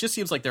well, and it just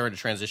seems like they're in a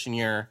transition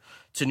year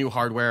to new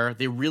hardware.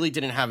 They really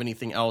didn't have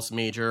anything else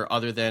major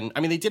other than, I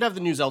mean, they did have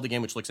the new Zelda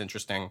game, which looks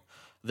interesting.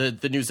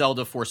 The new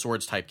Zelda Four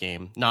Swords type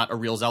game, not a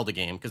real Zelda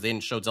game, because they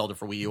didn't show Zelda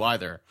for Wii U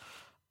either.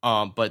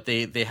 But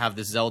they have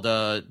this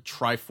Zelda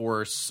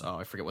Triforce.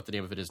 I forget what the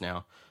name of it is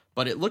now,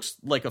 but it looks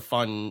like a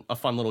fun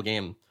little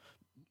game.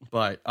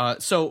 But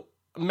so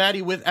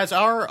Maddie, as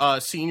our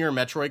senior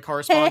Metroid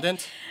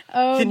correspondent,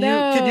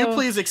 can you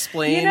please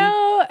explain? You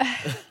know,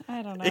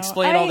 I don't know.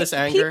 Explain all this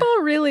anger. People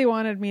really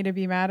wanted me to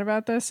be mad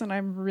about this, and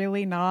I'm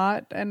really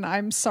not. And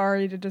I'm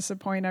sorry to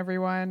disappoint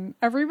everyone.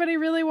 Everybody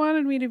really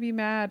wanted me to be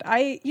mad.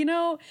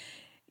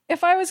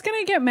 If I was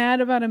gonna get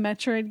mad about a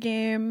Metroid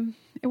game,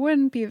 it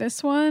wouldn't be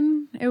this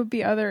one. It would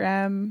be Other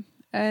M.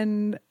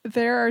 And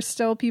there are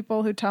still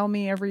people who tell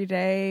me every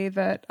day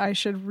that I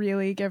should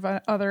really give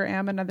Other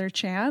M another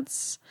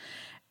chance.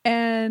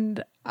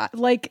 And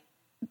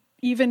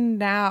even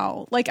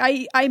now, like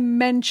I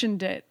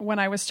mentioned it when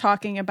I was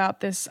talking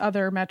about this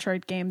other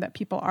Metroid game that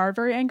people are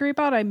very angry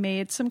about. I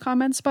made some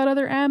comments about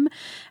Other M,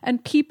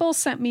 and people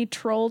sent me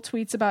troll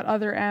tweets about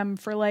Other M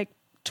for like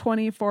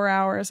 24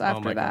 hours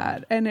after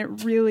that. And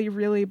it really,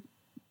 really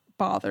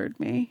bothered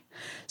me.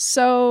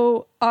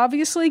 So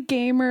obviously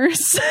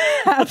gamers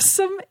have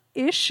some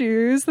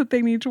issues that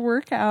they need to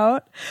work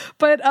out,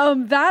 but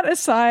that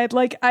aside,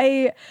 like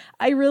I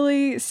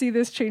really see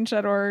this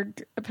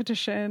change.org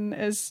petition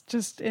as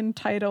just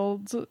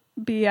entitled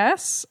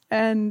BS,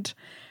 and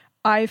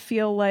I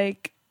feel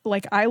like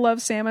I love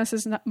Samus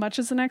as much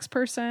as the next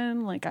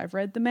person. Like, I've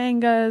read the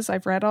mangas,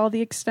 I've read all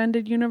the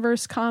extended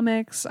universe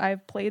comics,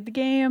 I've played the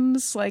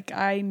games, like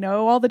I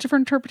know all the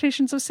different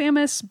interpretations of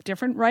Samus.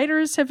 Different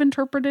writers have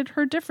interpreted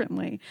her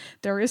differently.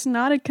 There is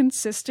not a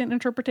consistent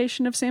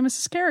interpretation of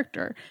Samus's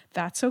character.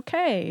 That's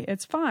okay.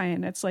 It's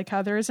fine. It's like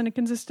how there isn't a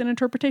consistent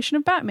interpretation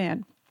of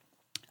Batman.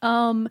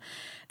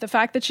 The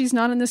fact that she's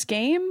not in this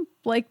game,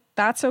 like,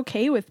 that's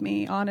okay with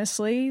me,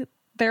 honestly.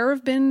 There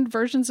have been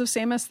versions of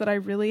Samus that I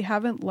really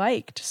haven't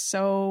liked.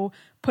 So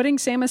putting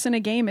Samus in a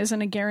game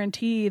isn't a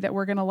guarantee that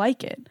we're going to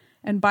like it.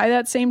 And by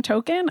that same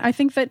token, I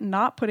think that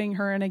not putting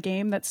her in a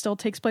game that still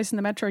takes place in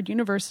the Metroid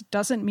universe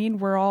doesn't mean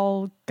we're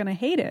all going to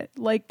hate it.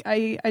 Like,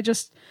 I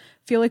just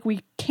feel like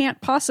we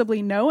can't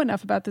possibly know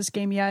enough about this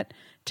game yet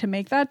to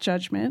make that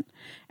judgment.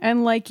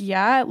 And like,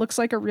 yeah, it looks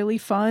like a really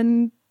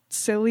fun,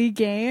 silly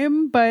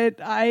game,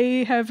 but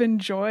I have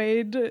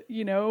enjoyed,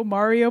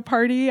 Mario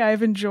Party.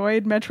 I've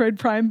enjoyed Metroid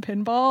Prime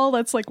Pinball.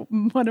 That's like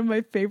one of my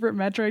favorite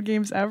Metroid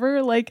games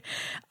ever. Like,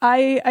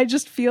 I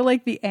just feel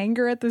like the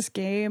anger at this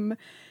game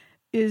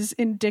is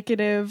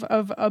indicative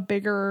of a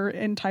bigger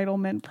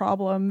entitlement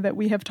problem that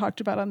we have talked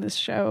about on this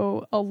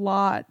show a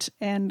lot.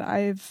 And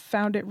I've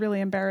found it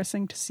really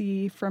embarrassing to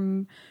see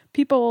from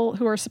people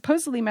who are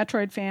supposedly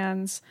Metroid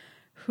fans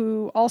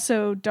who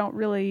also don't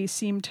really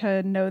seem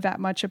to know that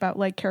much about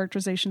like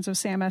characterizations of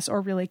Samus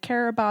or really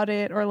care about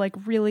it or like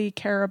really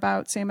care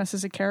about Samus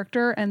as a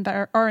character, and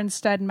that are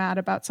instead mad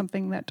about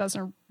something that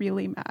doesn't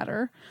really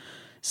matter.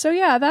 So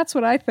yeah, that's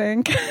what I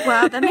think.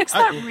 Wow, that makes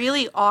that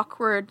really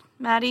awkward,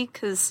 Maddie,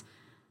 because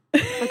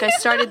like I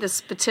started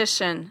this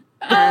petition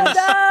and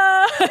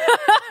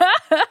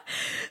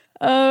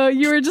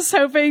you were just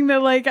hoping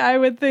that like I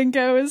would think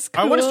I was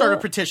cool. I want to start a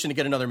petition to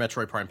get another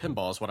Metroid Prime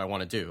Pinball is what I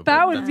want to do.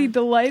 That would be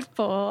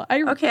delightful.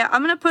 Okay,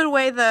 I'm gonna put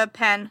away the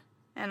pen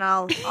and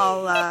I'll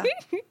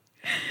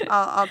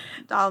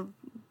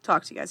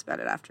talk to you guys about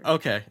it after.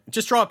 Okay,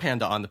 just draw a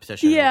panda on the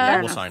petition. Yeah,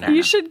 we'll sign it.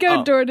 You should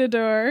go door to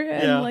door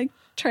and like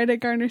try to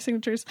garner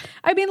signatures.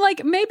 I mean,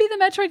 like, maybe the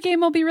Metroid game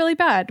will be really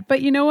bad,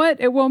 but you know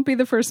what? It won't be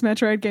the first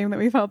Metroid game that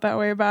we felt that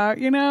way about,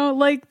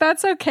 Like,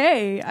 that's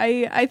okay.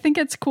 I think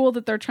it's cool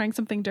that they're trying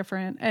something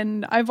different,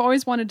 and I've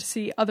always wanted to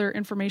see other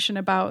information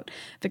about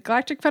the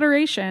Galactic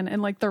Federation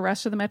and, like, the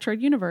rest of the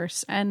Metroid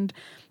universe, and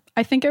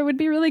I think it would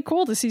be really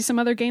cool to see some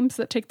other games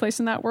that take place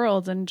in that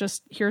world and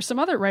just hear some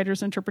other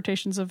writers'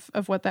 interpretations of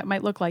what that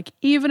might look like,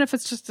 even if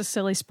it's just a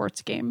silly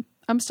sports game.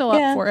 I'm still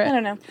up for it. I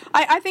don't know.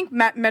 I think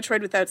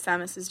Metroid without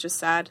Samus is just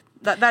sad.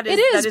 That is.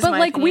 It is, but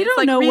like opinion. we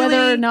don't know really,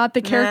 whether or not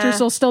the characters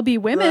will still be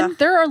women. Ugh.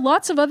 There are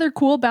lots of other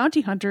cool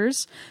bounty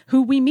hunters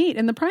who we meet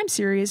in the Prime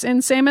series,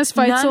 and Samus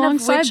fights None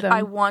alongside of which them.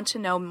 I want to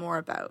know more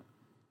about.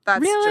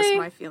 That's really? just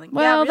my feeling.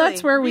 Well, yeah, really,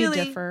 that's where we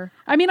really. differ.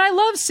 I mean, I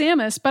love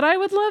Samus, but I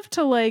would love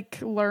to like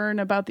learn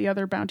about the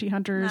other bounty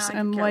hunters, Nah, I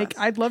and could care like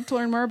less. I'd love to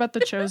learn more about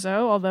the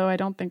Chozo. Although I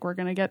don't think we're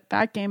gonna get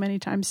that game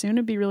anytime soon.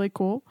 It'd be really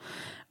cool,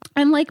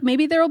 and like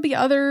maybe there will be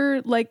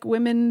other like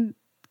women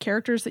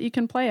characters that you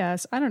can play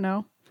as. I don't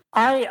know.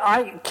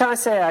 I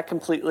say I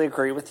completely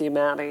agree with you,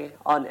 Maddie,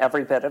 on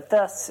every bit of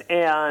this.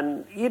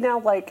 And,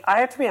 like, I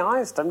have to be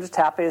honest, I'm just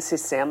happy to see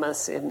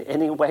Samus in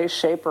any way,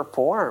 shape, or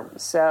form.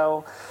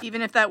 So,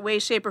 Even if that way,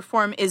 shape, or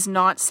form is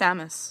not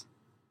Samus.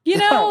 You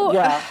know,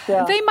 Yeah.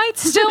 they might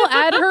still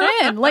add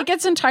her in. Like,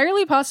 it's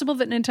entirely possible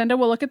that Nintendo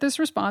will look at this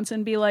response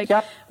and be like,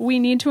 Yep. we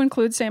need to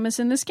include Samus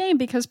in this game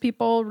because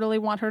people really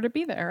want her to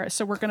be there.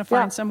 So we're going to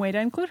find some way to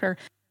include her.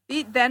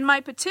 Then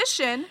my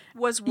petition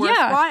was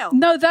worthwhile. Yeah,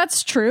 no,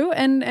 that's true.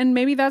 And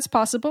maybe that's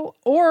possible.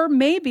 Or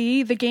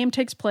maybe the game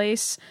takes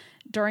place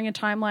during a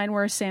timeline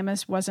where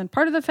Samus wasn't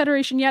part of the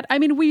Federation yet. I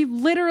mean, we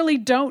literally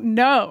don't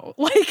know.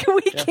 Like,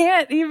 we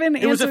can't even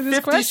It was answer a this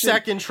question.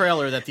 50-second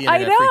trailer that the I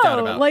internet freaked out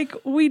know. about. Like,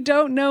 we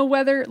don't know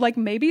whether, like,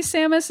 maybe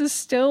Samus is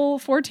still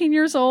 14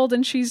 years old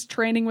and she's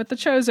training with the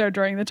Chozo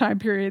during the time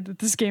period that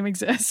this game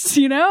exists.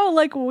 You know?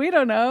 Like, we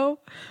don't know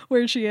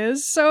where she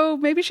is. So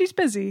maybe she's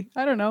busy.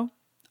 I don't know.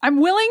 I'm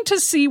willing to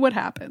see what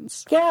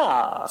happens.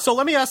 yeah. So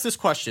let me ask this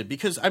question,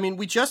 because, I mean,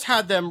 we just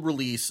had them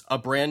release a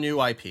brand new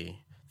IP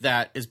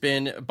that has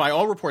been, by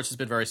all reports, has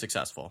been very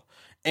successful.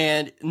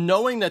 And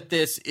knowing that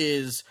this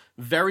is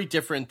very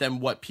different than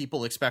what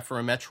people expect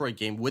from a Metroid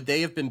game, would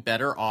they have been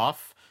better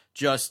off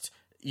just,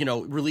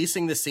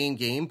 releasing the same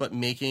game but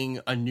making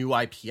a new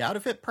IP out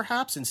of it,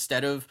 perhaps,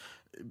 instead of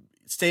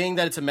saying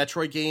that it's a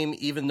Metroid game,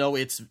 even though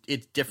it's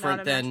different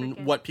Not a than Metroid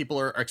game. what people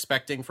are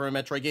expecting from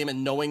a Metroid game,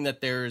 and knowing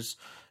that there's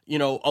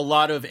a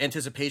lot of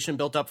anticipation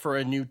built up for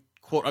a new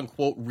quote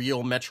unquote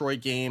real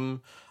Metroid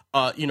game,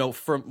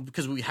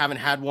 because we haven't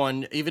had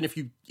one. Even if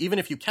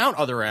you count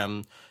Other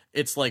M,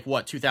 it's like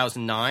what,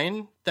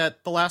 2009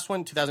 that the last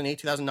one, 2008,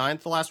 2009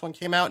 the last one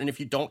came out, and if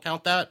you don't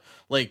count that,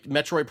 like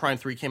Metroid Prime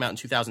 3 came out in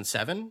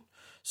 2007.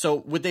 So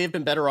would they have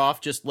been better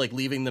off just like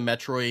leaving the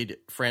Metroid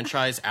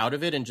franchise out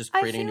of it and just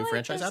creating a new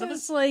franchise out of it?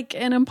 This is like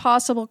an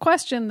impossible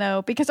question,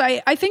 though, because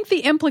I think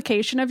the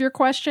implication of your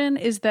question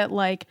is that,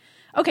 like,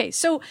 okay,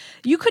 so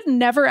you could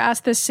never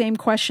ask this same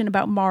question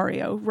about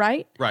Mario,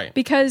 right? Right.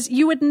 Because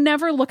you would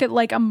never look at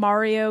like a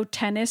Mario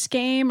tennis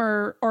game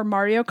or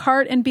Mario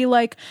Kart and be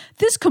like,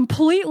 this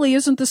completely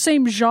isn't the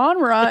same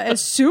genre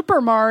as Super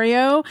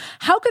Mario.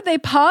 How could they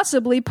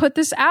possibly put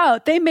this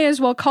out? They may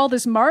as well call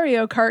this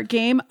Mario Kart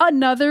game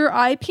another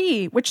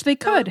IP, which they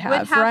could It have,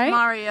 would have right?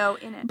 Mario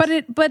in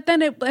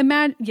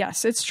it.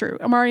 Yes, it's true.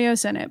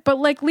 Mario's in it. But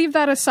like, leave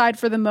that aside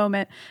for the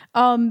moment.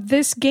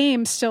 This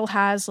game still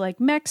has like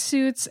mech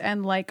suits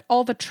and like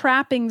all the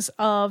trappings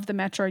of the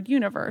Metroid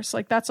universe.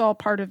 Like, that's all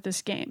part of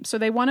this game. So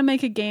they want to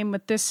make a game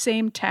with this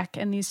same tech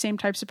and these same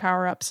types of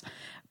power-ups,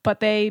 but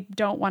they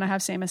don't want to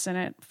have Samus in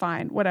it.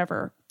 Fine,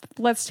 whatever.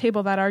 Let's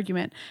table that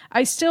argument.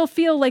 I still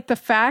feel like the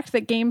fact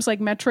that games like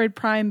Metroid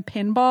Prime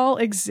Pinball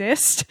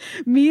exist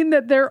mean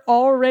that they're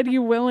already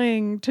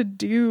willing to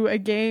do a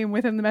game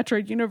within the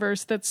Metroid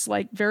universe that's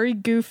like very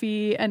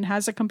goofy and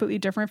has a completely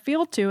different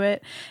feel to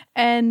it.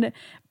 And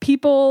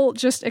people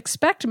just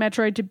expect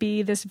Metroid to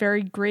be this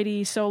very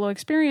gritty solo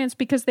experience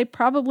because they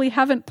probably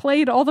haven't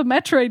played all the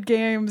Metroid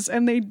games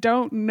and they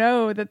don't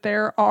know that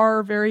there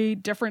are very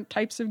different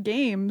types of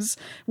games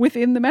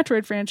within the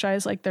Metroid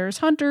franchise. Like, there's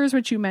Hunters,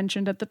 which you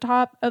mentioned at the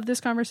top of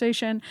this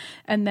conversation,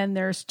 and then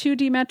there's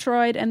 2D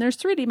Metroid and there's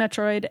 3D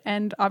Metroid,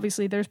 and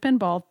obviously there's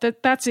Pinball.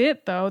 That's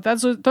it, though.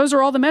 Those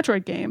are all the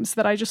Metroid games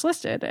that I just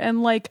listed.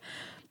 And like,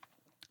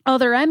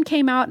 Other M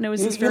came out and it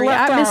was this very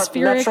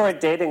atmospheric Metroid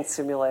Dating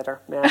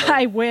Simulator, man.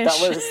 I wish.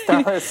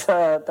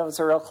 That was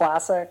a real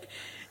classic.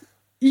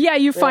 Yeah,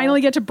 you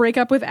finally get to break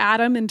up with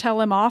Adam and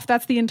tell him off.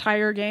 That's the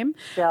entire game.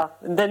 Yeah,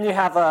 and then you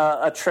have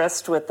a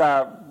tryst with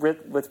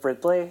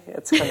Ridley.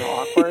 It's kind of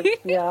awkward.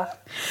 Yeah.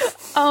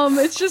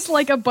 It's just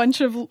like a bunch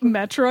of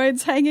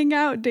Metroids hanging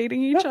out,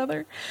 dating each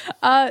other.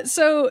 And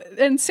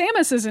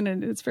Samus isn't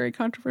in it. It's very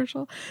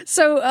controversial.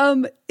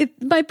 So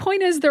my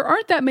point is, there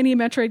aren't that many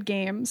Metroid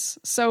games,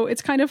 so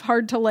it's kind of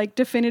hard to like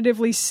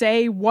definitively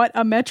say what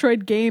a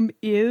Metroid game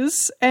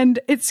is. And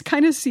it's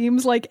kind of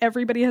seems like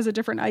everybody has a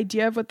different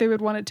idea of what they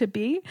would want it to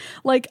be.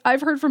 Like, I've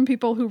heard from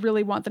people who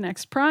really want the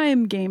next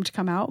Prime game to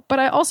come out, but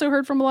I also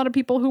heard from a lot of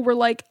people who were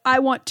like, I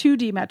want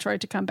 2D Metroid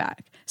to come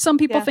back. Some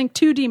people think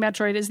 2D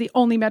Metroid is the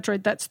only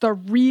Metroid that's the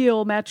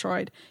real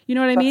Metroid. You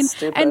know what I mean?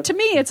 Stupid. And to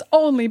me, it's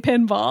only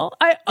Pinball.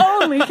 I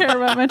only care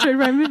about Metroid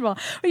Prime Pinball.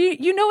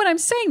 You know what I'm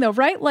saying, though,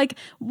 right? Like,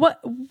 what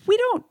we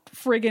don't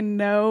friggin'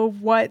 know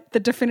what the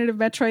definitive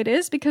Metroid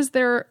is because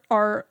there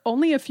are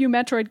only a few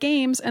Metroid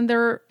games and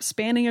they're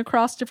spanning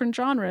across different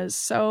genres.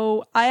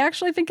 So I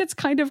actually think it's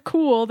kind of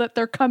cool that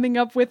they're coming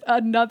up with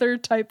another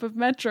type of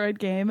Metroid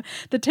game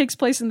that takes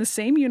place in the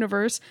same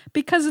universe,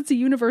 because it's a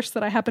universe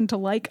that I happen to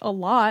like a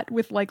lot,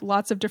 with like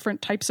lots of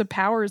different types of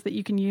powers that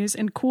you can use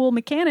and cool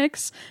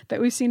mechanics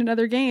that we've seen in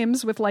other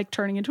games with like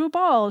turning into a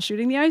ball,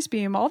 shooting the ice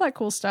beam, all that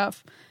cool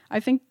stuff. I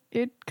think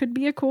it could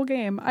be a cool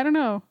game. I don't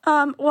know.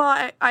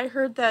 Well, I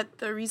heard that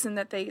the reason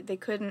that they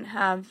couldn't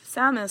have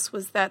Samus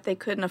was that they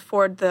couldn't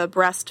afford the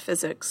breast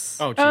physics.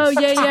 Oh,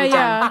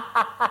 yeah.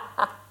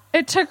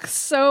 It took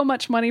so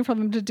much money for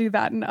them to do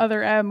that in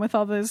Other M with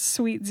all those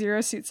sweet Zero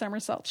Suit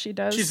somersaults she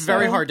does. She's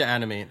very hard to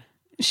animate.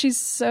 She's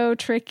so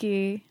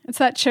tricky. It's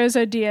that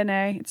Chozo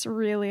DNA. It's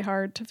really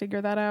hard to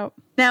figure that out.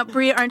 Now,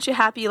 Brie, aren't you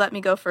happy you let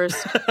me go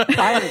first?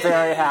 I am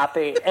very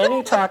happy.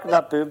 Any talk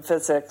about boob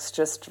physics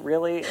just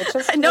really...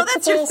 I know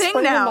that's your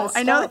thing now.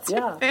 I know that's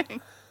your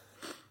thing.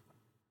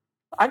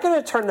 I'm going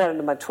to turn that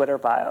into my Twitter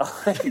bio.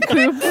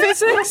 Boob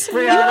physics?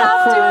 Brie,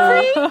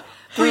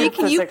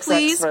 can you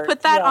please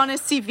put that on a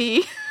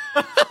CV?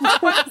 I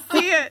want to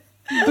see it.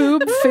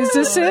 Boob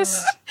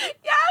physicist?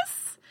 Yes.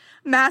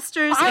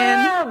 Masters in...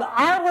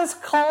 I was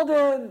called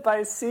in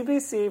by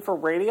CBC for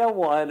Radio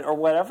 1 or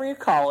whatever you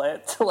call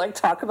it to like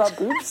talk about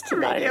boobs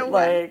tonight.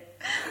 Yeah,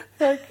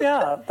 that's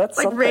like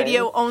something.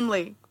 radio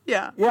only.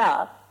 Yeah.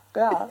 Yeah.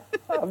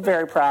 I'm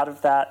very proud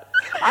of that.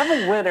 I'm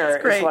a winner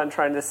is what I'm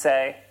trying to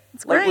say.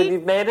 It's like great. when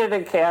you've made it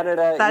in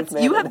Canada,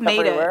 you have made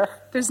everywhere. it.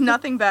 There's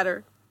nothing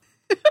better.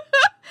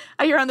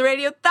 I hear on the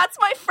radio, that's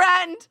my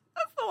friend.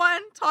 That's the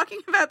one talking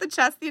about the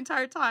chess the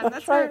entire time.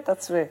 That's right. her.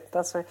 That's me.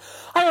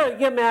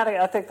 Yeah, Maddie,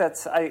 I think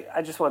that's...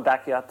 I just want to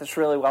back you up. That's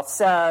really well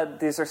said.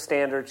 These are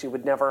standards you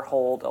would never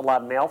hold a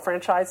lot of male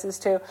franchises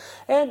to.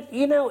 And,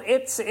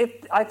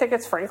 I think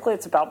it's frankly,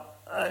 it's about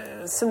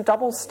some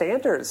double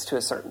standards to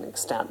a certain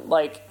extent.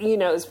 Like,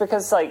 it's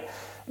because, like,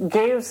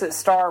 games that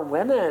star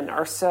women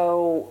are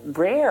so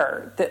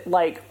rare that,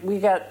 like, we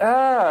get,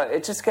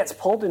 it just gets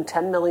pulled in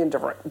 10 million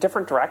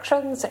different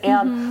directions.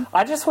 And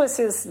I just want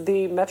to see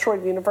the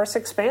Metroid universe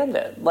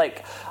expanded.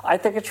 Like, I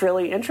think it's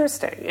really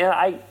interesting.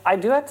 And I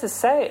do have to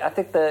say, I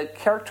think the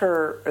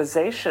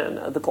characterization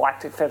of the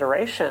Galactic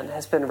Federation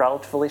has been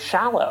relatively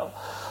shallow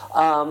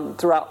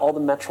throughout all the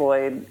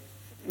Metroid,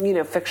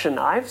 fiction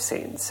I've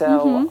seen.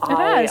 So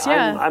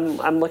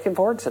I'm looking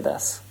forward to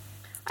this.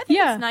 I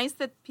think it's nice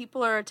that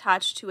people are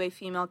attached to a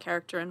female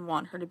character and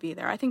want her to be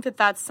there. I think that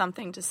that's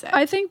something to say.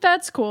 I think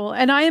that's cool.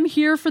 And I am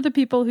here for the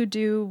people who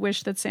do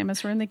wish that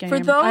Samus were in the game. For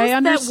those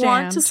that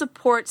want to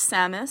support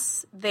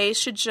Samus, they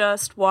should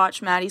just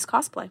watch Maddie's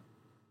cosplay.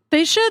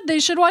 They should. They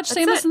should watch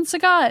Samus and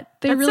Sagat.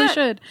 They really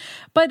should.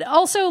 But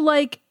also,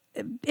 like,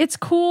 it's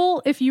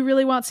cool if you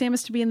really want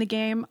Samus to be in the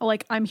game.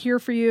 Like, I'm here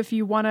for you if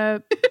you want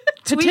to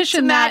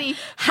petition that.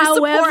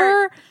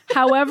 However,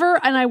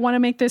 and I want to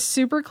make this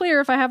super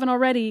clear if I haven't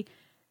already,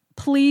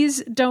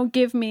 please don't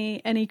give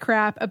me any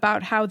crap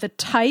about how the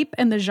type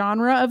and the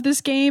genre of this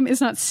game is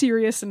not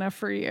serious enough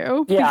for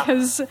you. Yeah.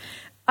 Because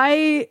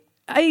I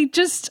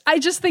just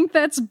think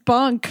that's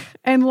bunk.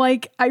 And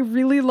like, I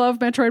really love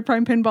Metroid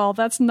Prime Pinball.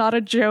 That's not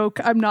a joke.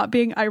 I'm not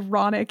being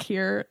ironic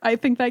here. I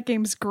think that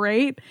game's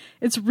great.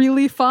 It's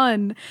really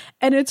fun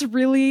and it's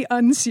really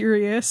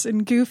unserious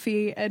and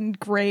goofy and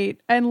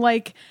great. And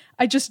like,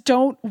 I just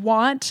don't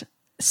want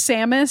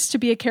Samus to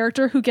be a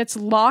character who gets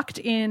locked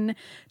in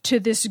to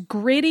this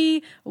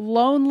gritty,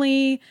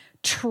 lonely,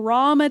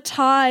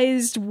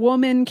 traumatized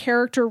woman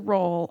character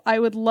role. I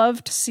would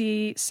love to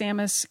see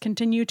Samus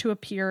continue to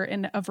appear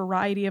in a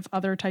variety of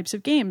other types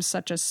of games,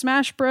 such as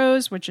Smash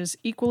Bros, which is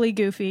equally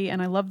goofy,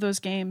 and I love those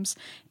games,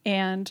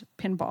 and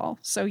pinball.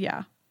 So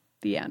yeah,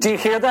 the end. Do you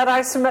hear that,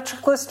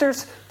 isometric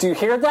listeners? Do you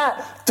hear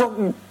that? Don't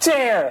you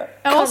dare!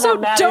 Also,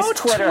 don't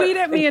tweet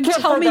at me and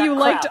tell me you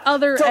liked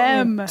Other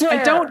M.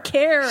 I don't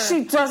care.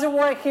 She doesn't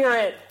want to hear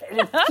it.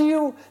 And if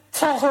you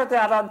tell her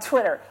that on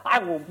Twitter, I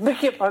will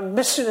make it my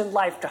mission in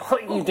life to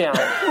hunt you down.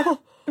 Wow.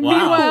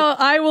 Meanwhile,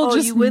 I will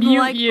just you wouldn't mute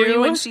like you Brie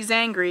when she's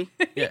angry.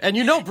 Yeah,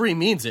 and Brie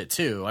means it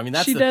too. I mean,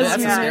 that's the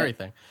scary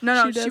thing.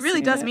 No, she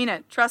really does mean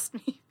it. Trust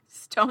me.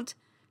 Just don't.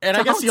 And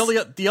I guess the only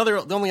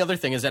other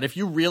thing is that if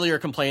you really are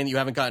complaining that you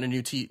haven't gotten a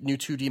new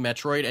 2D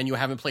Metroid and you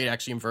haven't played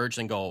Axiom Verge,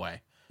 then go away.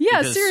 Yeah,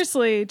 Because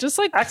seriously. Just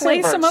like Axiom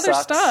play Verge some other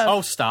sucks. stuff.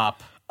 Oh,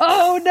 stop.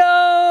 Oh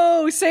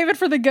no! Save it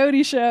for the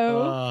Goaty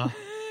show.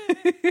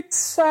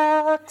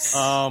 Sucks.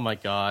 Oh my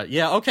god.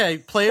 Yeah, okay.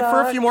 Play it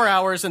for a few more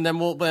hours and then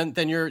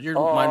then your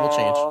mind will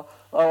change.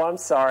 Oh, I'm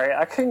sorry.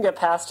 I couldn't get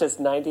past his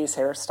 90s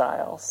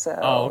hairstyle. So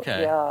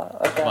okay.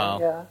 Yeah. Okay.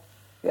 Wow.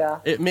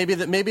 Yeah. Maybe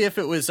if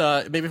it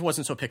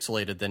wasn't so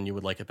pixelated, then you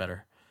would like it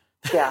better.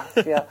 Yeah.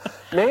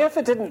 Maybe if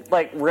it didn't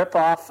like rip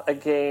off a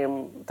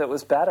game that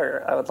was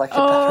better, I would like it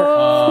better.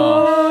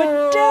 Oh,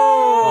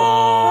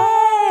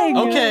 dang!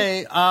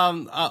 Okay.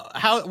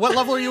 What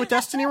level are you with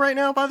Destiny right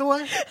now, by the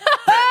way?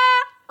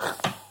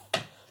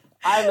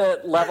 I'm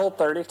at level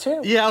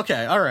 32. Yeah.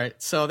 Okay. All right.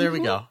 So there we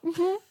go.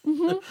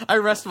 I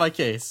rest my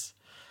case.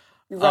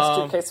 You rest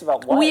your case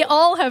about what? We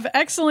all have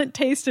excellent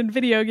taste in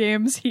video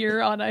games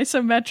here on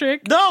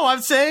Isometric. No,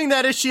 I'm saying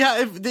that if she,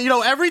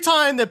 every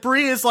time that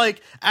Brie is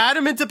like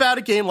adamant about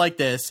a game like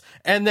this,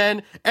 and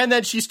then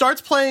she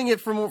starts playing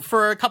it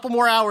for a couple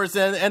more hours,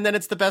 and then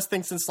it's the best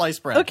thing since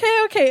sliced bread.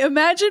 Okay.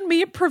 Imagine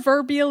me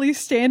proverbially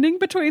standing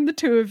between the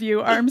two of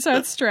you, arms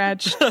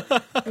outstretched.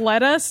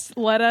 Let us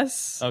all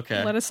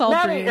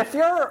Maddie, breathe. if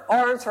your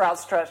arms are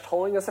outstretched,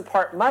 holding us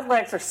apart, my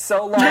legs are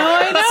so long. No,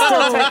 I know.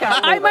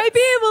 I might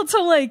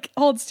to like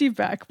hold Steve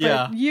back, but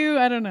Yeah. you,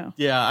 I don't know.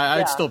 Yeah, I'd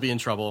Yeah. still be in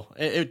trouble.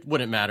 It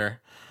wouldn't matter.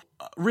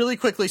 Really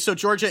quickly, so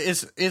Georgia,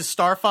 is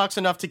Star Fox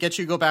enough to get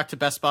you to go back to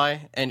Best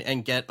Buy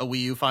and get a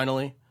Wii U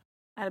finally?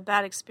 I had a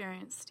bad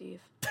experience,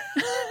 Steve. Are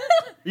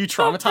you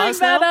Don't bring traumatized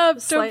that now?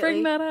 up. Don't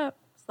bring Slightly. that up.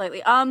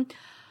 Slightly.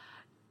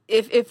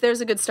 If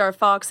there's a good Star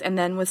Fox and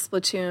then with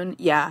Splatoon,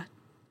 yeah,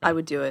 I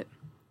would do it.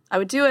 I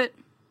would do it.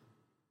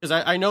 Because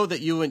I know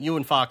that you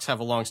and Fox have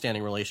a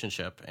long-standing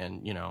relationship,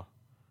 and you know.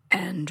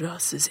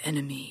 Andross's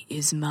enemy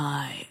is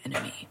my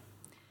enemy.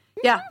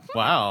 Yeah.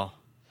 Wow,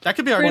 that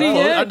could be our Pretty new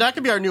good. that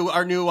could be our new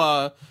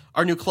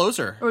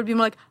closer. Or it would be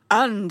more like,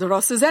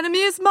 Andross's enemy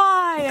is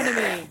my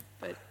enemy.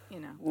 But, you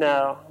know.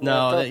 No,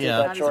 No, don't do yeah.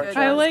 that, Not as Georgia. good.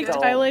 I Don't.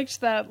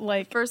 liked that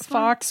like First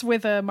one? Fox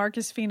with a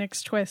Marcus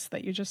Phoenix twist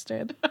that you just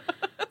did.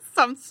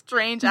 Some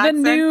strange The accent.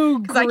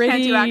 new 'cause I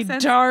can't do gritty,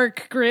 accents.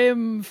 dark,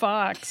 grim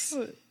Fox.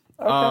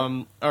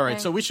 All right, Okay.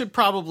 so we should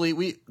talk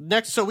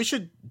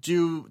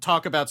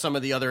about some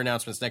of the other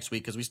announcements next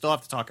week because we still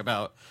have to talk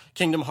about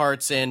Kingdom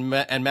Hearts and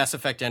Mass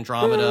Effect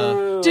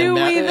Andromeda. Do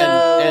and we,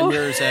 though? And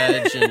Mirror's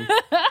Edge. And,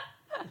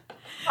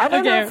 I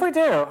don't know Okay. if we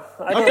do.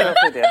 I don't know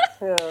if we do.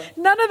 Yeah.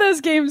 None of those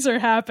games are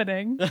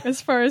happening,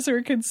 as far as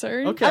we're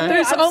concerned. Okay. I mean,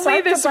 There's I'm only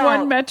psyched this about-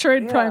 one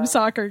Metroid yeah. Prime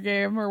soccer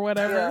game or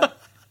whatever.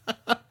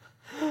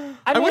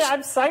 I mean, wish-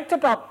 I'm psyched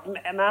about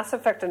Mass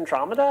Effect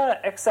Andromeda,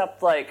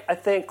 except like I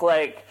think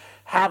like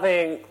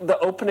having the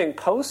opening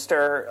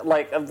poster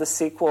like of the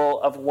sequel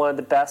of one of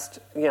the best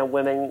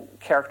women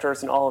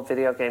characters in all of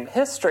video game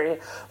history,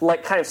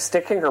 like kind of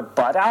sticking her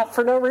butt out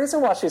for no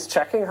reason while she's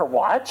checking her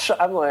watch.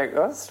 I'm like,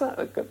 that's not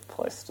a good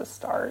place to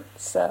start.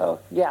 So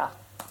yeah.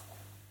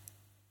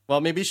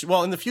 well, maybe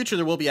in the future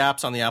there will be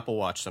apps on the Apple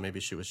Watch, so maybe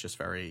she was just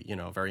very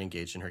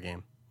engaged in her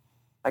game.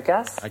 I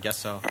guess. I guess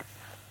so.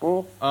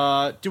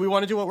 Do we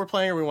want to do what we're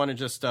playing, or we want to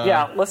just?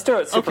 Yeah, let's do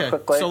it super okay,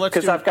 quickly so let's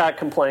because do- I've got to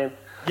complain.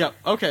 Yeah.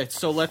 Okay.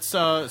 So let's.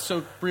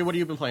 So Bree, what have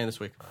you been playing this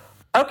week?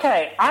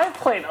 Okay, I've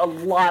played a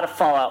lot of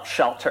Fallout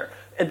Shelter.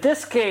 And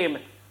this game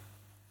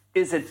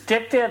is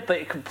addictive, but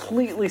it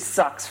completely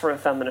sucks from a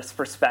feminist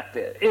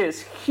perspective. It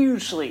is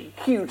hugely,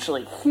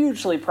 hugely,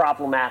 hugely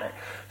problematic.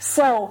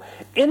 So,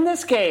 in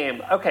this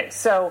game, okay,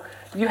 so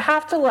you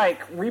have to,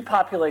 like,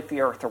 repopulate the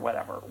Earth or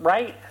whatever,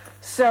 right?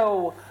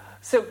 So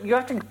you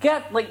have to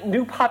get, like,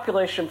 new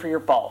population for your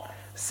vault.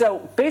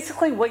 So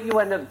basically what you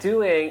end up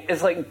doing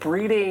is like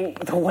breeding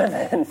the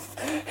women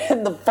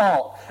in the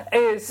vault. It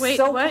is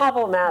so what?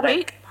 problematic.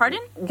 Wait,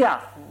 pardon?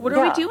 Yeah. What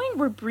are we doing?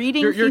 We're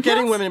breeding You're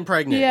getting females? women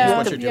pregnant. Yeah. Is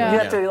what you're doing. Yeah. You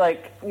have to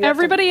like you have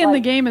Everybody to, in the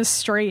like- game is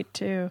straight,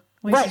 too.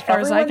 At least right, as far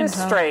as I everyone can is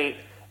tell. straight.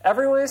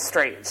 Everyone is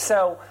straight.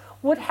 So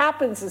what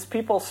happens is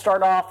people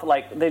start off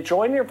like they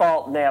join your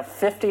vault and they have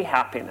 50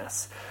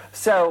 happiness.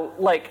 So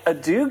like a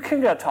dude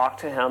can go talk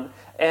to him,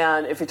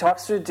 and if he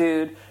talks to a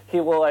dude, he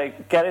will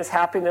like get his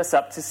happiness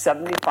up to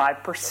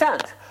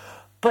 75%.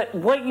 But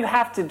what you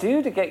have to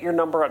do to get your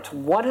number up to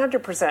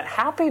 100%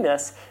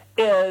 happiness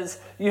is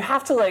you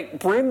have to like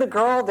bring the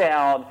girl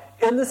down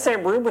in the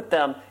same room with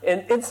them,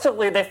 and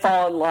instantly they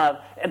fall in love,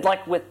 and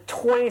like with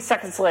 20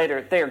 seconds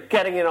later they're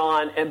getting it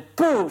on, and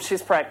boom,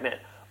 she's pregnant.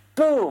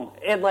 Boom,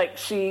 and like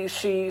she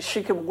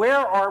can wear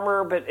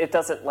armor, but it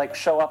doesn't like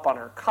show up on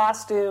her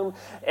costume,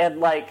 and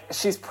like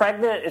she's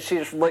pregnant and she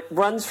just like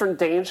runs from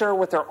danger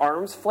with her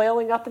arms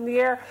flailing up in the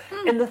air.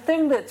 And the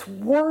thing that's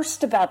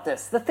worst about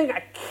this, the thing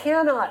I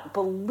cannot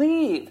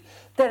believe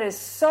that is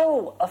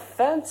so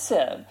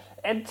offensive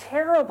and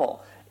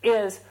terrible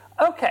is,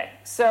 okay,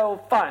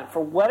 so fine,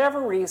 for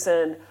whatever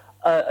reason,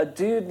 a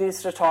dude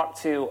needs to talk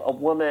to a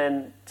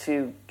woman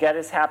to get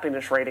his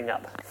happiness rating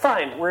up.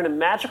 Fine, we're in a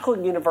magical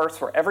universe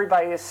where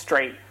everybody is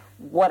straight,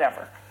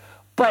 whatever.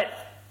 But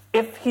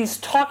if he's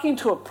talking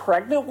to a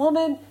pregnant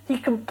woman, he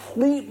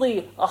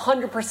completely,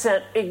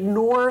 100%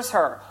 ignores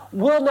her,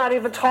 will not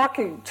even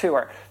talking to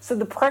her. So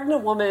the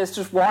pregnant woman is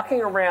just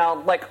walking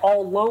around like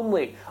all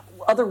lonely.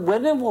 Other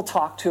women will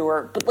talk to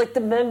her, but like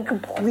the men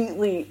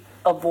completely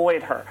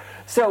avoid her.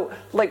 So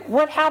like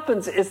what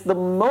happens is the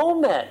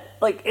moment,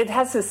 like it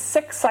has this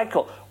sick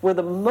cycle where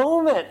the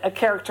moment a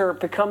character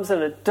becomes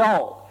an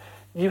adult,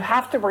 you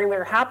have to bring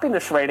their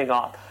happiness rating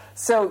off.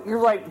 So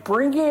you're like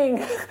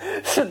bringing,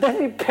 so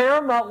then you pair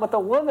them up with a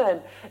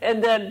woman,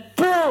 and then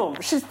boom,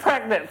 she's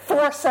pregnant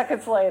 4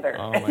 seconds later.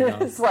 Oh and my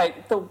God. it's like,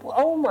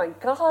 oh my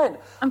God.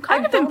 I'm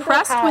kind I of don't know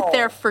impressed how- with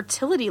their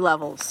fertility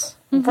levels.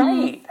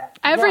 Right.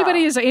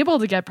 Everybody Yeah. is able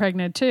to get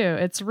pregnant, too.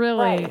 It's really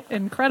Right.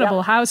 incredible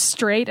Yeah. how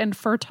straight and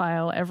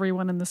fertile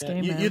everyone in this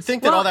game is. You'd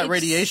think that Well, all that it's-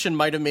 radiation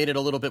might have made it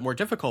a little bit more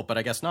difficult, but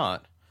I guess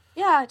not.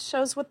 Yeah, it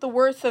shows what the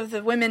worth of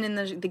the women in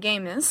the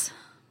game is.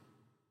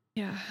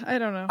 Yeah, I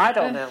don't know. I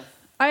don't know.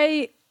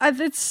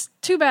 It's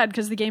too bad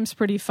because the game's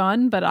pretty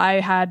fun, but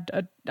I had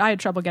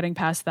trouble getting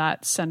past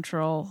that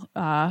central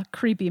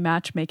creepy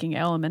matchmaking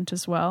element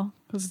as well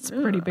because it's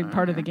a pretty big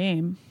part of the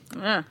game.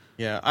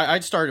 Yeah, I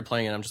started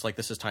playing it. I'm just like,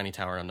 this is Tiny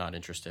Tower. I'm not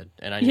interested.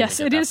 And I didn't Yes,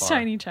 get it that is far.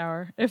 Tiny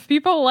Tower. If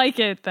people like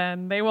it,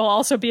 then they will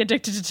also be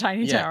addicted to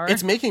Tiny Yeah, Tower.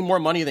 it's making more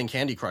money than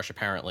Candy Crush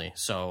apparently.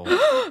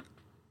 So,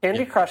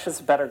 Candy Crush is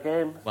a better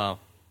game. well,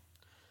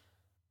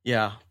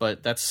 Yeah,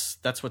 but that's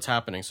what's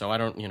happening. So I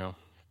don't,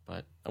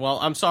 but well,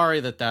 I'm sorry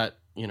that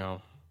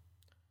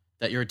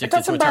you're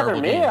addicted to a terrible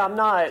game. It doesn't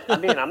bother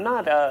me.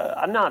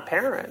 I'm not a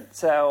parent,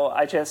 so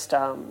I just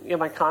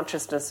my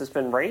consciousness has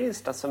been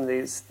raised on some of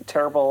these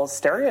terrible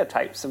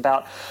stereotypes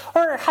about,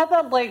 or how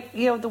about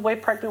the way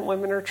pregnant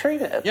women are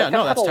treated. Yeah,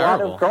 no, that's terrible. I've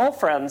had a lot of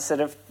girlfriends that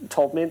have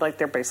told me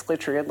they're basically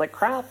treated like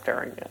crap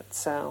during it.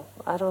 So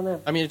I don't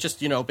know. I mean, it just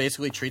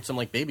basically treats them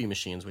like baby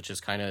machines, which is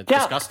kind of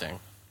disgusting.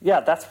 Yeah,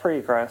 that's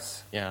pretty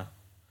gross. Yeah.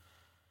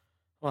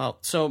 Well,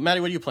 so Maddie,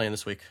 what are you playing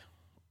this week?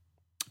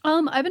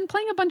 I've been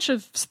playing a bunch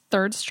of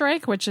Third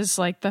Strike, which is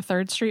like the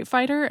third Street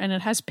Fighter, and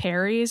it has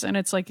parries, and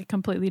it's like a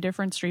completely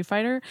different Street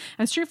Fighter.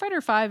 And Street Fighter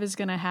V is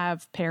going to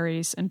have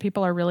parries, and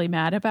people are really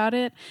mad about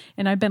it.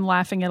 And I've been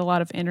laughing at a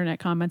lot of internet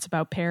comments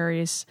about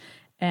parries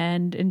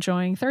and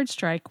enjoying Third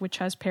Strike, which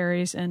has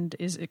parries and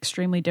is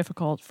extremely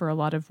difficult for a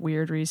lot of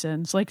weird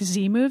reasons. Like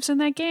Z moves in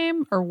that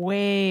game are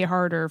way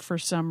harder for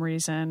some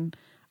reason.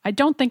 I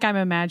don't think I'm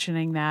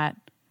imagining that.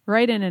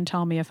 Write in and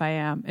tell me if I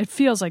am. It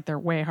feels like they're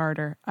way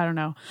harder. I don't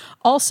know.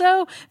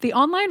 Also, the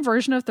online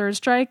version of Third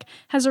Strike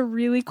has a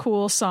really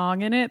cool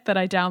song in it that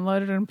I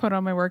downloaded and put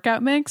on my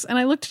workout mix. And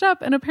I looked it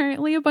up, and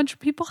apparently a bunch of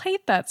people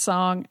hate that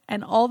song.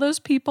 And all those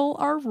people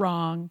are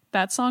wrong.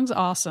 That song's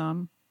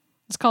awesome.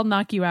 It's called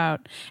Knock You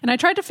Out. And I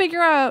tried to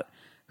figure out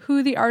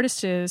who the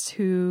artist is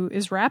who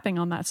is rapping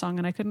on that song,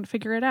 and I couldn't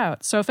figure it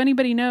out. So if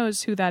anybody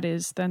knows who that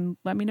is, then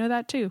let me know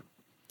that too.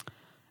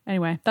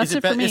 Anyway, that's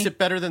it for me. Is it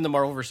better than the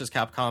Marvel vs.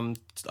 Capcom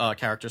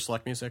character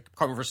select music?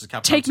 Marvel vs.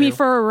 Capcom Take 2? Me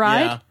for a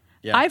Ride?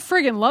 Yeah. I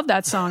friggin' love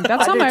that song.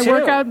 That's on my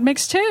workout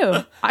mix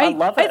too. I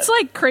love it. It's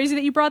like crazy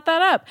that you brought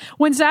that up.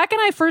 When Zach and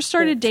I first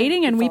started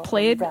dating and we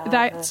played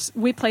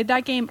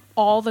that game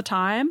all the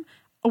time,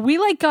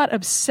 we got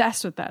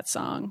obsessed with that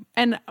song.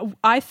 And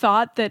I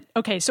thought that,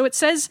 okay, so it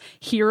says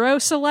Hero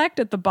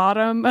Select at the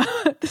bottom.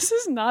 This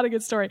is not a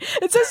good story.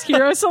 It says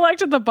Hero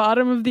Select at the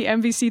bottom of the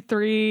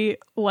MVC3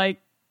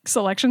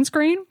 selection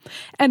screen,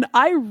 and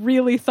I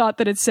really thought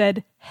that it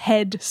said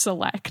Head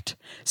Select,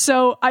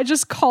 so I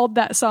just called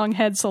that song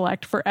Head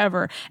Select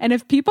forever. And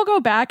if people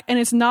go back, and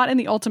it's not in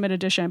the Ultimate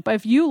Edition, but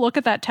if you look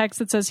at that text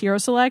that says Hero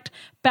Select,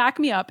 back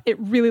me up, it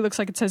really looks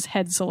like it says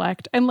Head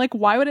Select. And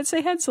why would it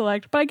say Head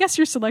Select? But I guess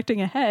you're selecting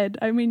a head.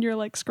 I mean, you're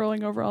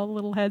scrolling over all the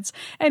little heads.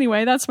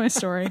 Anyway, that's my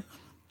story.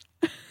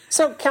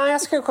 So can I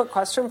ask you a quick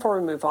question before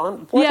we move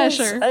on?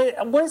 Sure.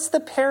 What is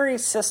the parry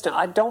system?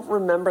 I don't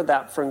remember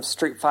that from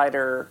Street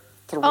Fighter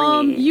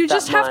 3. You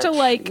just have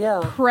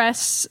to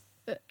press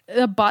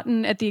a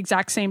button at the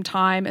exact same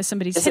time as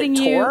somebody's hitting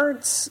you.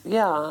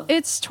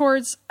 It's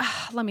towards.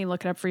 Let me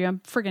look it up for you.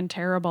 I'm friggin'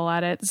 terrible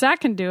at it. Zach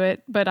can do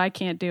it, but I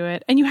can't do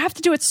it. And you have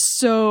to do it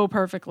so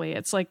perfectly.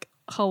 It's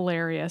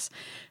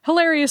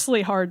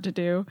hilariously hard to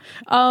do.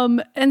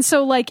 And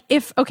so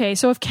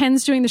if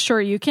Ken's doing the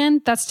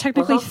Shoryuken, that's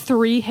technically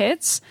 3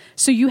 hits.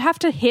 So you have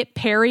to hit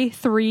parry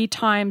 3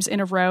 times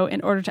in a row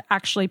in order to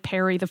actually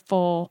parry the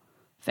full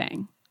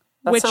thing.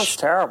 That sounds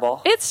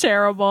terrible. It's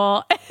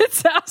terrible.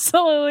 It's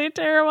absolutely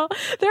terrible.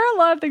 There are a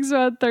lot of things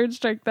about Third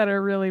Strike that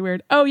are really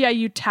weird. Oh, yeah,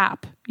 you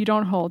tap. You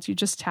don't hold. You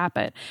just tap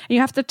it. And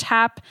you have to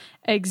tap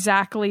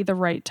exactly the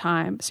right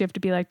time. So you have to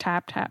be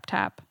tap, tap,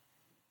 tap.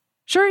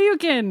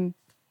 Shoryuken.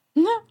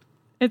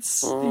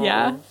 It's,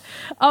 yeah.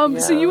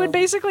 So you would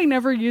basically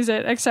never use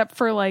it except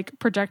for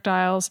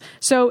projectiles.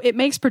 So it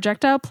makes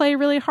projectile play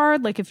really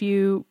hard. If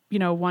you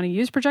want to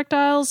use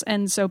projectiles.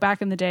 And so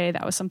back in the day,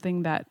 that was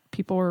something that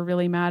people were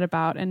really mad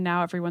about. And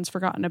now everyone's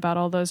forgotten about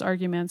all those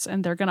arguments,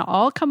 and they're going to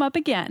all come up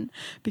again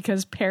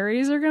because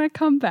parries are going to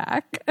come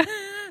back.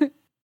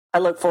 I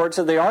look forward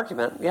to the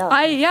argument. Yeah.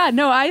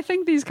 I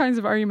think these kinds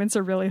of arguments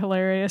are really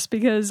hilarious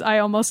because I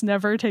almost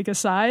never take a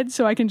side,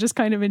 so I can just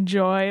kind of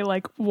enjoy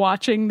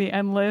watching the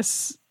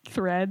endless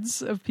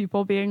threads of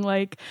people being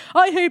I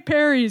hate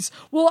parries.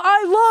 Well,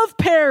 I love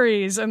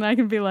parries, and I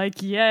can be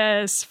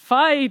yes,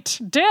 fight,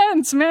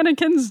 dance,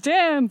 mannequins,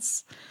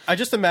 dance. I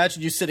just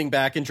imagine you sitting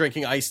back and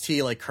drinking iced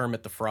tea like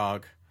Kermit the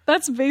Frog.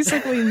 That's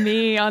basically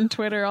me on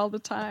Twitter all the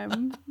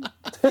time.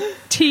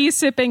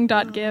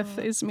 Tea-sipping.gif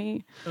is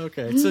me.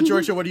 Okay. So,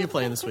 Georgia, what are you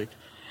playing this week?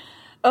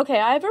 Okay,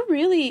 I have a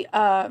really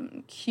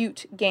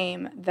cute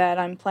game that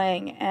I'm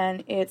playing,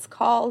 and it's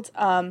called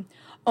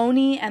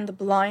Oni and the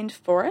Blind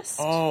Forest.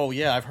 Oh,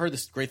 yeah. I've heard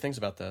great things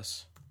about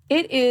this.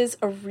 It is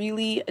a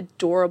really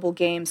adorable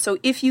game. So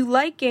if you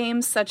like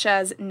games such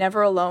as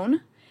Never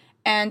Alone,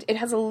 and it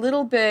has a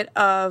little bit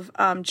of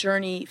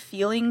journey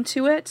feeling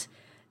to it,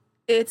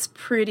 it's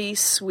pretty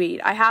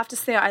sweet. I have to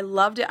say I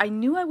loved it. I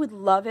knew I would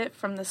love it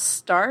from the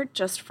start,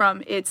 just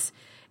from it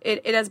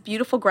has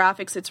beautiful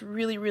graphics. It's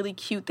really, really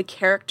cute. The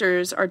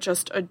characters are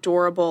just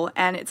adorable,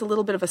 and it's a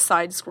little bit of a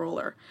side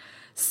scroller.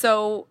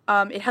 So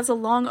it has a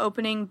long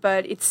opening,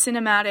 but it's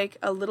cinematic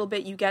a little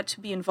bit. You get to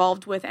be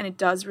involved with, and it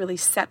does really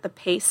set the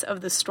pace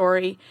of the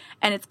story,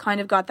 and it's kind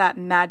of got that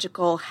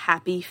magical,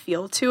 happy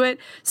feel to it.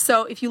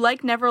 So if you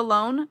like Never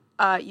Alone,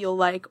 you'll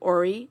like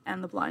Ori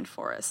and the Blind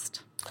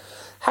Forest.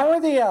 How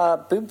are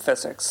the boob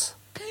physics?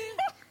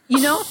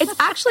 It's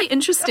actually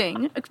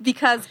interesting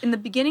because in the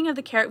beginning of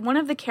one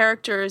of the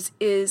characters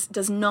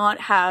does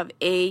not have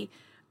a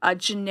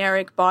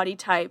generic body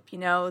type.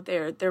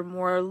 They're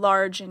more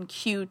large and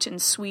cute and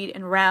sweet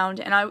and round.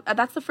 And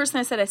that's the first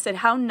thing I said,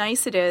 how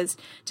nice it is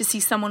to see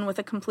someone with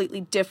a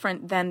completely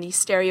different than the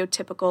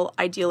stereotypical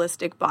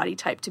idealistic body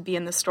type to be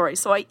in the story.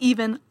 So I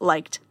even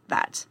liked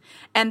that.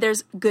 And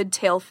there's good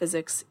tail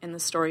physics in the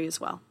story as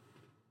well.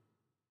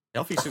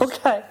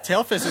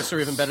 Tail physics are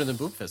even better than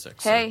boob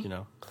physics. Hey.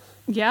 So,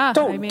 Yeah.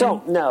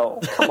 Don't no.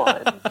 Come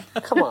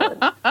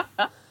on.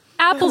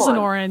 Apples and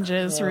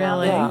oranges,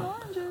 really. Yeah.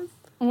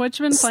 What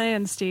you been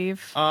playing,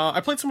 Steve? I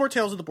played some more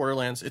Tales of the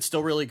Borderlands. It's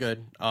still really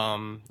good.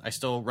 I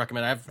still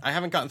recommend it. I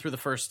haven't gotten through the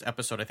first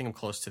episode. I think I'm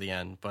close to the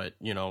end, but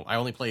I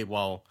only played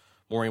while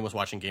Maureen was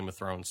watching Game of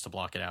Thrones to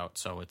block it out.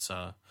 So it's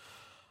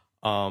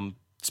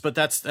but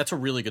that's a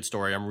really good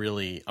story. I'm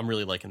really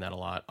liking that a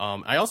lot.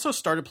 I also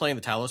started playing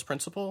the Talos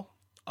Principle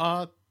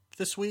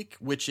this week,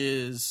 which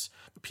is,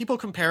 people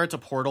compare it to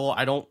Portal.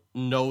 I don't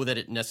know that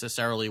it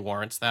necessarily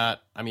warrants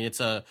that. I mean, it's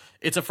a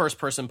first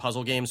person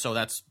puzzle game, so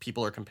that's,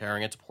 people are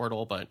comparing it to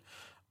Portal, but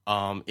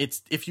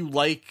it's, if you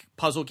like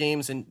puzzle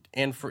games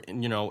and for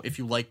if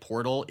you like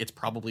Portal, it's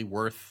probably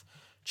worth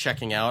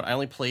checking out. I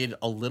only played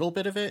a little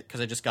bit of it because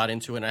I just got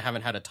into it and I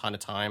haven't had a ton of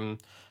time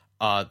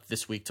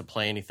this week to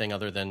play anything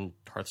other than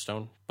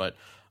Hearthstone, but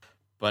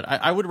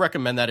I would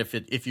recommend that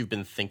if you've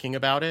been thinking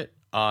about it.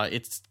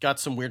 It's got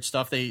some weird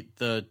stuff.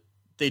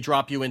 They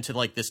drop you into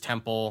like this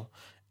temple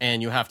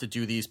and you have to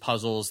do these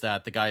puzzles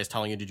that the guy is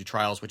telling you to do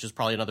trials, which is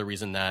probably another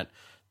reason that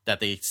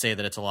they say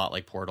that it's a lot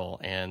like Portal.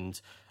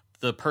 And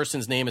the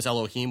person's name is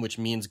Elohim, which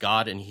means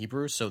God in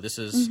Hebrew. So this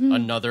is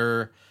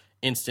another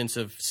instance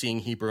of seeing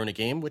Hebrew in a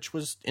game, which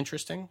was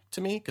interesting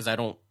to me because I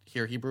don't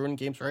hear Hebrew in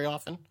games very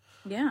often.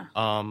 Yeah.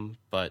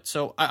 But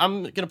so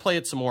I'm going to play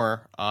it some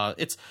more.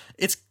 It's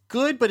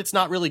good, but it's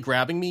not really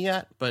grabbing me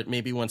yet, but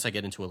maybe once I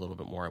get into it a little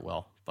bit more, it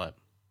will. But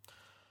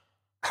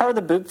how are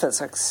the boob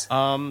physics?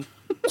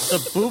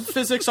 The boob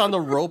physics on the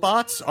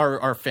robots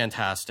are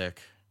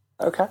fantastic.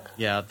 Okay.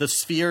 Yeah, the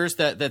spheres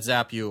that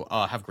zap you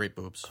have great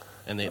boobs,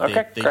 and they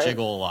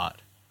jiggle a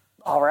lot.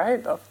 All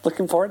right,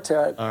 looking forward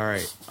to it. All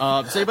right.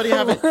 Does anybody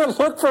have it?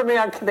 Look for me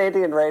on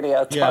Canadian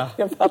radio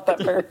talking about that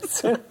very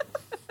soon.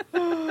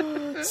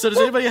 So does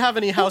anybody have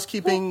any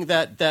housekeeping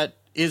that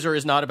is or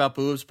is not about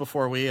boobs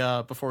before we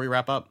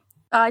wrap up?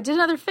 I did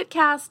another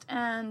Fitcast,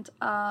 and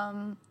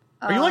are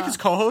you like his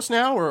co-host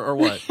now, or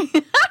what?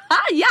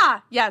 Yeah.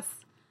 Yes.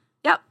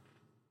 Yep.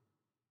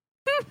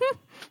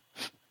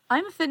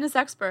 I'm a fitness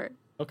expert.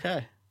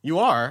 Okay. You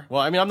are?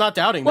 Well, I mean, I'm not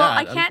doubting well,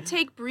 that. I can't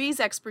take Bree's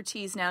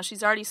expertise now.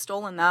 She's already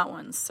stolen that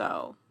one,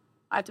 so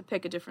I have to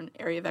pick a different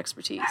area of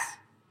expertise.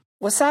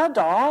 Was that a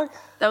dog?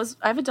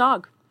 I have a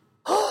dog.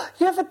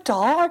 You have a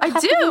dog? I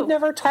do. We've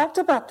never talked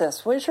about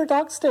this. What is your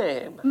dog's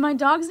name? My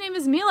dog's name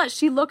is Mila.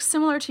 She looks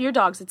similar to your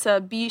dog's. It's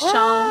a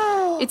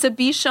Bichon. It's a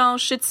Bichon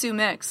Shih Tzu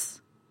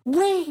mix.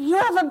 Wait, you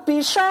have a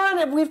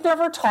Bichon and we've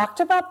never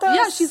talked about this?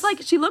 Yeah,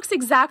 she looks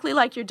exactly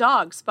like your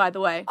dog's, by the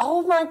way.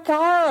 Oh my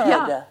God.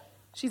 Yeah.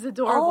 She's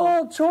adorable.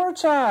 Oh,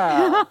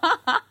 Georgia.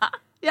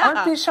 Yeah. Aren't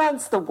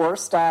Bichons the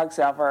worst dogs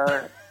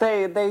ever?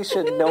 They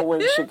should, no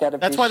one should get a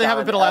Bichon. That's why they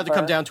haven't been allowed ever. to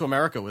come down to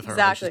America with her.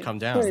 Exactly. She's come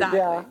down.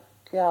 Exactly.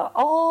 Yeah.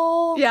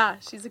 Oh. Yeah,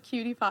 she's a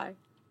cutie pie.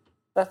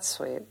 That's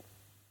sweet.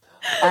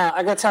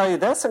 I'm going to tell you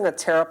this. I'm going to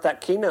tear up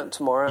that keynote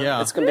tomorrow. Yeah.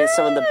 It's going to be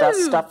some of the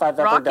best stuff I've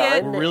ever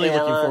done. We're really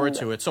looking forward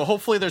to it. So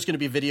hopefully there's going to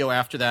be video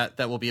after that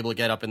we'll be able to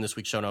get up in this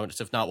week's show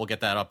notes. If not, we'll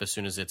get that up as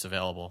soon as it's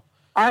available.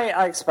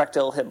 I expect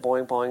it'll hit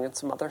Boing Boing and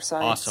some other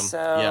sites. Awesome. So...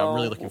 Yeah, I'm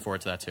really looking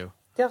forward to that too.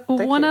 Yeah,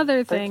 one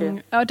other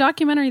thing, a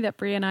documentary that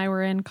Brie and I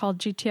were in called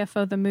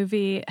GTFO the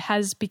Movie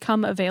has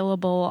become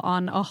available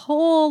on a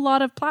whole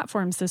lot of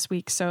platforms this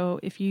week. So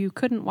if you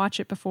couldn't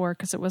watch it before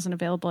because it wasn't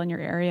available in your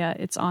area,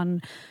 it's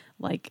on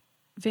like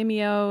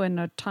Vimeo and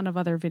a ton of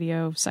other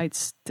video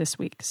sites this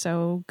week.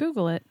 So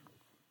Google it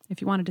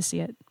if you wanted to see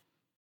it.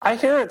 I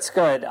hear it's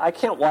good. I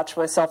can't watch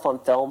myself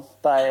on film,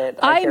 but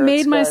I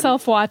made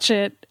myself watch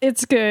it.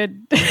 It's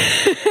good.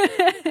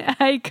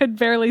 I could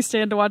barely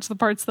stand to watch the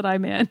parts that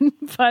I'm in,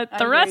 but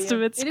the rest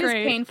of it's great. It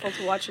is painful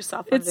to watch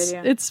yourself on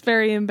video. It's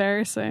very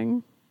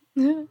embarrassing.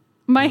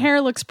 My hair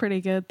looks pretty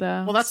good,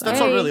 though. Well, that's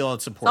really all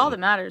that's important. It's all that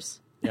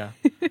matters. Yeah.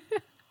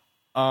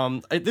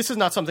 This is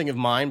not something of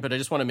mine, but I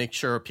just want to make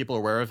sure people are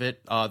aware of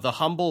it. The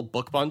Humble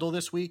Book Bundle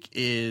this week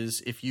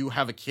is if you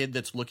have a kid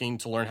that's looking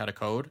to learn how to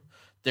code,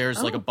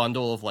 there's like a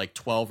bundle of like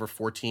 12 or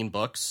 14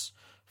 books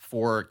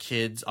for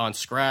kids on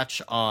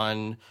Scratch,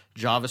 on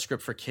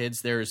JavaScript for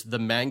kids. There's the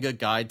Manga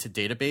Guide to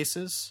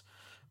Databases,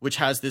 which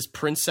has this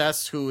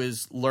princess who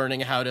is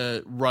learning how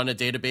to run a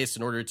database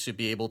in order to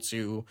be able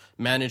to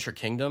manage her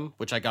kingdom,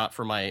 which I got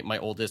for my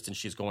oldest, and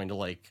she's going to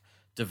like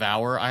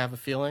devour, I have a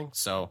feeling.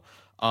 So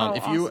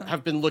if you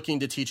have been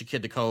looking to teach a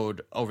kid to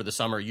code over the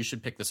summer, you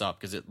should pick this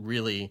up because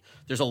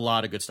there's a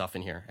lot of good stuff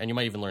in here, and you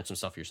might even learn some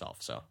stuff yourself.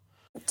 So.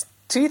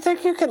 Do you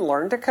think you can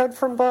learn to code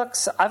from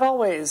books? I've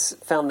always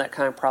found that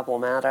kind of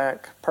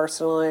problematic,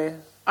 personally.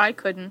 I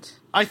couldn't.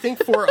 I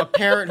think for a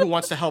parent who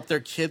wants to help their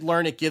kid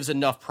learn, it gives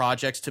enough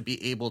projects to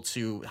be able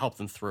to help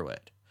them through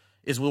it,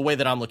 is the way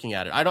that I'm looking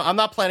at it. I'm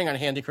not planning on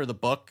handing her the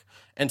book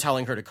and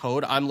telling her to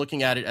code. I'm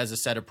looking at it as a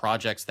set of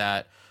projects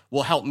that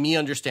will help me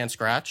understand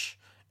Scratch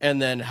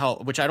and then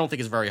help, which I don't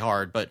think is very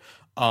hard, but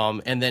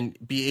and then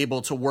be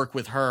able to work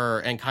with her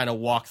and kind of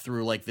walk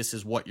through, like, this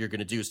is what you're going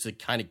to do, is to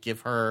kind of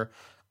give her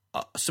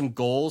some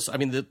goals. I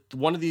mean,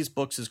 one of these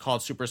books is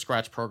called Super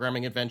Scratch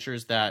Programming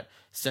Adventures, that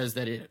says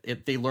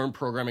that they learn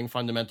programming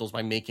fundamentals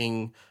by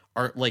making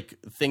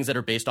things that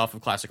are based off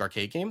of classic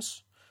arcade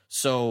games.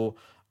 So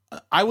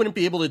I wouldn't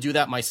be able to do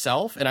that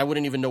myself, and I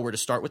wouldn't even know where to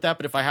start with that.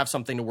 But if I have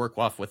something to work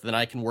off with, then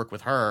I can work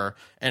with her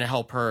and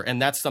help her, and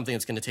that's something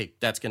that's going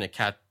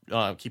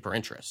to keep her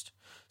interest.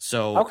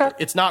 So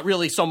It's not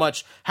really so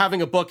much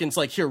having a book and it's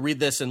like, here, read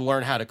this and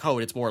learn how to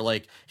code. It's more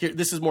like, here,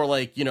 this is more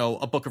like,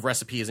 a book of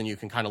recipes, and you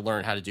can kind of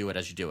learn how to do it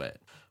as you do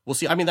it. We'll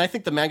see. I mean, I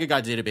think the Manga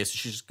Guide database,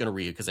 she's just going to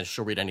read, because then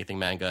she'll read anything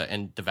manga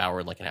and devour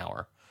in like an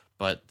hour.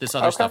 But this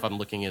other stuff I'm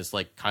looking is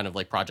like kind of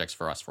like projects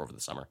for us for over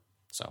the summer.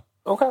 So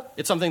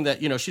it's something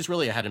that, she's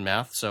really ahead in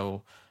math.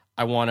 So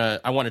I want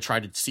to try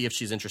to see if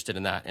she's interested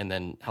in that, and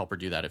then help her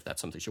do that if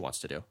that's something she wants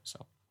to do.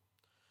 So.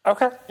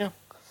 Yeah.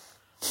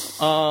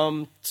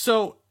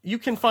 So you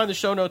can find the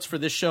show notes for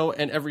this show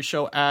and every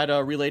show at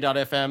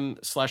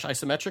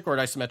relay.fm/isometric or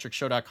at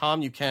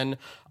isometricshow.com. You can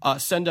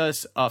send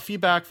us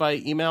feedback via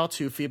email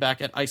to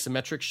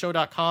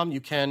feedback@isometricshow.com.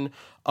 You can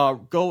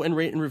go and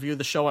rate and review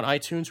the show on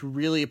iTunes. We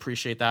really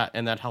appreciate that,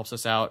 and that helps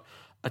us out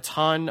a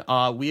ton.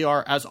 We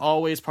are, as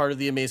always, part of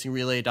the amazing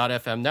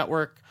relay.fm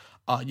network.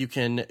 You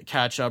can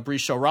catch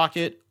Breeze Show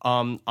Rocket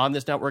on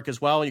this network as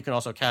well. You can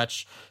also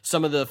catch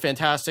some of the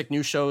fantastic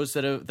new shows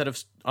that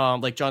have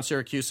like John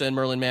Syracuse and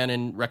Merlin Mann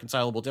and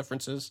Reconcilable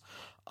Differences.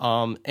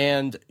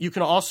 And you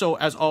can also,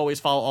 as always,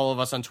 follow all of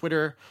us on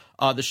Twitter.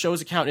 The show's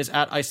account is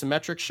at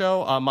Isometric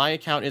Show. My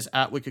account is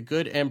at Wicked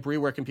Good. And Bree,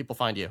 where can people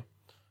find you?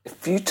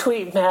 If you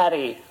tweet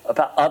Maddie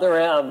about Other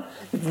M,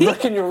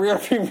 look in your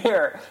rearview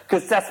mirror,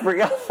 because that's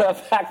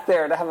Brianna back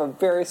there to have a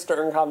very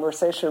stern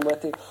conversation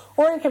with you.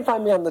 Or you can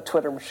find me on the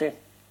Twitter machine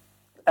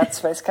at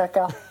Space Cat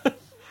Gal.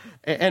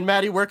 And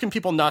Maddie, where can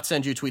people not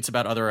send you tweets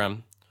about Other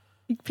M?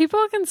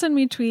 People can send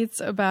me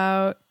tweets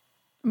about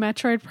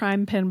Metroid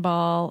Prime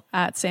Pinball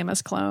at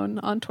Samus Clone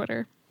on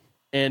Twitter.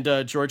 And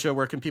Georgia,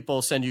 where can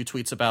people send you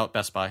tweets about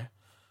Best Buy?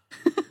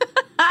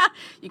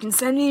 You can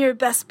send me your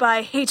Best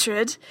Buy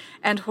hatred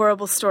and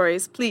horrible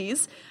stories,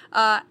 please,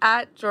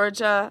 at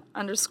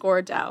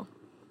Georgia_Dow.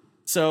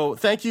 So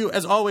thank you,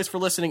 as always, for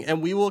listening,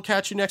 and we will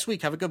catch you next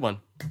week. Have a good one.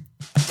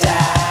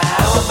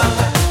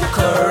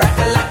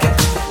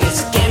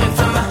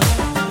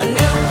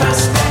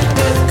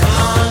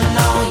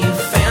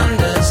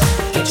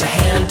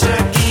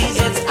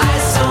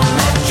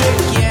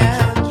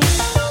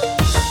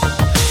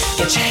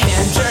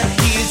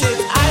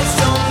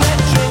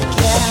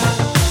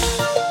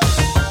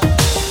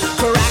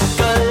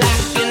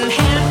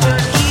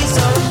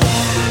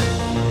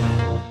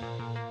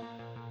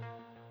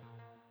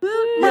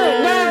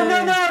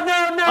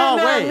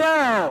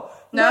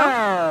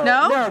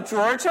 No,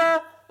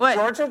 Georgia. What?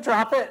 Georgia,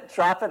 drop it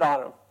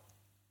on him.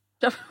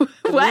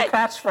 What? New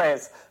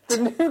catchphrase. The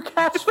new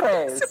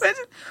catchphrase.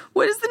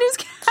 What is the new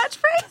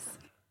catchphrase?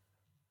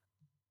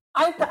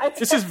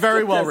 This is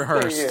very well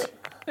rehearsed.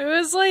 It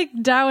was like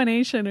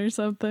Downation or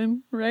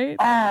something, right?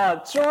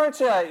 Oh,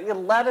 Georgia, you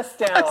let us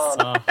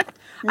down.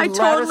 I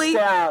totally.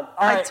 All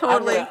right,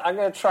 I'm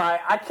going to try.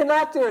 I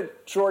cannot do a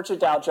Georgia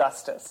Dow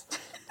justice,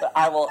 but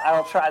I will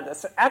try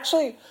this.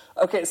 Actually,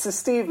 okay. So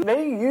Steve,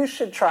 maybe you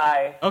should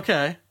try.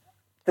 Okay.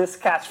 This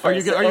catchphrase. Are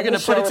you going to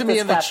put it to me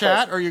in the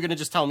chat, or are you going to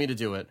just tell me to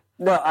do it?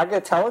 No, I'm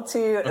going to tell it to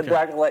you, and then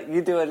I'm going to let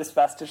you do it as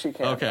best as you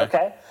can.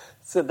 Okay?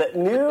 So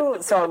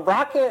on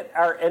Rocket,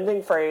 our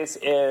ending phrase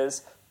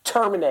is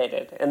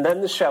terminated, and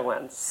then the show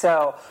ends.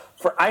 So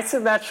for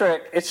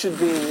Isometric, it should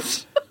be...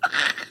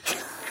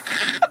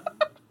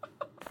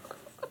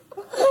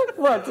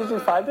 What, did you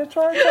find it,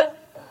 Georgia?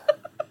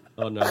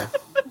 Oh, no.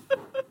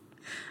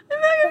 I'm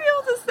not going to be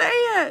able to say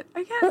it.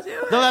 I can't do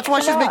it. No, that's why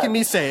she's making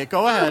me say it.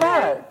 Go ahead.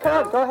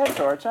 Come on, go ahead,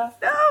 Georgia.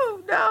 No.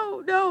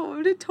 I'm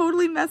going to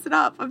totally mess it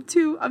up. I'm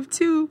too...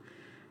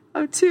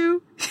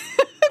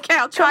 Okay,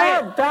 I'll try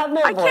it.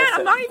 Batman I can't.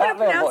 I'm not even going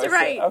to pronounce it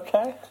right.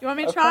 Okay. You want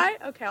me to try?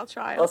 Okay, I'll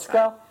try. Let's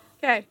go.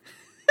 Okay.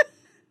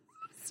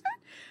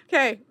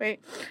 Okay, wait.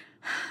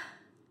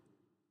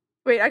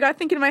 Wait, I got to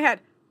think in my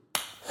head.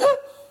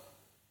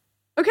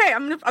 Okay,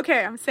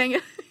 I'm saying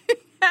it.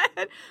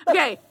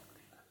 Okay.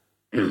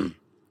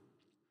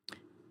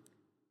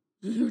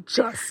 You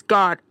just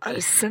got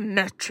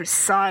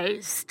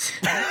isometricized.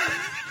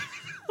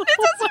 It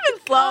doesn't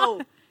even flow.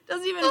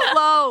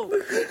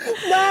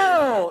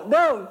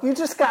 No, you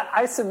just got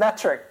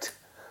isometric.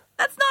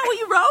 That's not what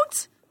you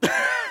wrote.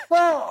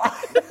 Well,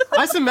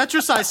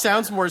 isometricized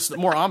sounds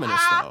more ominous,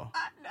 though.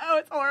 No,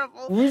 it's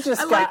horrible. You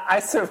just got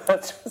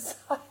isometricized.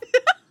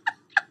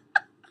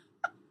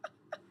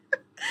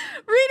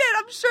 Read it.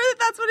 I'm sure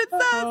that's what it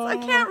says. I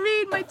can't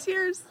read. My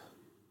tears.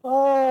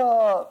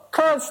 Oh,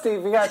 Come on,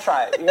 Steve, you gotta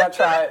try it. You gotta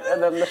try it,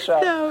 and then the show.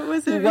 No, it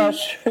wasn't You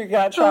me.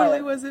 gotta try Totally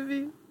it. wasn't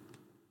me.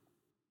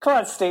 Come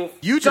on, Steve.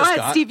 You just ahead,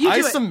 got Steve, you do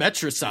it.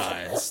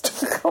 isometricized.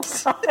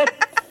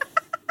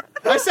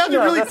 I sounded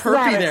No, really that's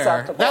not perpy there.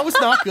 acceptable. That was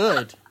not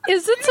good.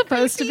 Is it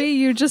supposed to be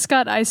you just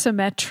got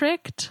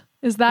isometricked?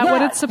 Is that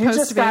what it's you supposed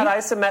just to be? got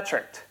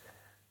isometric.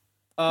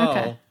 Oh.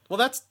 Okay. Well,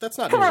 that's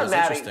not Come nearly on, as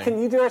Maddie. interesting.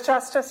 Can you do it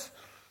justice?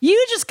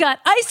 You just got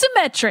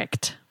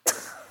isometricked.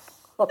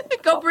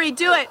 Go, Bree,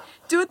 do it.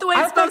 Do it the way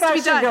I it's supposed think to I be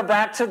should done. go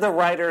back to the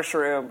writer's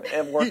room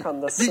and work on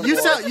this.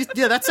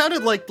 Yeah, that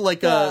sounded like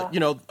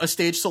a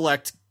stage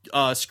select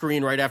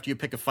screen right after you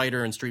pick a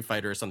fighter in Street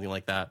Fighter or something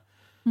like that.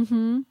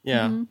 Mm-hmm.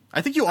 Yeah, mm-hmm.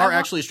 I think you are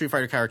actually a Street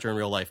Fighter character in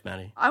real life,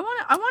 Manny. I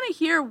want to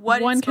hear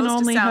what One it's can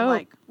supposed only to sound hope.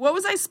 like. What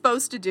was I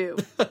supposed to do?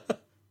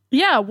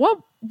 Yeah, what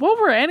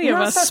were any of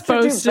us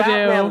supposed to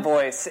Batman do?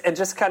 voice and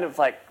just kind of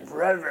like like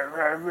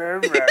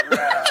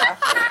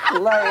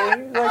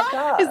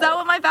that. Is that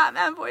what my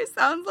Batman voice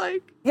sounds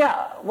like?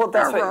 Yeah, well,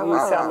 that's what you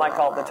sound like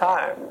all the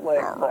time.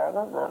 Like,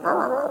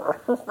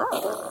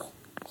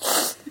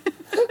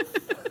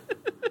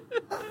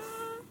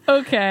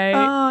 Okay.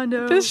 Oh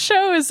no. This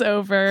show is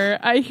over.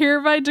 I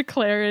hereby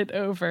declare it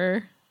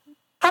over.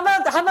 how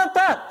about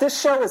that? This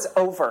show is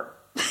over.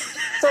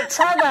 So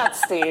try that,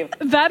 Steve.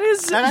 That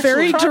is That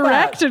very actually-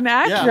 direct and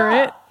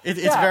accurate. It's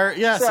Yeah.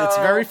 very it's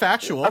So- very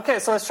factual. Okay,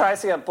 so let's try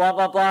this again. Blah,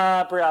 blah,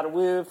 blah. Brianna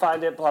Wu,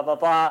 find it, blah, blah,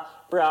 blah.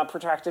 Brianna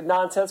protracted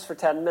nonsense for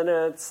 10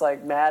 minutes,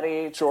 like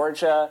Maddie,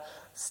 Georgia,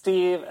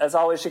 Steve. As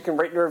always, you can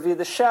rate and review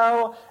the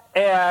show.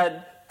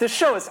 And the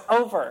show is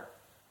over.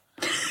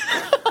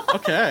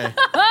 Okay.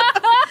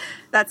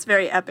 That's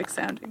very epic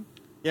sounding.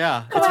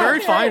 Yeah, it's very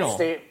final.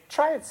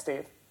 Try it,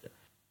 Steve.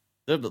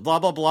 Blah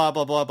blah blah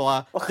blah blah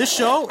blah. This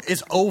show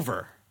is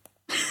over.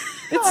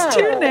 It's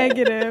too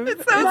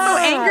negative. So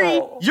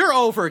angry. You're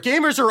over.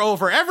 Gamers are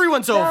over.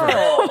 Everyone's over.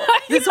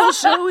 This whole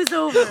show is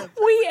over.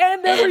 We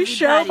end every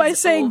show by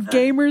Everybody's saying over.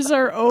 gamers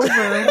are over.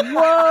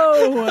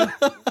 Whoa.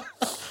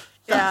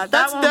 Yeah,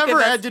 That's won't never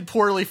get us- ended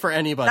poorly for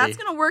anybody. That's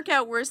gonna work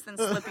out worse than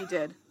Slippy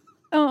did.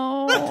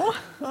 Oh.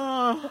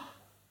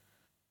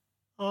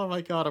 Oh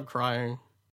my god, I'm crying.